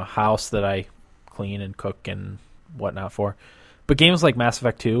 House that I clean and cook and whatnot for. But games like Mass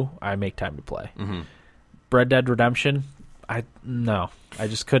Effect 2, I make time to play. Mm-hmm. Red Dead Redemption, I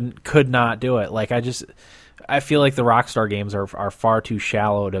just could not do it. Like I feel like the Rockstar games are far too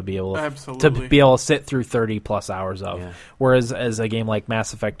shallow to be able to Absolutely. be able to sit through 30 plus hours of. Yeah. Whereas as a game like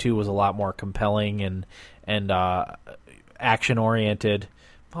Mass Effect 2 was a lot more compelling and action oriented.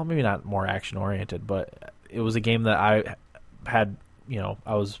 Well, maybe not more action oriented, but it was a game that I had.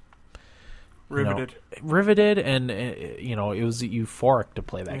 I was riveted, and it was euphoric to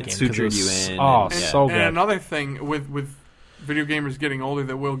play that game. 'cause sutured it was, you in, Oh, and- so And good. another thing with video gamers getting older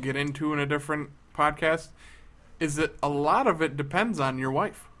that we'll get into in a different podcast is that a lot of it depends on your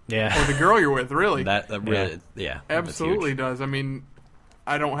wife or Yeah, the girl you're with. Really, That really, yeah, absolutely that's huge. does. I mean,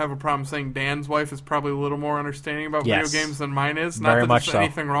 I don't have a problem saying Dan's wife is probably a little more understanding about Yes. video games than mine is. Very Not that much there's so.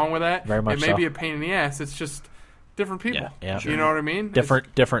 anything wrong with that. Very much It may so. be a pain in the ass. It's just different people. Yeah, You know what I mean?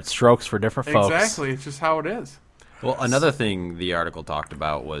 different strokes for different It's, folks. exactly. It's just how it is. Well, another thing the article talked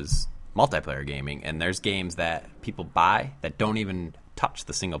about was multiplayer gaming, and there's games that people buy that don't even touch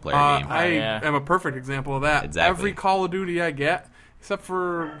the single player game. I yeah. am a perfect example of that. Exactly. Every Call of Duty I get, except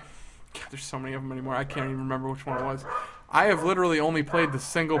for God, there's so many of them anymore. I can't even remember which one it was. I have literally only played the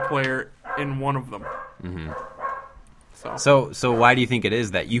single player in one of them. Mm-hmm. So why do you think it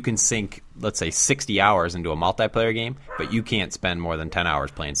is that you can sink, let's say, 60 hours into a multiplayer game, but you can't spend more than 10 hours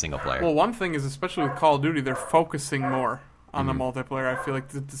playing single player? Well, one thing is, especially with Call of Duty, they're focusing more on the multiplayer. I feel like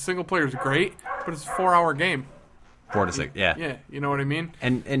the single player is great, but it's a 4-hour game. 4 to 6, yeah. Yeah, you know what I mean?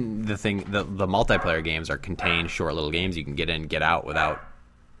 And the thing, the multiplayer games are contained, short little games you can get in, get out without,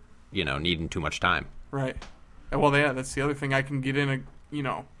 needing too much time. Right. And well, yeah, that's the other thing. I can get in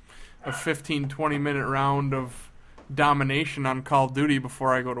a 15, 20-minute round of domination on Call of Duty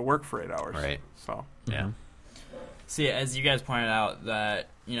before I go to work for 8 hours. Right. So, Yeah. See, as you guys pointed out, that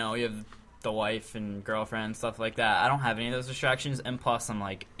you have the wife and girlfriend and stuff like that. I don't have any of those distractions, and plus, I'm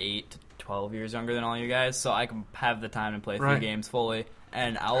like 8 to 12 years younger than all you guys, so I can have the time to play through Right. games fully.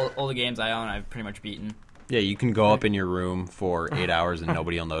 And all the games I own, I've pretty much beaten. Yeah, you can go up in your room for 8 hours and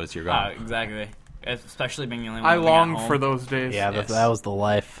nobody will notice you're gone. Exactly. Especially being the only one I living at long home. for those days. Yeah, Yes. that was the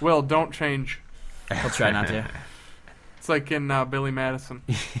life. Will, don't change. I'll try not to. It's like in Billy Madison.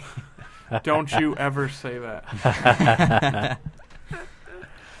 Don't you ever say that.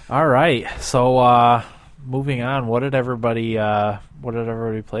 All right, so moving on. What did everybody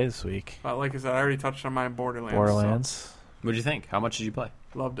play this week? Like I said, I already touched on my Borderlands. Borderlands. What'd you think? How much did you play?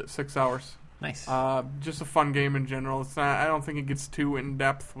 So loved it. 6 hours. Nice. Just a fun game in general. It's not. I don't think it gets too in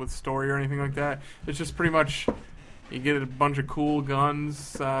depth with story or anything like that. It's just pretty much you get a bunch of cool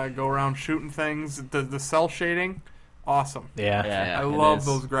guns, go around shooting things. The cell shading, awesome. Yeah. Yeah. I it love is.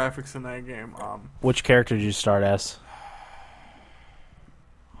 those graphics in that game. Which character did you start as?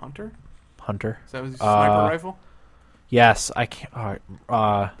 Hunter? Hunter. Is that his sniper rifle? Yes, I can't. There's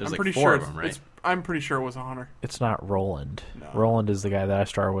I'm like pretty 4 sure of them, right? I'm pretty sure it was a hunter. it's not Roland. No. Roland is the guy that I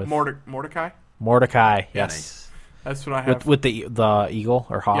started with. Mordecai. Mordecai. Yeah, Yes. nice. That's what I have. With the eagle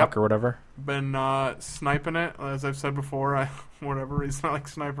or hawk Yep. or whatever. Been sniping it, as I've said before. I whatever reason I like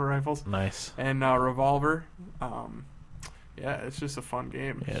sniper rifles Nice. and revolver. Yeah, it's just a fun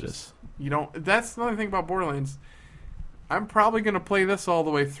game. Yeah, It's it just- is. You don't. That's another thing about Borderlands. I'm probably gonna play this all the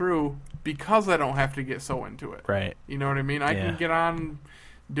way through because I don't have to get so into it. Right. You know what I mean? I Yeah. can get on,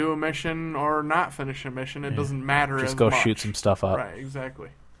 do a mission or not finish a mission. It Yeah. doesn't matter. Just as go much. shoot some stuff up. Right. Exactly.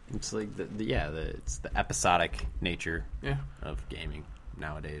 It's like it's the episodic nature Yeah. of gaming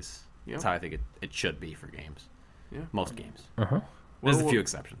nowadays. Yep. That's how I think it should be for games. Yeah. Most games. Uh-huh. There's a Well, few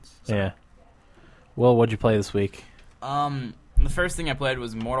exceptions. So. Yeah. Well, what'd you play this week? The first thing I played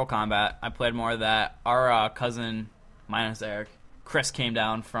was Mortal Kombat. I played more of that. Our cousin, minus Eric, Chris, came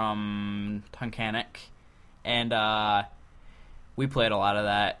down from Tunkhannock, and we played a lot of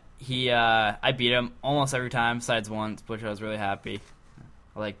that. I beat him almost every time, besides once, which I was really happy.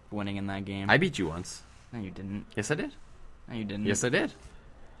 I like winning in that game. I beat you once. No, you didn't. Yes, I did. No, you didn't. Yes, I did.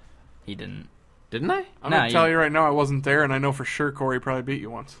 He didn't. Didn't I? I'm Nah, gonna tell you right now, I wasn't there, and I know for sure Corey probably beat you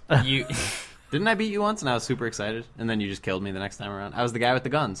once. You. Didn't I beat you once? And I was super excited, and then you just killed me the next time around. I was the guy with the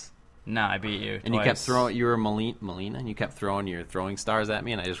guns, No, I beat you. and you kept twice. throwing. You were Melina, and you kept throwing your throwing stars at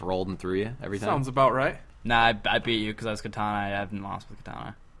me, and I just rolled them through you every time. Sounds about right. Nah, I beat you because I was Katana. I haven't lost with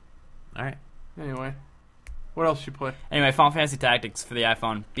Katana. All right. Anyway, What else you play? Anyway, Final Fantasy Tactics for the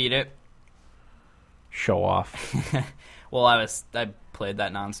iPhone. Beat it. Show off. Well, I played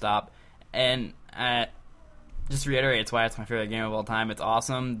that nonstop, and just to reiterate, it's why it's my favorite game of all time. It's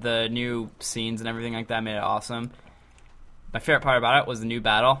awesome. The new scenes and everything like that made it awesome. My favorite part about it was the new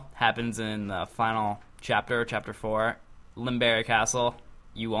battle. Happens in the final chapter, Chapter 4. Limberry Castle.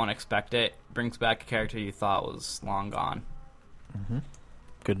 You won't expect it. Brings back a character you thought was long gone. Mm-hmm.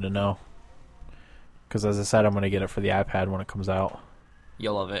 Good to know. Because as I said, I'm going to get it for the iPad when it comes out.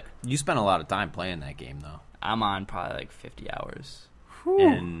 You'll love it. You spent a lot of time playing that game, though. I'm on probably like 50 hours.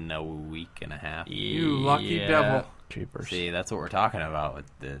 In a week and a half. You lucky devil. Cheapers. See, that's what we're talking about with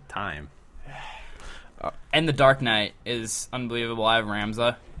the time. And the Dark Knight is unbelievable. I have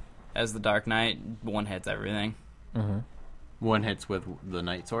Ramza as the Dark Knight. One hits everything. Mm-hmm. One hits with the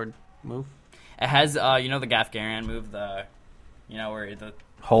Night Sword move. It has, the Gafgarian move, where the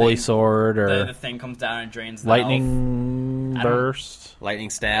Holy thing, Sword or the thing comes down and drains the Lightning health. Burst. Lightning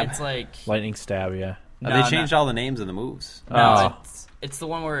Stab. It's like Lightning Stab, yeah. They changed all the names of the moves. No, it's the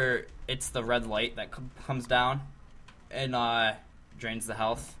one where it's the red light that comes down and drains the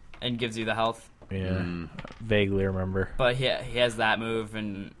health and gives you the health. Yeah, vaguely remember. But he has that move,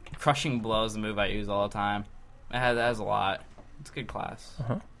 and Crushing Blow is the move I use all the time. It has a lot. It's a good class.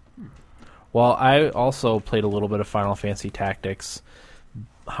 Uh-huh. Well, I also played a little bit of Final Fantasy Tactics.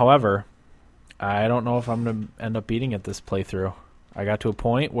 However, I don't know if I'm going to end up beating it this playthrough. I got to a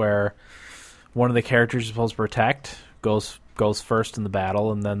point where one of the characters you're supposed to protect goes first in the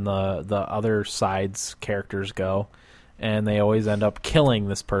battle, and then the other side's characters go, and they always end up killing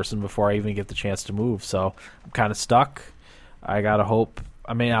this person before I even get the chance to move. So I'm kind of stuck. I gotta hope.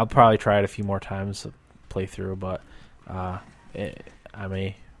 I mean, I'll probably try it a few more times to play through, but I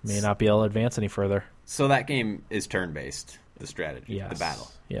may not be able to advance any further. So that game is turn-based, the strategy, Yes. the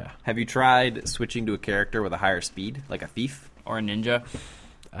battle. Yeah. Have you tried switching to a character with a higher speed, like a thief? Or a ninja.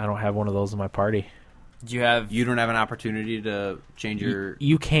 I don't have one of those in my party. Do you have... You don't have an opportunity to change your...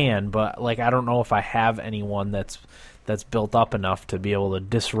 You can, but I don't know if I have anyone that's built up enough to be able to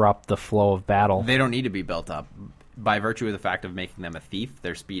disrupt the flow of battle. They don't need to be built up. By virtue of the fact of making them a thief,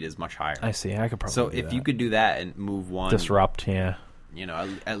 their speed is much higher. I see. I could probably So do if that. you could do that and move one... Disrupt, yeah.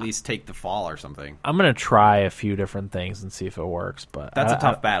 At least take the fall or something. I'm going to try a few different things and see if it works, but... That's a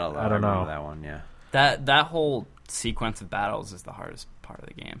tough battle, though. I don't know. remember that one, yeah. That whole sequence of battles is the hardest part of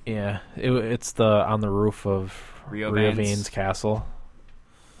the game. Yeah, it's on the roof of Riovane's castle.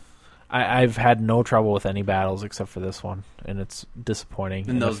 I've had no trouble with any battles except for this one, and it's disappointing.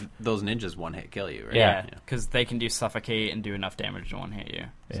 And if- those ninjas one-hit kill you, right? Yeah, because they can do suffocate and do enough damage to one-hit you.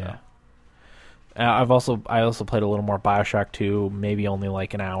 So. Yeah. I also played a little more BioShock 2, maybe only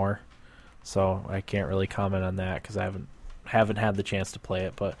like an hour, so I can't really comment on that because I haven't had the chance to play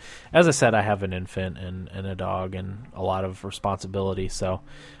it. But as I said, I have an infant and a dog and a lot of responsibility. So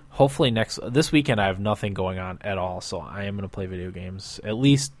hopefully this weekend I have nothing going on at all. So I am going to play video games at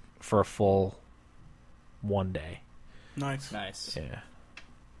least for a full one day. Nice. Yeah.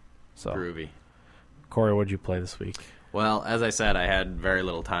 So Groovy. Corey, what'd you play this week? Well, as I said, I had very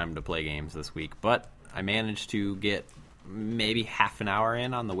little time to play games this week, but I managed to get maybe half an hour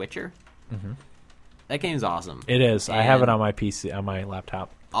in on The Witcher. Mm-hmm. That game's awesome. It is. I have it And on my PC, on my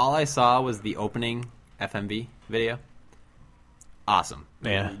laptop. all I saw was the opening FMV video. Awesome.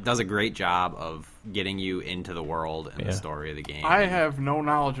 Yeah. It does a great job of getting you into the world and Yeah. the story of the game. I have no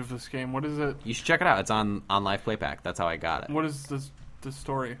knowledge of this game. What is it? You should check it out. It's on Live Playback. That's how I got it. What is this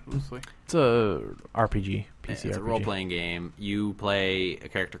story loosely? It's a RPG, PC It's RPG. a role-playing game. You play a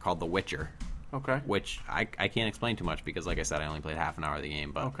character called the Witcher, Okay. which I can't explain too much because, like I said, I only played half an hour of the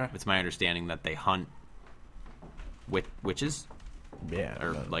game. But Okay. it's my understanding that they hunt witches Yeah.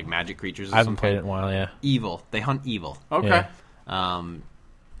 or like magic creatures. Or I haven't something. played it in a while. Yeah. Evil. They hunt evil. Okay. Yeah.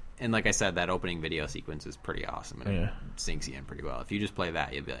 And like I said, that opening video sequence is pretty awesome. And Yeah. it sinks you in pretty well. If you just play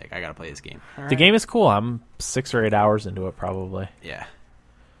that, you'll be like, I gotta play this game. The game is cool. I'm 6 or 8 hours into it probably. Yeah.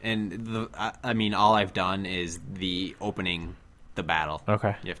 And I mean, all I've done is the opening, the battle.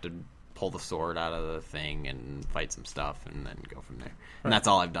 Okay. You have to pull the sword out of the thing and fight some stuff and then go from there. And that's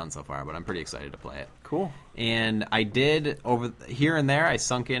all I've done so far, but I'm pretty excited to play it. Cool. And I did, over here and there, I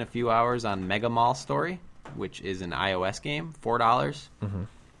sunk in a few hours on Mega Mall Story, which is an iOS game, $4. Mm-hmm.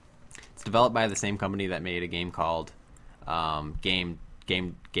 It's developed by the same company that made a game called Game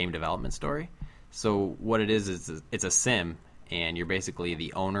Development Story. So what it is it's a sim, and you're basically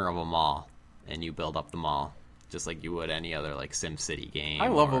the owner of a mall, and you build up the mall just like you would any other like Sim City game. I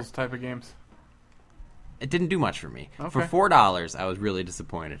love or- those type of games. It didn't do much for me. Okay. For $4, I was really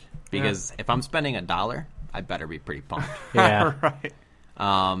disappointed because if I'm spending $1, I better be pretty pumped. Yeah. Right.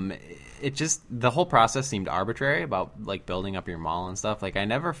 It just, the whole process seemed arbitrary about like building up your mall and stuff. Like I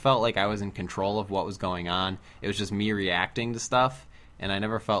never felt like I was in control of what was going on. It was just me reacting to stuff, and I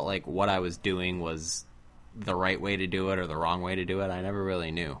never felt like what I was doing was the right way to do it or the wrong way to do it. I never really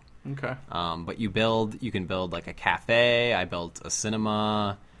knew. Okay. But you can build like a cafe. I built a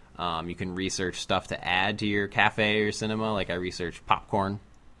cinema. You can research stuff to add to your cafe or cinema. Like I researched popcorn.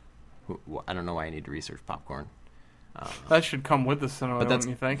 I don't know why I need to research popcorn. That should come with the cinema, But don't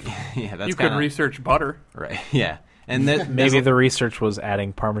you think? Yeah, that's You could kinda, research butter, right. Yeah, and Maybe the research was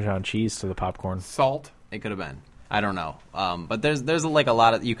adding Parmesan cheese to the popcorn. salt. it could have been. I don't know. But there's like a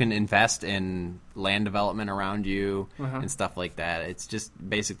lot of, you can invest in land development around you and stuff like that. It's just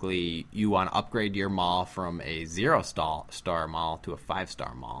basically you want to upgrade your mall from a 0-star mall to a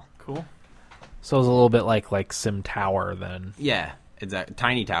 5-star mall. Cool. So it was a little bit like Sim Tower then. Yeah,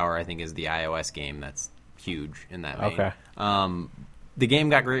 Tiny Tower I think is the iOS game that's huge in that vein. Okay. The game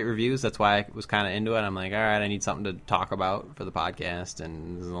got great reviews. That's why I was kind of into it. I'm like, all right, I need something to talk about for the podcast,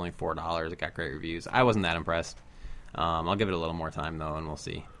 and this is only $4. It got great reviews. I wasn't that impressed. I'll give it a little more time, though, and we'll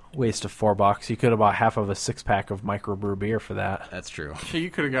see. Waste of $4. You could have bought half of a 6-pack of microbrew beer for that. That's true. Shit, you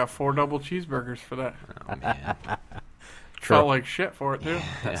could have got 4 double cheeseburgers for that. Oh, man. Felt like shit for it, too.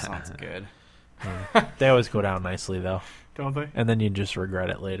 That sounds good. They always go down nicely, though. Don't they? And then you just regret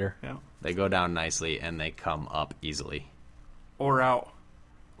it later. Yeah. They go down nicely, and they come up easily. Or out.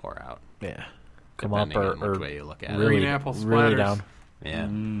 Or out. Yeah. Come up Depending on or which way you look at really, Green apple really splatters. down. it. Yeah.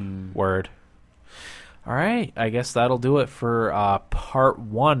 Word. All right. I guess that'll do it for part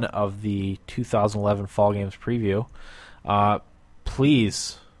 1 of the 2011 Fall Games preview.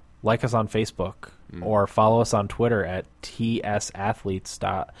 Please like us on Facebook or follow us on Twitter at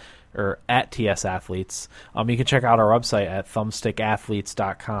TSAthletes. Or at TSAthletes. You can check out our website at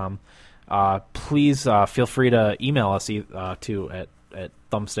thumbstickathletes.com. Please feel free to email us too at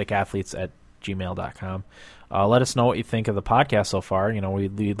thumbstickathletes@gmail.com. Let us know what you think of the podcast so far. You know,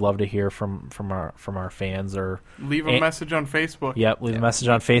 we'd love to hear from our fans, or Leave a message on Facebook. Yep, leave a message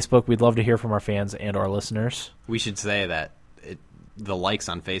on Facebook. We'd love to hear from our fans and our listeners. We should say that the likes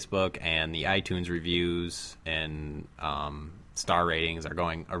on Facebook and the iTunes reviews and star ratings are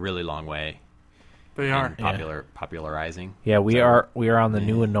going a really long way. They are. in popularizing. Yeah, we are on the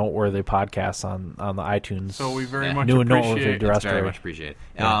new and noteworthy podcasts on the iTunes. So we very much new and noteworthy appreciate it. It's very directory. much appreciated.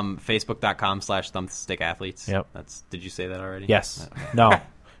 Yeah. Facebook.com/thumbstickathletes. Yep. Did you say that already? Yes. No,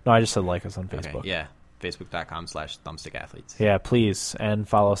 I just said like us on Facebook. Okay, yeah. Facebook.com/thumbstickathletes. Yeah, please, and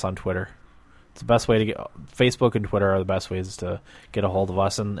follow us on Twitter. It's the best way to get. Facebook and Twitter are the best ways to get a hold of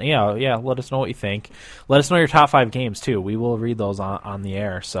us. And yeah, let us know what you think. Let us know your top 5 games too. We will read those on the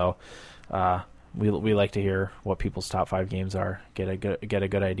air. So we like to hear what people's top 5 games are. Get a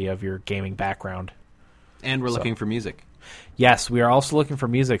good idea of your gaming background. And we're looking for music. Yes, we are also looking for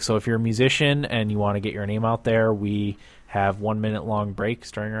music. So if you're a musician and you want to get your name out there, we have 1-minute long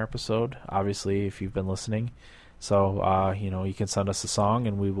breaks during our episode. Obviously, if you've been listening. So, you can send us a song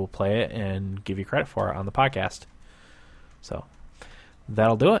and we will play it and give you credit for it on the podcast. So,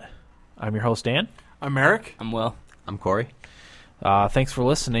 that'll do it. I'm your host, Dan. I'm Eric. I'm Will. I'm Corey. Thanks for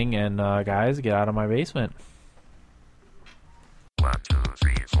listening, and guys, get out of my basement. 1, 2,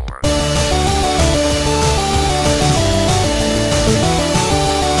 3, 4.